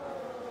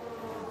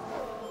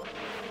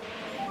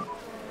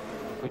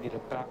 We need a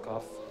back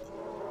off.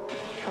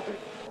 Copy.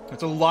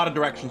 It's a lot of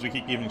directions we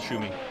keep giving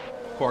Shumi.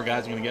 Poor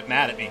guy's gonna get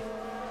mad at me.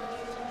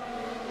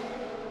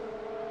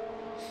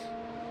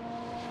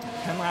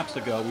 10 laps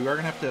to go. We are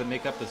gonna have to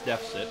make up this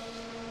deficit.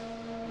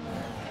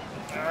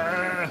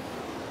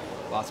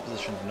 Lost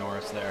position to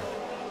Norris there.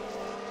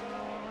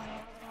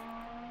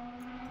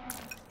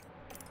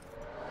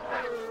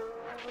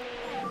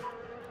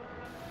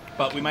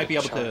 But we might be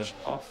able to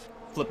off.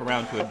 flip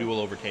around to a dual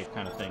overtake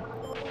kind of thing.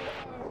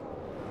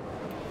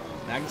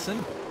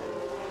 Magnussen.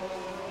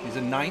 He's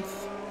in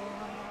 9th.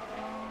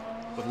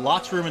 With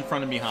lots of room in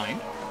front and behind.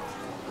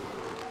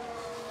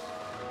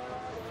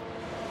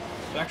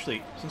 So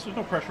actually, since there's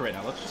no pressure right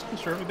now, let's just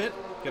conserve a bit.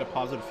 Get a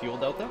positive fuel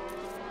delta.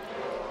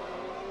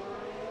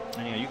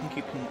 And yeah, you can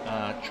keep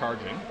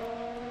charging.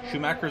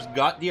 Schumacher's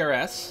got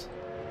DRS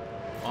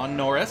on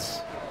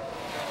Norris.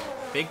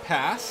 Big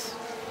pass.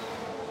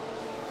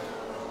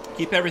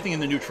 Keep everything in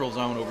the neutral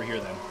zone over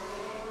here then.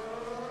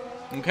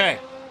 Okay.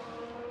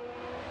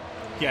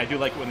 Yeah, I do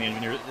like it when the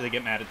engineers, they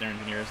get mad at their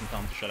engineers and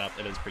tell them to shut up.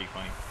 That is pretty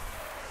funny.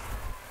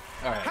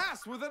 Alright.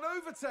 Haas with an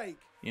overtake.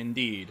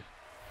 Indeed.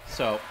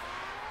 So,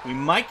 we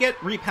might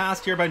get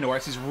repassed here by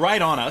Norris. He's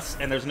right on us,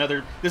 and there's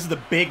another... This is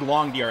the big,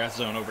 long DRS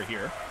zone over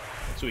here.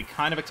 So we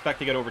kind of expect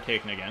to get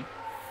overtaken again.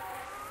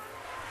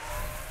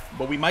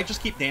 But we might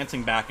just keep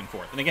dancing back and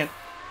forth. And again,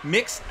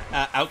 mixed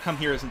outcome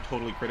here isn't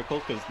totally critical,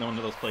 because none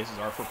of those places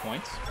are for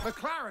points.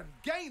 McLaren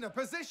gain a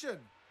position.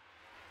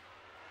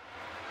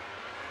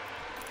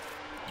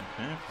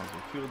 Okay,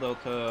 positive fuel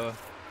delta.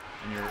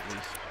 And you're at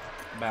least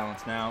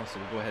balanced now, so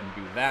we'll go ahead and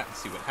do that and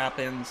see what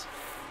happens.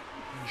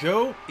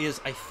 Joe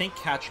is, I think,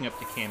 catching up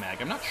to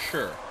K-Mag. I'm not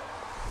sure.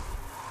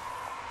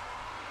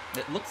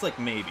 It looks like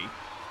maybe.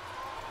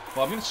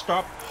 Well, I'm going to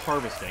stop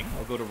harvesting.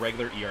 I'll go to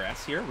regular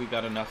ERS here. We've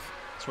got enough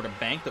sort of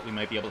bank that we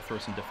might be able to throw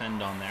some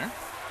defend on there.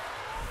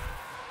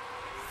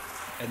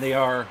 And they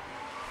are,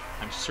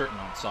 I'm certain,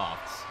 on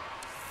softs.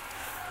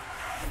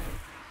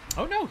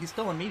 Oh no, he's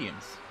still on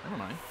mediums. Never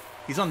mind.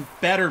 He's on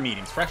better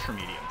mediums, fresher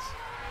mediums.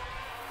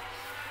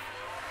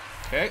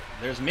 Okay,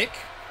 there's Mick.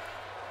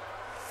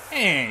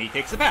 And he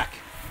takes it back.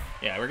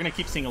 Yeah, we're going to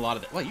keep seeing a lot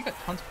of that. Well, you got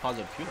tons of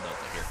positive fuel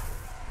delta here.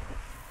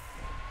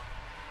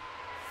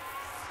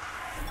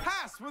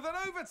 Haas with an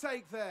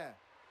overtake there.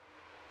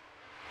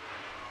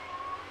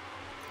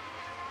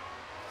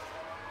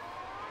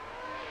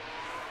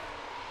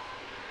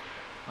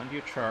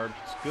 Onview charge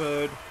is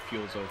good.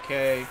 Fuel's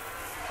okay.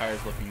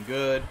 Tires looking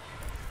good.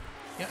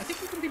 Yeah, I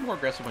think you can be more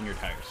aggressive on your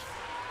tires.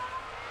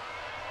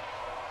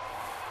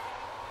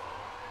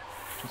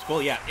 It's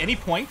cool. Yeah, any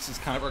points is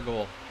kind of our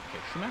goal. Okay,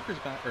 Schumacher's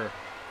back, or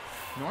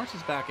Norris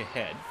is back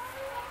ahead.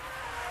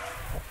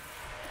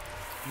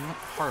 You want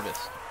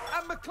harvest.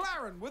 And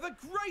McLaren with a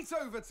great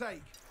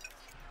overtake.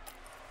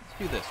 Let's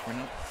do this. We're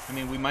not. I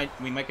mean, we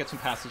might get some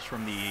passes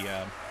from the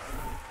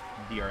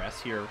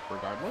DRS here,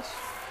 regardless.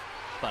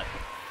 But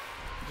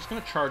I'm just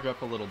gonna charge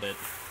up a little bit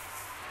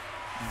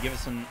and give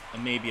us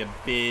maybe a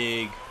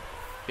big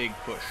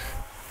push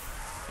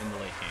in the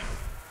late game.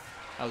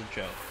 How's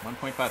Joe?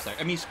 1.5 seconds.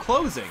 I mean, he's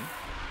closing.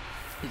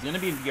 He's gonna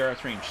be in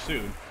DRS range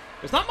soon.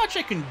 There's not much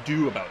I can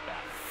do about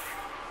that.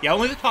 Yeah,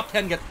 only the top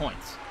 10 gets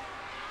points.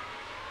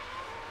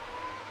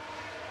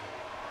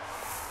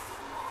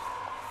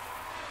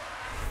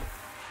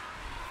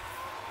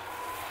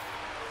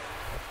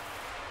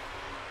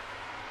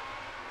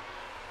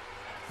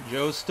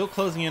 Joe's still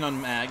closing in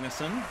on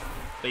Magnussen,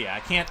 but yeah, I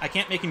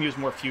can't make him use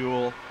more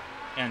fuel,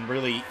 and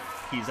really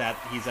he's at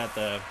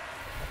the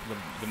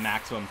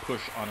maximum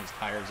push on his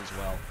tires as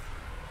well.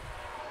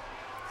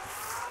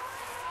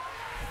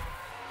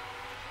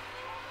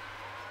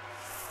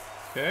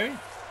 Okay,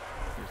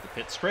 here's the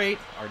pit straight.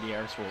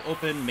 RDRs will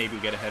open. Maybe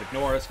we get ahead of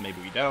Norris.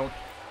 Maybe we don't.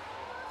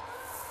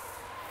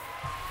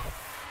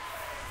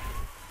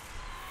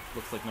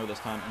 Looks like no this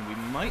time, and we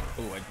might...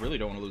 Oh, I really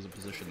don't want to lose a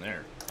position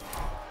there.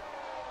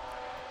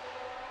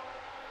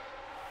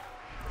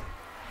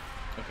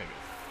 Okay, good.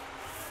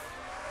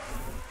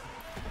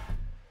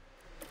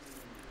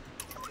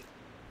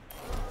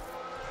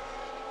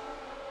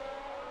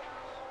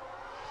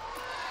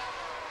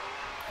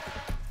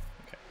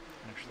 Okay,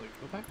 actually,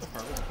 go back to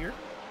harvest here.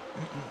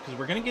 Because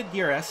we're going to get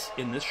DRS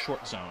in this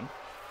short zone.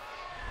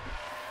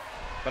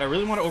 But I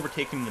really want to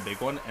overtake him in the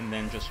big one, and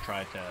then just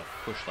try to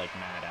push like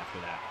mad after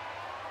that.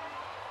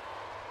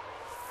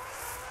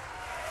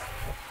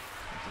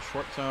 It's a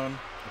short zone.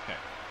 Okay.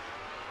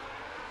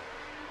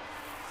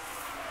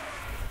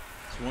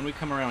 So when we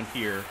come around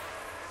here...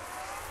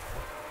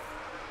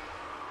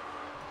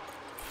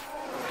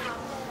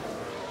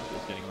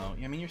 It's getting low.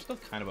 Yeah, I mean, you're still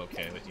kind of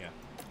okay, but yeah.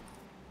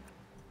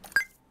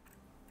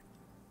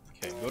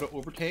 Okay, go to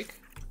overtake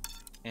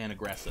and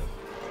aggressive.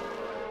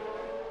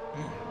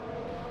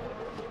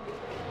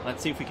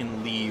 Let's see if we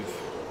can leave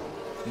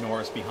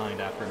Norris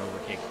behind after an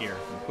overtake here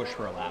and push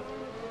for a lap.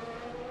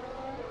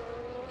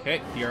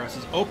 Okay, DRS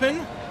is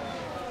open.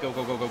 Go,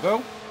 go, go, go,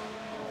 go.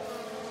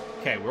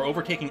 Okay, we're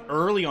overtaking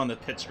early on the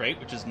pit straight,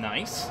 which is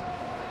nice.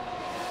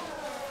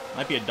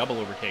 Might be a double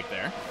overtake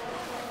there.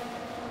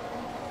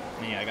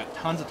 Yeah, I got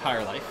tons of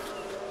tire life.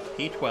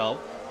 P12.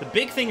 The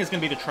big thing is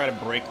going to be to try to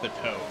break the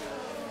toe.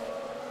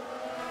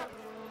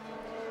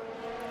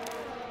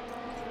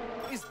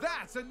 Is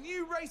that a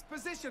new race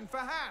position for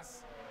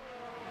Haas?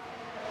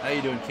 How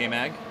you doing,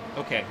 K-Mag?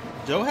 Okay,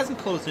 Doe hasn't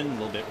closed in a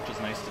little bit, which is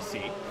nice to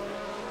see.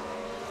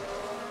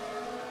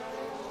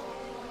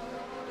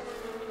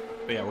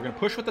 But yeah, we're going to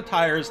push with the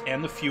tires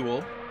and the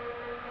fuel.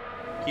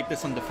 Keep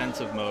this on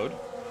defensive mode.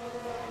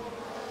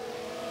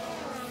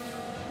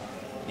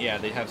 Yeah,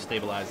 they have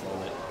stabilized a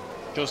little bit.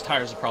 Joe's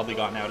tires have probably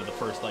gotten out of the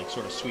first, like,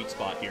 sort of sweet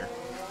spot here.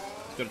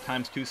 Let's go to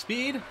times 2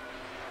 speed.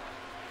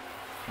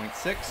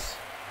 0.6,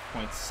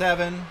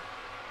 0.7.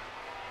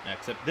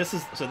 Except this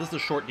is a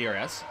short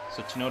DRS,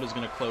 so Tsunoda's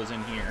going to close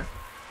in here.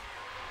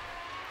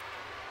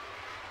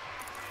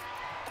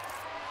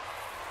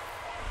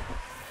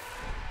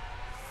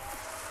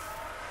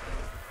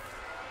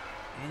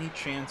 Any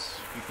chance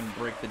we can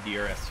break the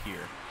DRS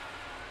here?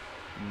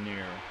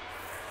 No.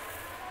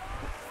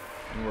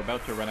 And we're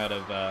about to run out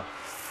of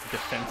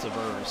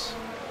defensive-ers,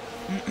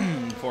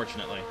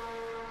 unfortunately.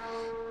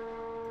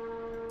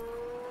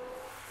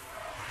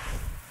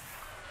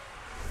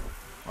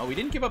 Well, we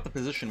didn't give up the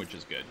position, which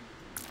is good.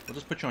 We'll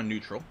just put you on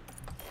neutral.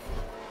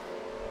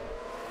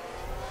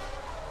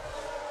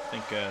 I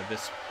think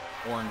this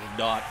orange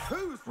dot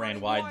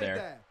ran wide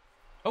there.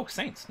 Oh,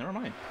 Saints, never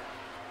mind.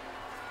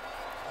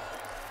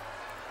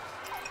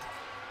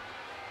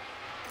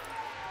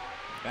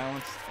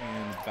 Balanced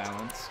and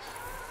balanced.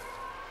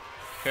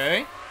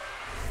 Okay.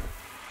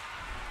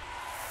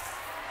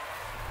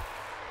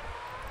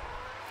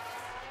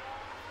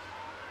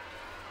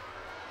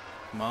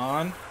 Come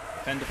on.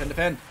 Defend, defend,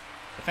 defend.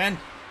 Defend.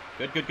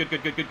 Good, good, good,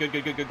 good, good, good, good,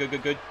 good, good, good, good,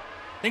 good, good.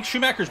 I think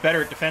Schumacher's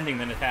better at defending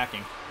than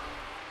attacking.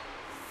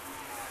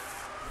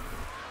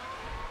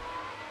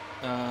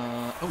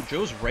 Oh,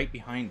 Joe's right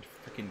behind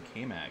frickin'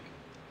 K-Mag.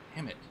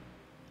 Damn it.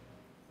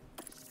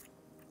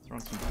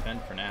 Throwing some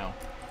defend for now.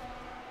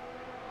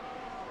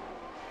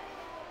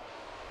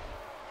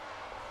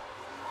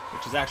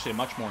 Which is actually a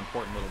much more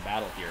important little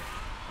battle here.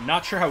 I'm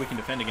not sure how we can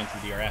defend against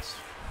the DRS.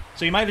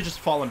 So you might have just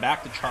fallen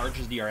back to charge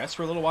his DRS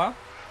for a little while.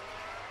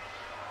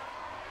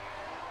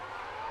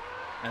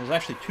 And there's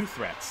actually 2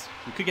 threats.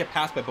 We could get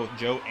passed by both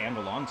Joe and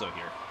Alonso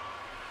here.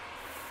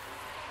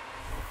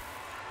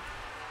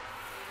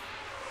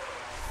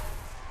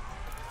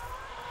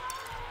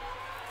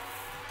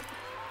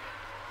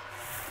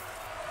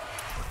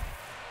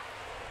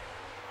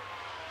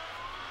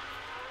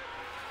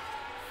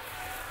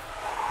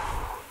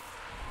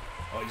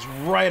 Oh, he's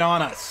right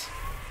on us.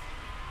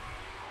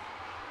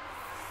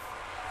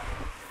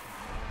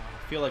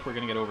 I feel like we're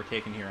going to get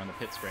overtaken here on the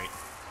pit straight.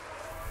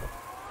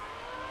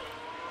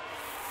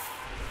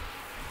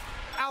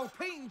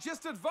 Alpine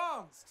just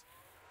advanced.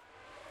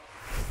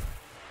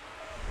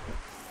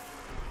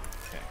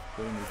 Okay,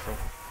 go to neutral.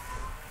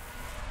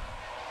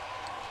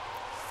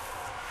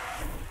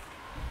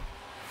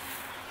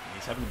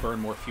 He's having to burn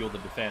more fuel to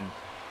defend.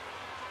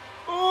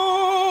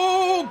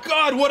 Oh,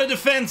 God, what a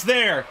defense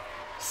there!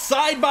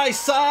 Side by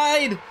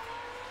side!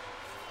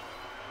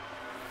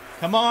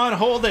 Come on,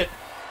 hold it!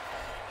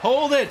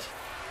 Hold it!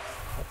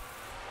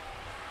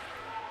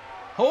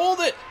 Hold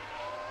it!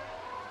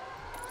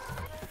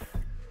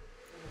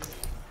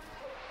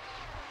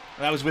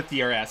 That was with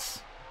DRS.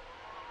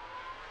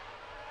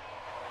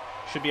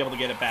 Should be able to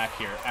get it back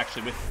here.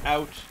 Actually,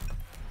 without...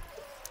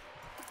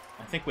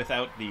 I think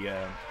without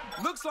the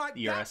Looks like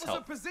DRS that was help.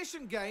 a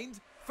position gained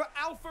for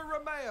Alfa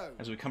Romeo.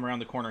 As we come around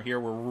the corner here,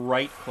 we're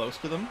right close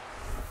to them.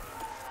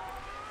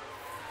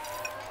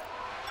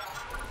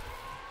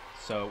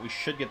 So we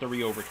should get the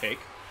re-overtake.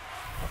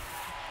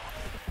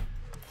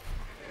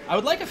 I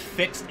would like a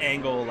fixed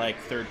angle, like,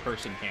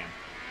 third-person cam.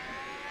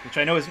 Which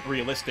I know isn't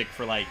realistic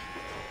for, like...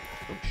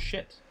 Oh,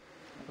 shit.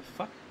 What the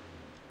fuck?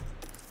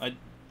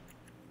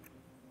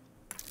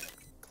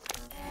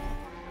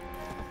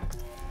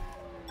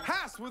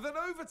 Haas with an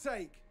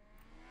overtake.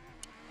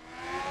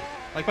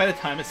 Like, by the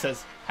time it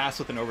says pass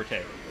with an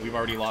overtake, we've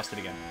already lost it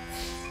again.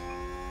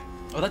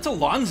 Oh, that's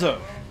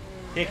Alonso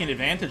taking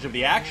advantage of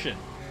the action.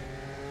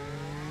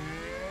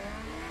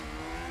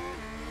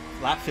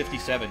 Lap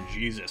 57,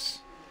 Jesus.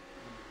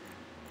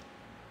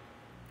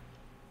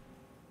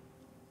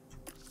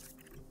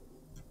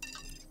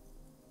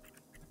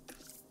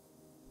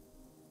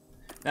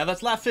 Now,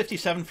 that's lap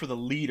 57 for the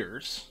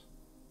leaders.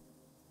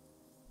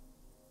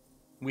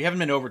 We haven't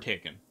been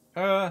overtaken.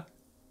 Yeah.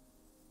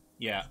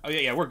 Oh,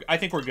 yeah, I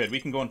think we're good. We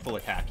can go in full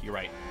attack. You're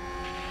right.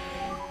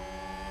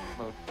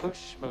 Mode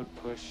push, mode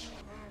push.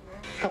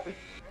 Copy.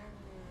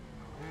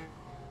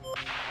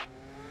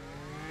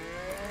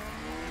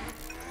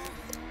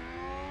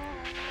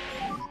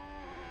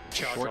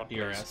 Charge Short on,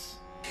 DRS.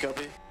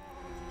 Copy.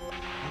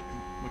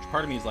 Which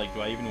part of me is like, do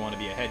I even want to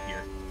be ahead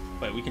here?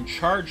 But we can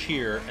charge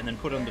here and then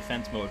put on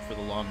defense mode for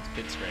the long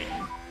pit straight.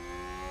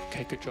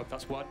 Okay, good job.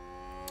 That's one.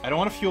 I don't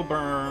want to fuel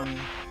burn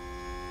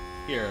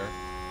here.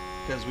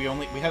 because we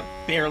have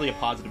barely a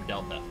positive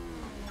delta.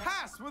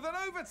 Haas with an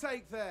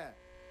overtake there.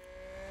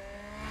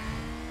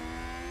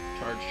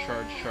 Charge,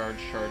 charge, charge,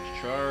 charge,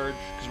 charge.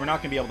 Because we're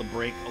not going to be able to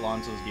break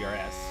Alonso's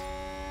DRS.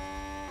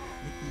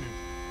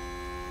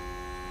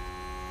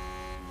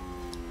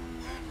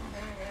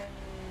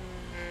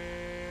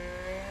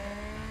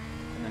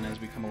 And then as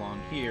we come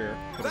along here,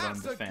 put it on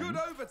That's a defend. good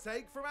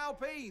overtake from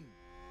Alpine.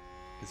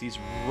 Because he's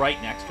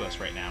right next to us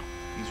right now.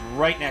 He's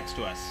right next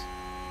to us.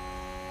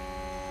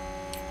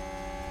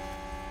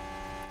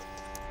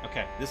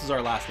 Okay, this is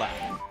our last lap.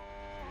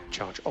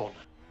 Charge on.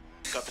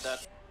 Copy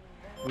that.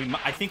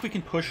 I think we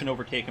can push and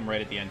overtake him right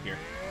at the end here.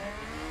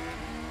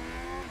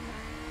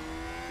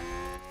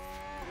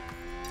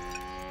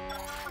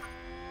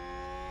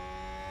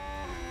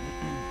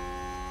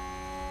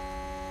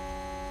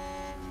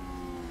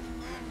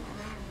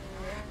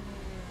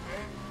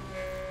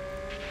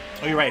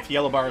 Oh, you're right. If the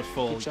yellow bar is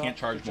full, we can't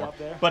charge more.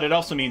 But it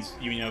also means,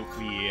 you know,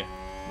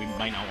 we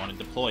might not want to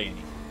deploy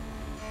any.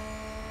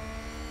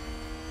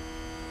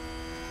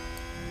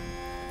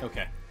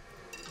 Okay.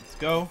 Let's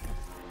go.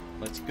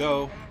 Let's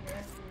go.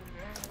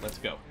 Let's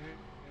go.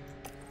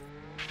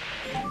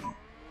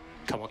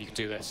 Come on, you can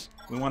do this.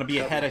 We want to be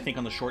ahead, I think,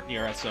 on the short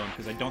DRS zone,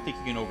 because I don't think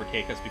you can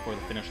overtake us before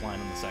the finish line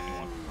on the second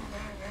one.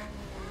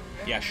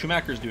 Yeah,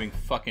 Schumacher's doing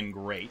fucking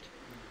great.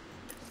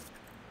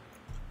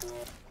 Is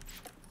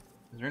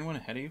there anyone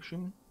ahead of you,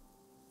 Schumacher?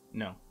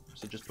 No.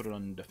 So just put it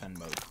on defend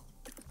mode.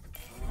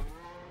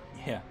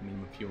 Yeah,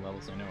 minimum fuel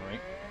levels, I know,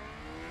 right?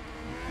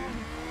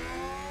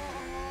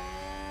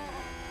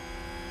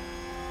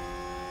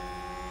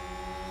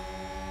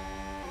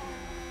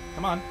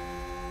 Come on.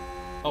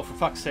 Oh, for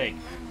fuck's sake.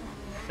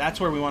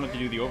 That's where we wanted to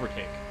do the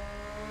overtake.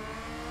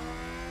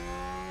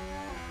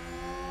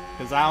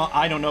 Because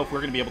I don't know if we're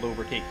going to be able to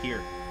overtake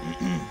here.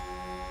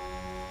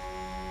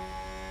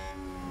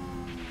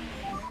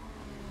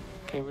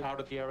 Okay, we're out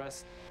of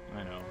DRS.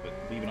 I know, but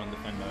leave it on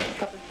defend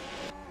mode.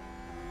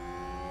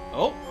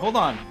 Oh, hold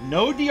on.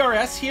 No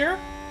DRS here?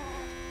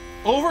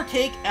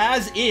 Overtake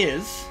as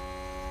is.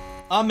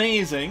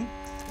 Amazing.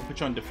 I'll put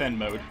you on defend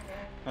mode.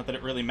 Not that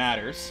it really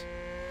matters.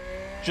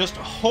 Just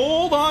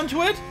hold on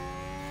to it.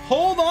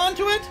 Hold on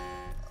to it.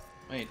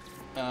 Wait,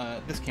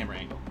 this camera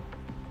angle.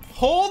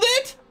 Hold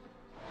it.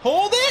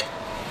 Hold it.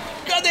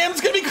 Goddamn, it's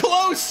gonna be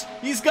close.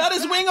 He's got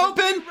his wing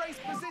open. Race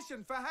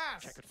position for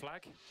Haas. Checkered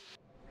flag.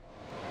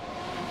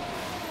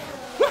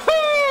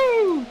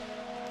 Woohoo!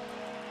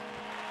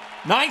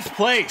 9th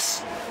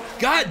place.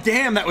 God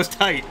damn, that was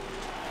tight.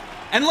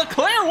 And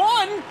Leclerc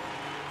won.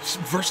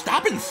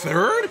 Verstappen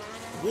 3rd.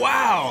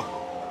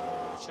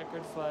 Wow.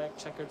 Checkered flag.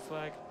 Checkered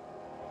flag.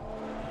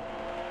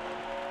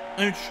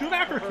 And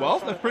Schumacher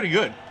 12th? That's pretty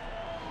good.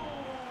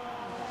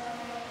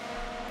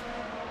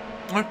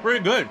 That's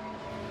pretty good.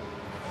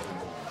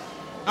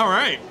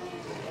 Alright.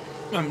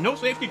 No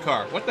safety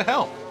car. What the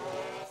hell?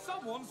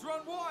 Someone's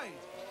run wide.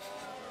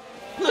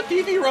 The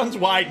TV runs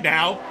wide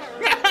now.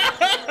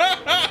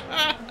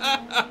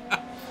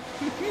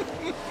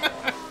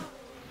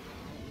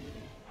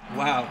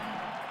 Wow.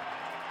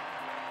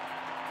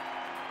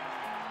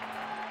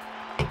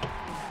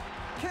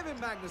 Kevin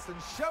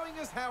Magnussen showing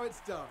us how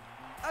it's done.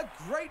 A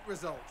great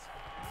result.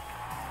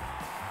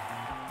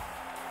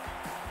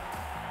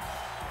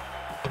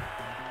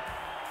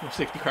 No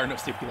safety car, no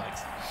safety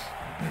lights.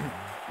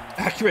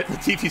 Accurate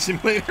Latifi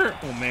simulator?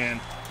 Oh man.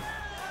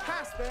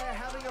 Haas there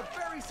having a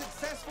very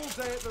successful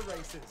day at the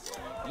races.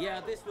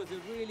 Yeah, this was a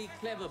really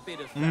clever bit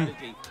of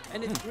strategy,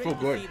 and it's great so to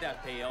good. see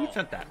that pay Who off.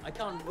 sent that? I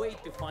can't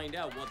wait to find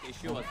out what they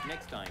show us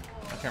next time.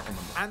 I can't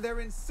remember. And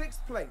they're in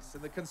 6th place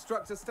in the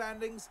constructor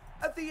standings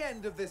at the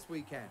end of this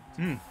weekend.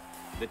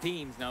 The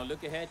teams now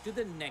look ahead to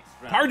the next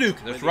round.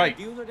 Marduk, where that's they right.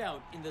 duel it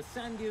out in the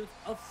sand dunes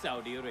of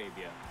Saudi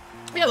Arabia.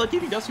 Yeah,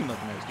 Latifi does seem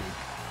like a nice dude.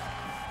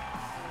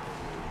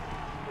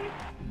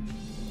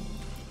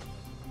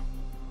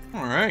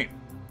 Alright.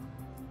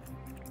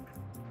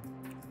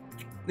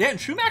 Yeah, and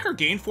Schumacher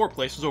gained 4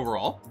 places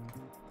overall.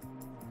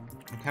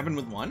 Kevin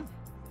with 1.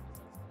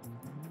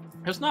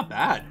 That's not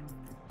bad.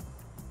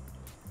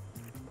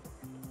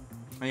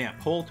 Oh yeah,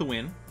 pole to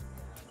win.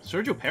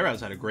 Sergio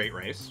Perez had a great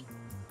race.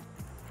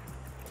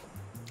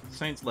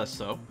 Sainz less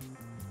so.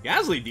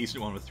 Gasly,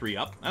 decent one with 3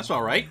 up. That's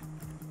alright.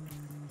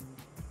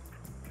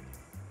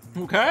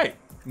 Okay.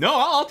 No,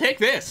 I'll take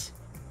this.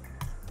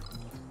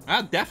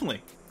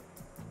 Definitely.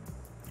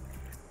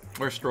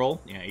 Where's Stroll?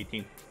 Yeah,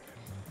 18.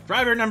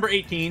 Driver number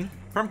 18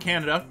 from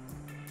Canada.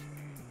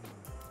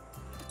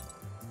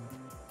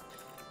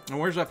 And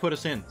where's that put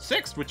us in?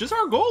 6th, which is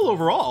our goal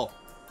overall.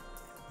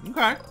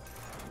 Okay.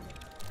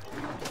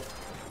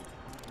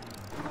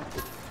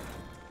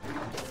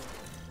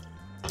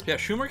 Yeah,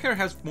 Schumacher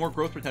has more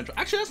growth potential.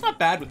 Actually, that's not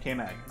bad with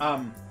K-Mag.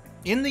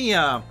 In the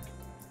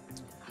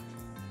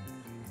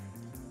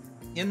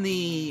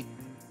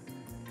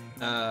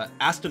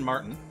Aston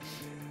Martin,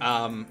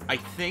 I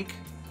think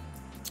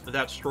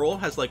that Stroll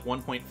has like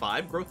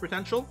 1.5 growth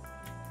potential,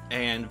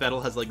 and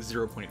Vettel has like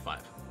 0.5.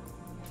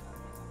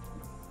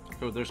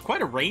 So there's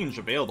quite a range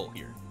available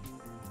here.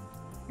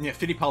 Yeah,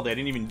 Fittipaldi, I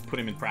didn't even put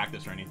him in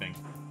practice or anything.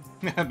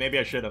 Maybe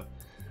I should have.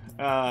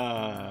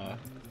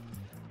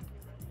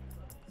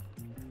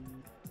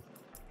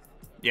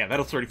 Yeah,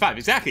 Vettel's 35.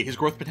 Exactly. His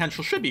growth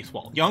potential should be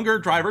small. Younger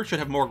drivers should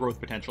have more growth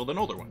potential than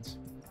older ones.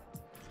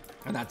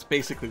 And that's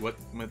basically what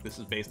this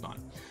is based on.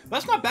 But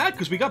that's not bad,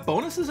 because we got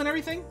bonuses and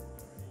everything.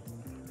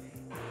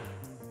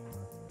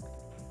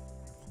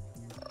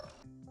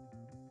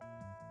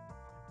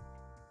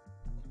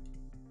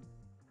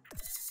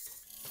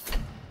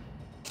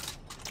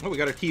 Oh, we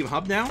got our team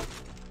hub now.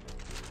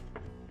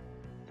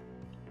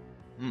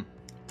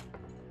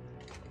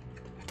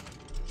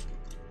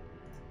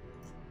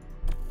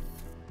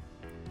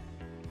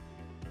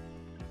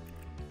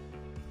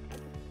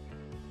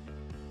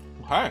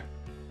 Okay.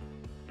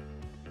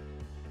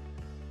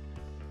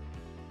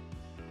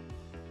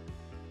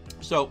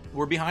 So,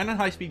 we're behind on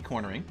high-speed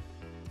cornering.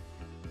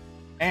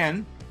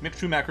 And Mick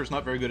Schumacher's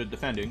not very good at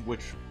defending,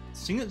 which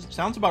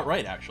sounds about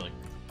right, actually.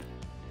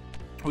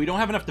 We don't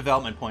have enough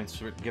development points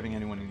for giving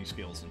anyone any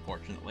skills,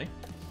 unfortunately.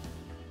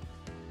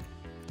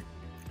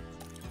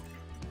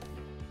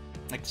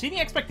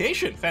 Exceeding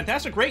expectation.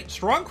 Fantastic rate.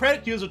 Strong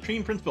credit to you as a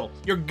team principal.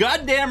 You're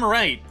goddamn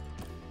right.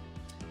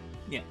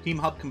 Yeah, team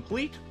hub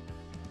complete.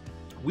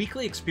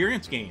 Weekly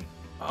experience gain.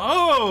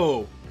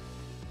 Oh!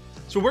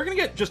 So we're going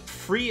to get just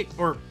free,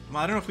 or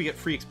well, I don't know if we get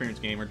free experience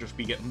gain or just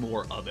we get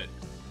more of it.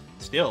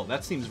 Still,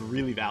 that seems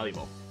really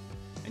valuable.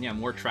 And yeah,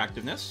 more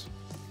attractiveness.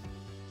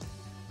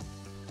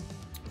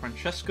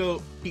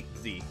 Francesco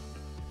Pizzi.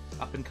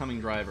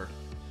 Up-and-coming driver.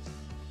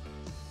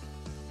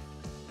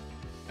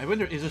 I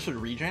wonder, is this a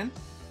regen?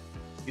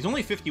 He's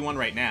only 51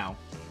 right now.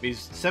 But he's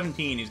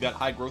 17, he's got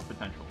high growth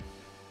potential.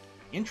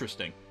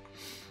 Interesting.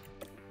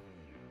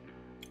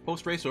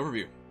 Post-race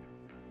overview.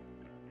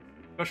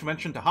 Special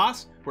mention to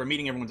Haas, who are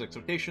meeting everyone's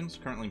expectations,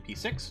 currently in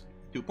P6.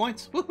 2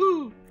 points.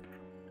 Woohoo!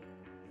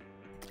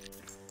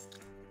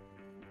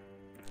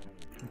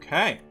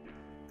 Okay.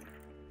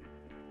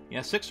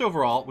 Yeah, 6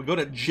 overall. We go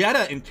to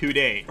Jeddah in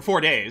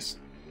 4 days.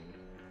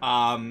 It's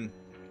going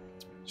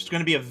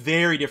to be a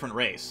very different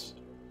race.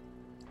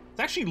 It's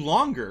actually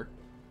longer.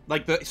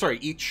 Like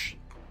each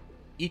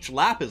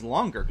lap is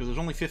longer because there's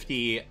only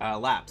 50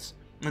 laps.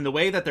 And the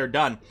way that they're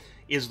done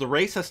is the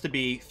race has to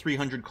be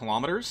 300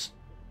 kilometers.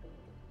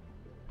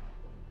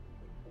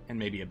 And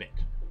maybe a bit.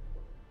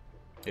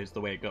 Is the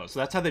way it goes. So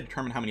that's how they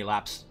determine how many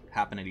laps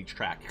happen at each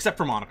track. Except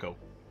for Monaco.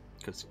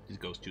 Because it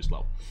goes too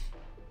slow.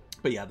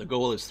 But yeah, the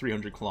goal is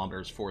 300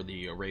 kilometers for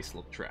the race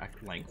track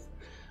length.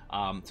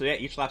 So yeah,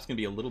 each lap's going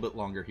to be a little bit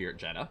longer here at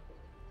Jeddah.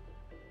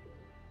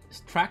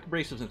 This track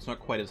abrasiveness is not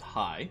quite as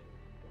high.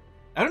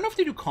 I don't know if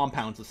they do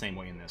compounds the same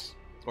way in this.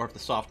 Or if the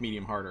soft,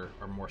 medium, hard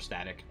are more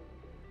static.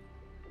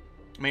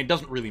 I mean, it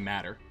doesn't really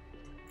matter.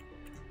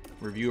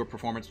 Review of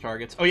performance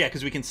targets. Oh yeah,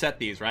 because we can set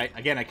these, right?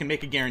 Again, I can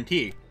make a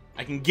guarantee.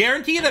 I can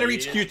guarantee that I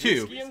reach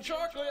Q2. Whiskey and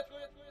chocolate.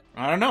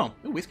 I don't know.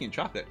 Ooh, whiskey and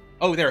chocolate.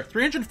 Oh, there.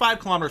 305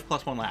 kilometers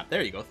plus 1 lap.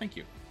 There you go. Thank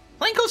you.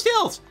 Plain Coast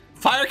Hills.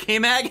 Fire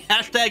K-Mag.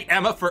 Hashtag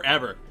Emma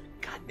forever.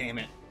 God damn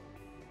it.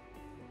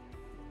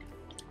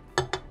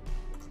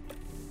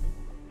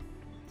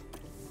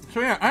 So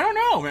yeah, I don't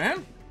know,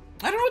 man.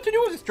 I don't know what to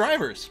do with these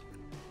drivers.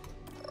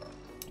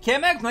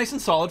 K-Mag's nice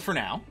and solid for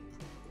now.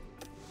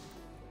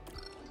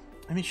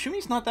 I mean,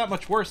 Schumi's not that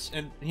much worse,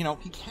 and, you know,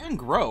 he can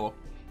grow.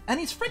 And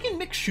he's freaking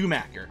Mick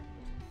Schumacher.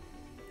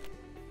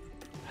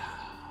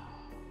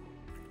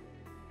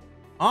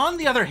 On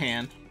the other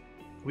hand,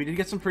 we did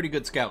get some pretty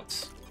good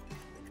scouts.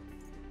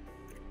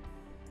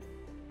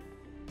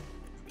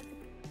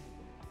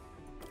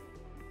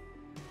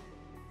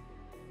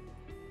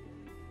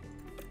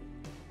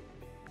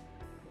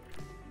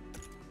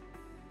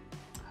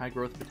 High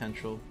growth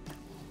potential.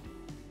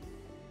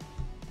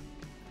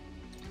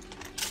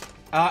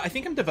 I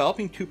think I'm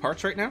developing 2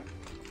 parts right now,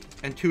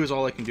 and 2 is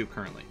all I can do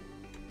currently.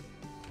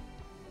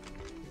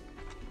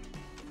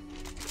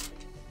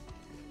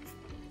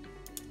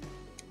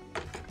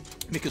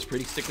 Mick is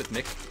pretty. Stick with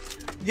Mick.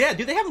 Yeah,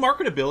 do they have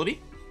marketability?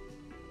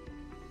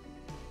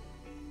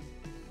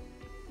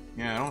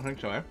 Yeah, I don't think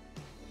so, eh?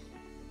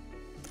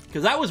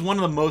 Because that was one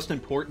of the most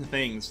important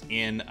things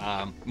in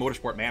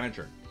Motorsport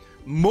Manager.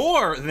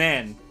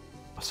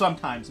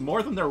 Sometimes,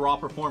 more than their raw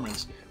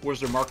performance, was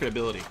their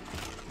marketability.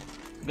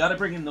 Gotta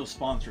bring in those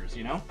sponsors,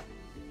 you know?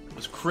 It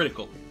was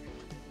critical.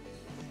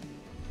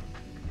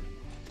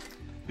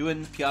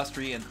 Doing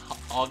Piastri and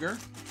Auger.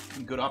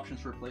 Some good options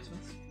for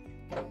replacements.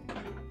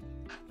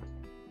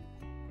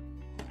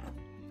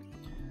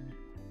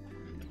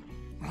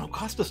 It'll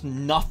cost us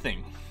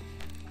nothing.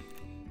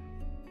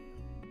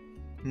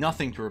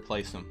 Nothing to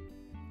replace them.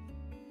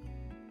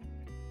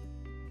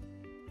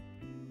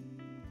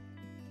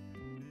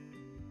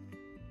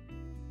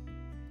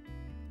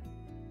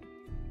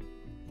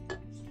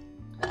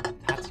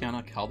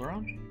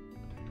 Calderon?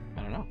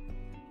 I don't know.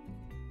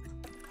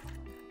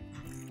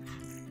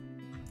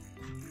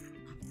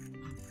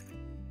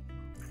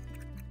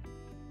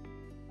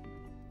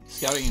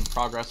 Scouting in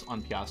progress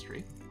on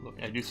Piastri. Look,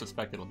 I do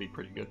suspect it'll be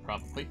pretty good,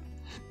 probably.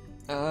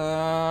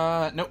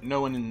 Nope,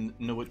 no one in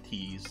no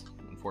T's,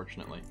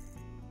 unfortunately.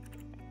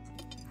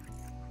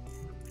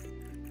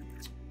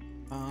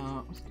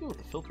 Let's deal with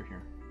the filter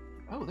here.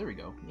 Oh, there we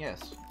go.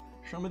 Yes.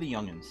 Show me the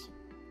youngins.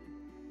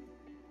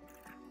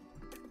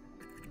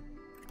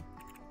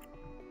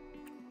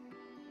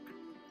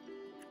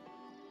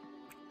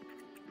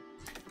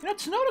 You know,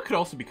 Tsunoda could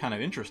also be kind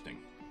of interesting.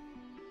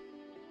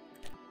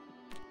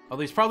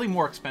 Although he's probably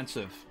more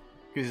expensive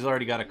because he's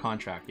already got a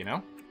contract, you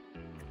know?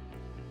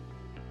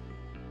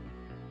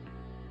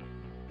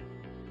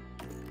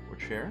 Or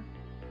share?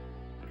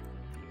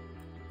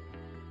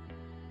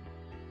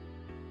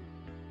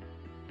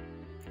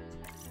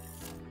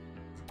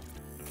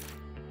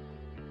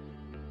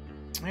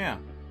 Yeah.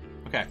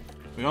 Okay.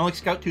 We can only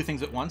scout 2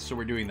 things at once, so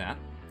we're doing that.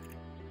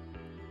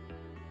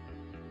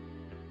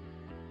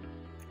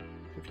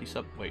 50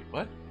 sub... Wait,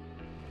 what?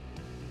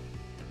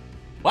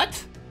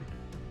 What?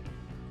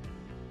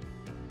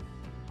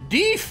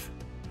 Deef!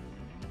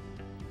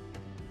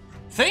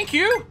 Thank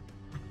you!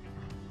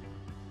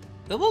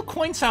 The little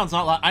coin sound's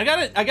not loud.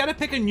 I gotta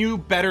pick a new,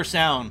 better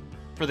sound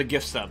for the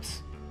gift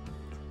subs.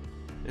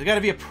 There's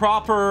gotta be a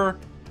proper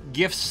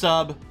gift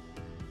sub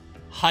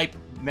hype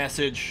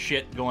message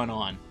shit going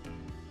on.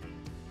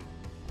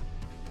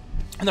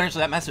 And there's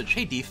that message.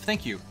 Hey, Deef,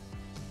 thank you.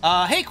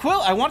 Hey,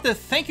 Quill, I wanted to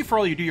thank you for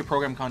all you do. Your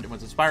program content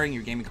was inspiring.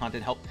 Your gaming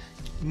content helped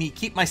me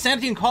keep my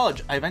sanity in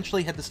college. I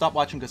eventually had to stop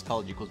watching because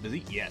college equals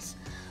busy. Yes.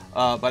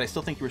 But I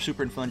still think you were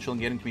super influential in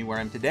getting to me where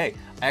I am today.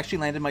 I actually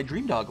landed my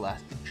dream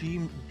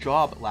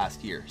job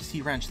last year.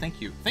 Sea Wrench, thank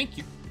you. Thank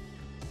you.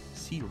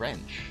 Sea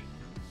Wrench.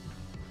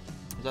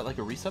 Is that like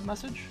a resub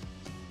message?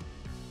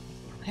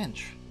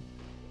 Wrench.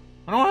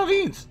 I don't know what it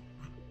means.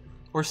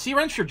 Or Sea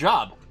Wrench your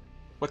job.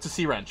 What's a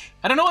Sea Wrench?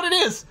 I don't know what it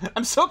is.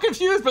 I'm so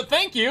confused, but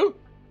thank you.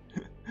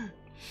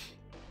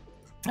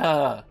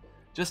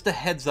 Just a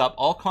heads up,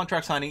 all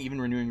contract signing,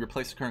 even renewing,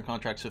 replace the current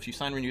contract. So if you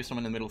sign renew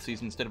someone in the middle of the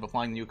season, instead of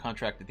applying the new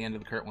contract at the end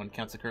of the current one,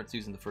 counts the current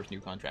season, the first new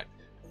contract.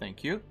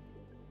 Thank you.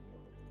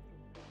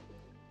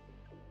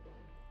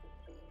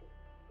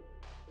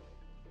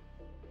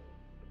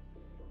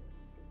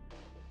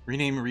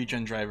 Rename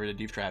regen driver to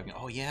Deef Driving.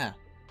 Oh, yeah.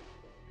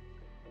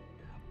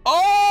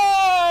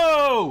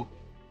 Oh!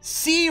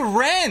 Sea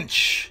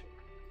Wrench!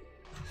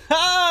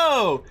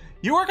 Oh!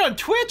 You work on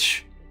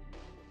Twitch?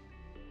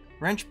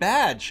 Wrench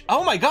badge.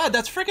 Oh my god,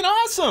 that's freaking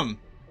awesome!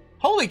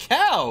 Holy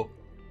cow!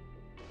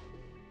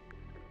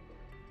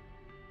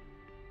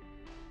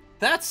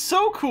 That's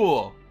so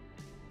cool!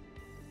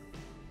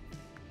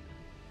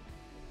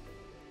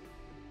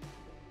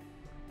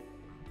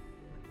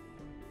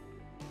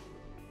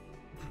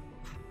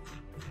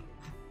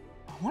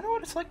 I wonder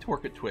what it's like to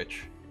work at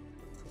Twitch.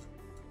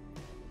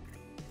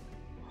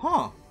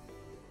 Huh.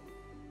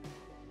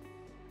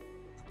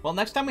 Well,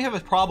 next time we have a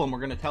problem, we're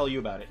gonna tell you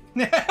about it.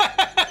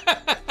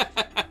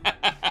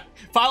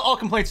 File all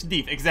complaints to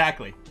Deef.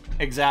 Exactly.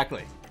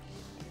 Exactly.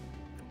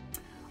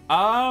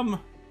 Well,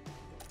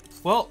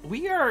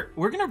 we're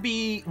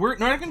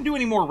not gonna do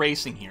any more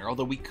racing here,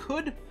 although we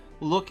could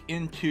look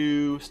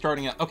into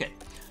starting out. Okay.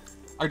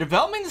 Our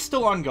development is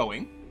still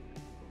ongoing.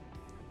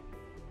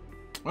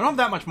 We don't have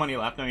that much money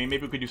left. I mean,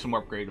 maybe we could do some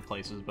more upgraded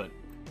places, but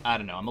I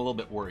don't know. I'm a little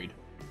bit worried.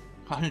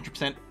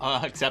 100%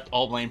 accept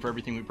all blame for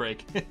everything we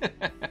break.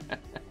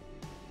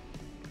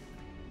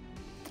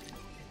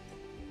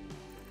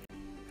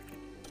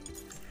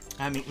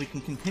 I mean, we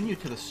can continue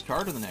to the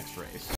start of the next race.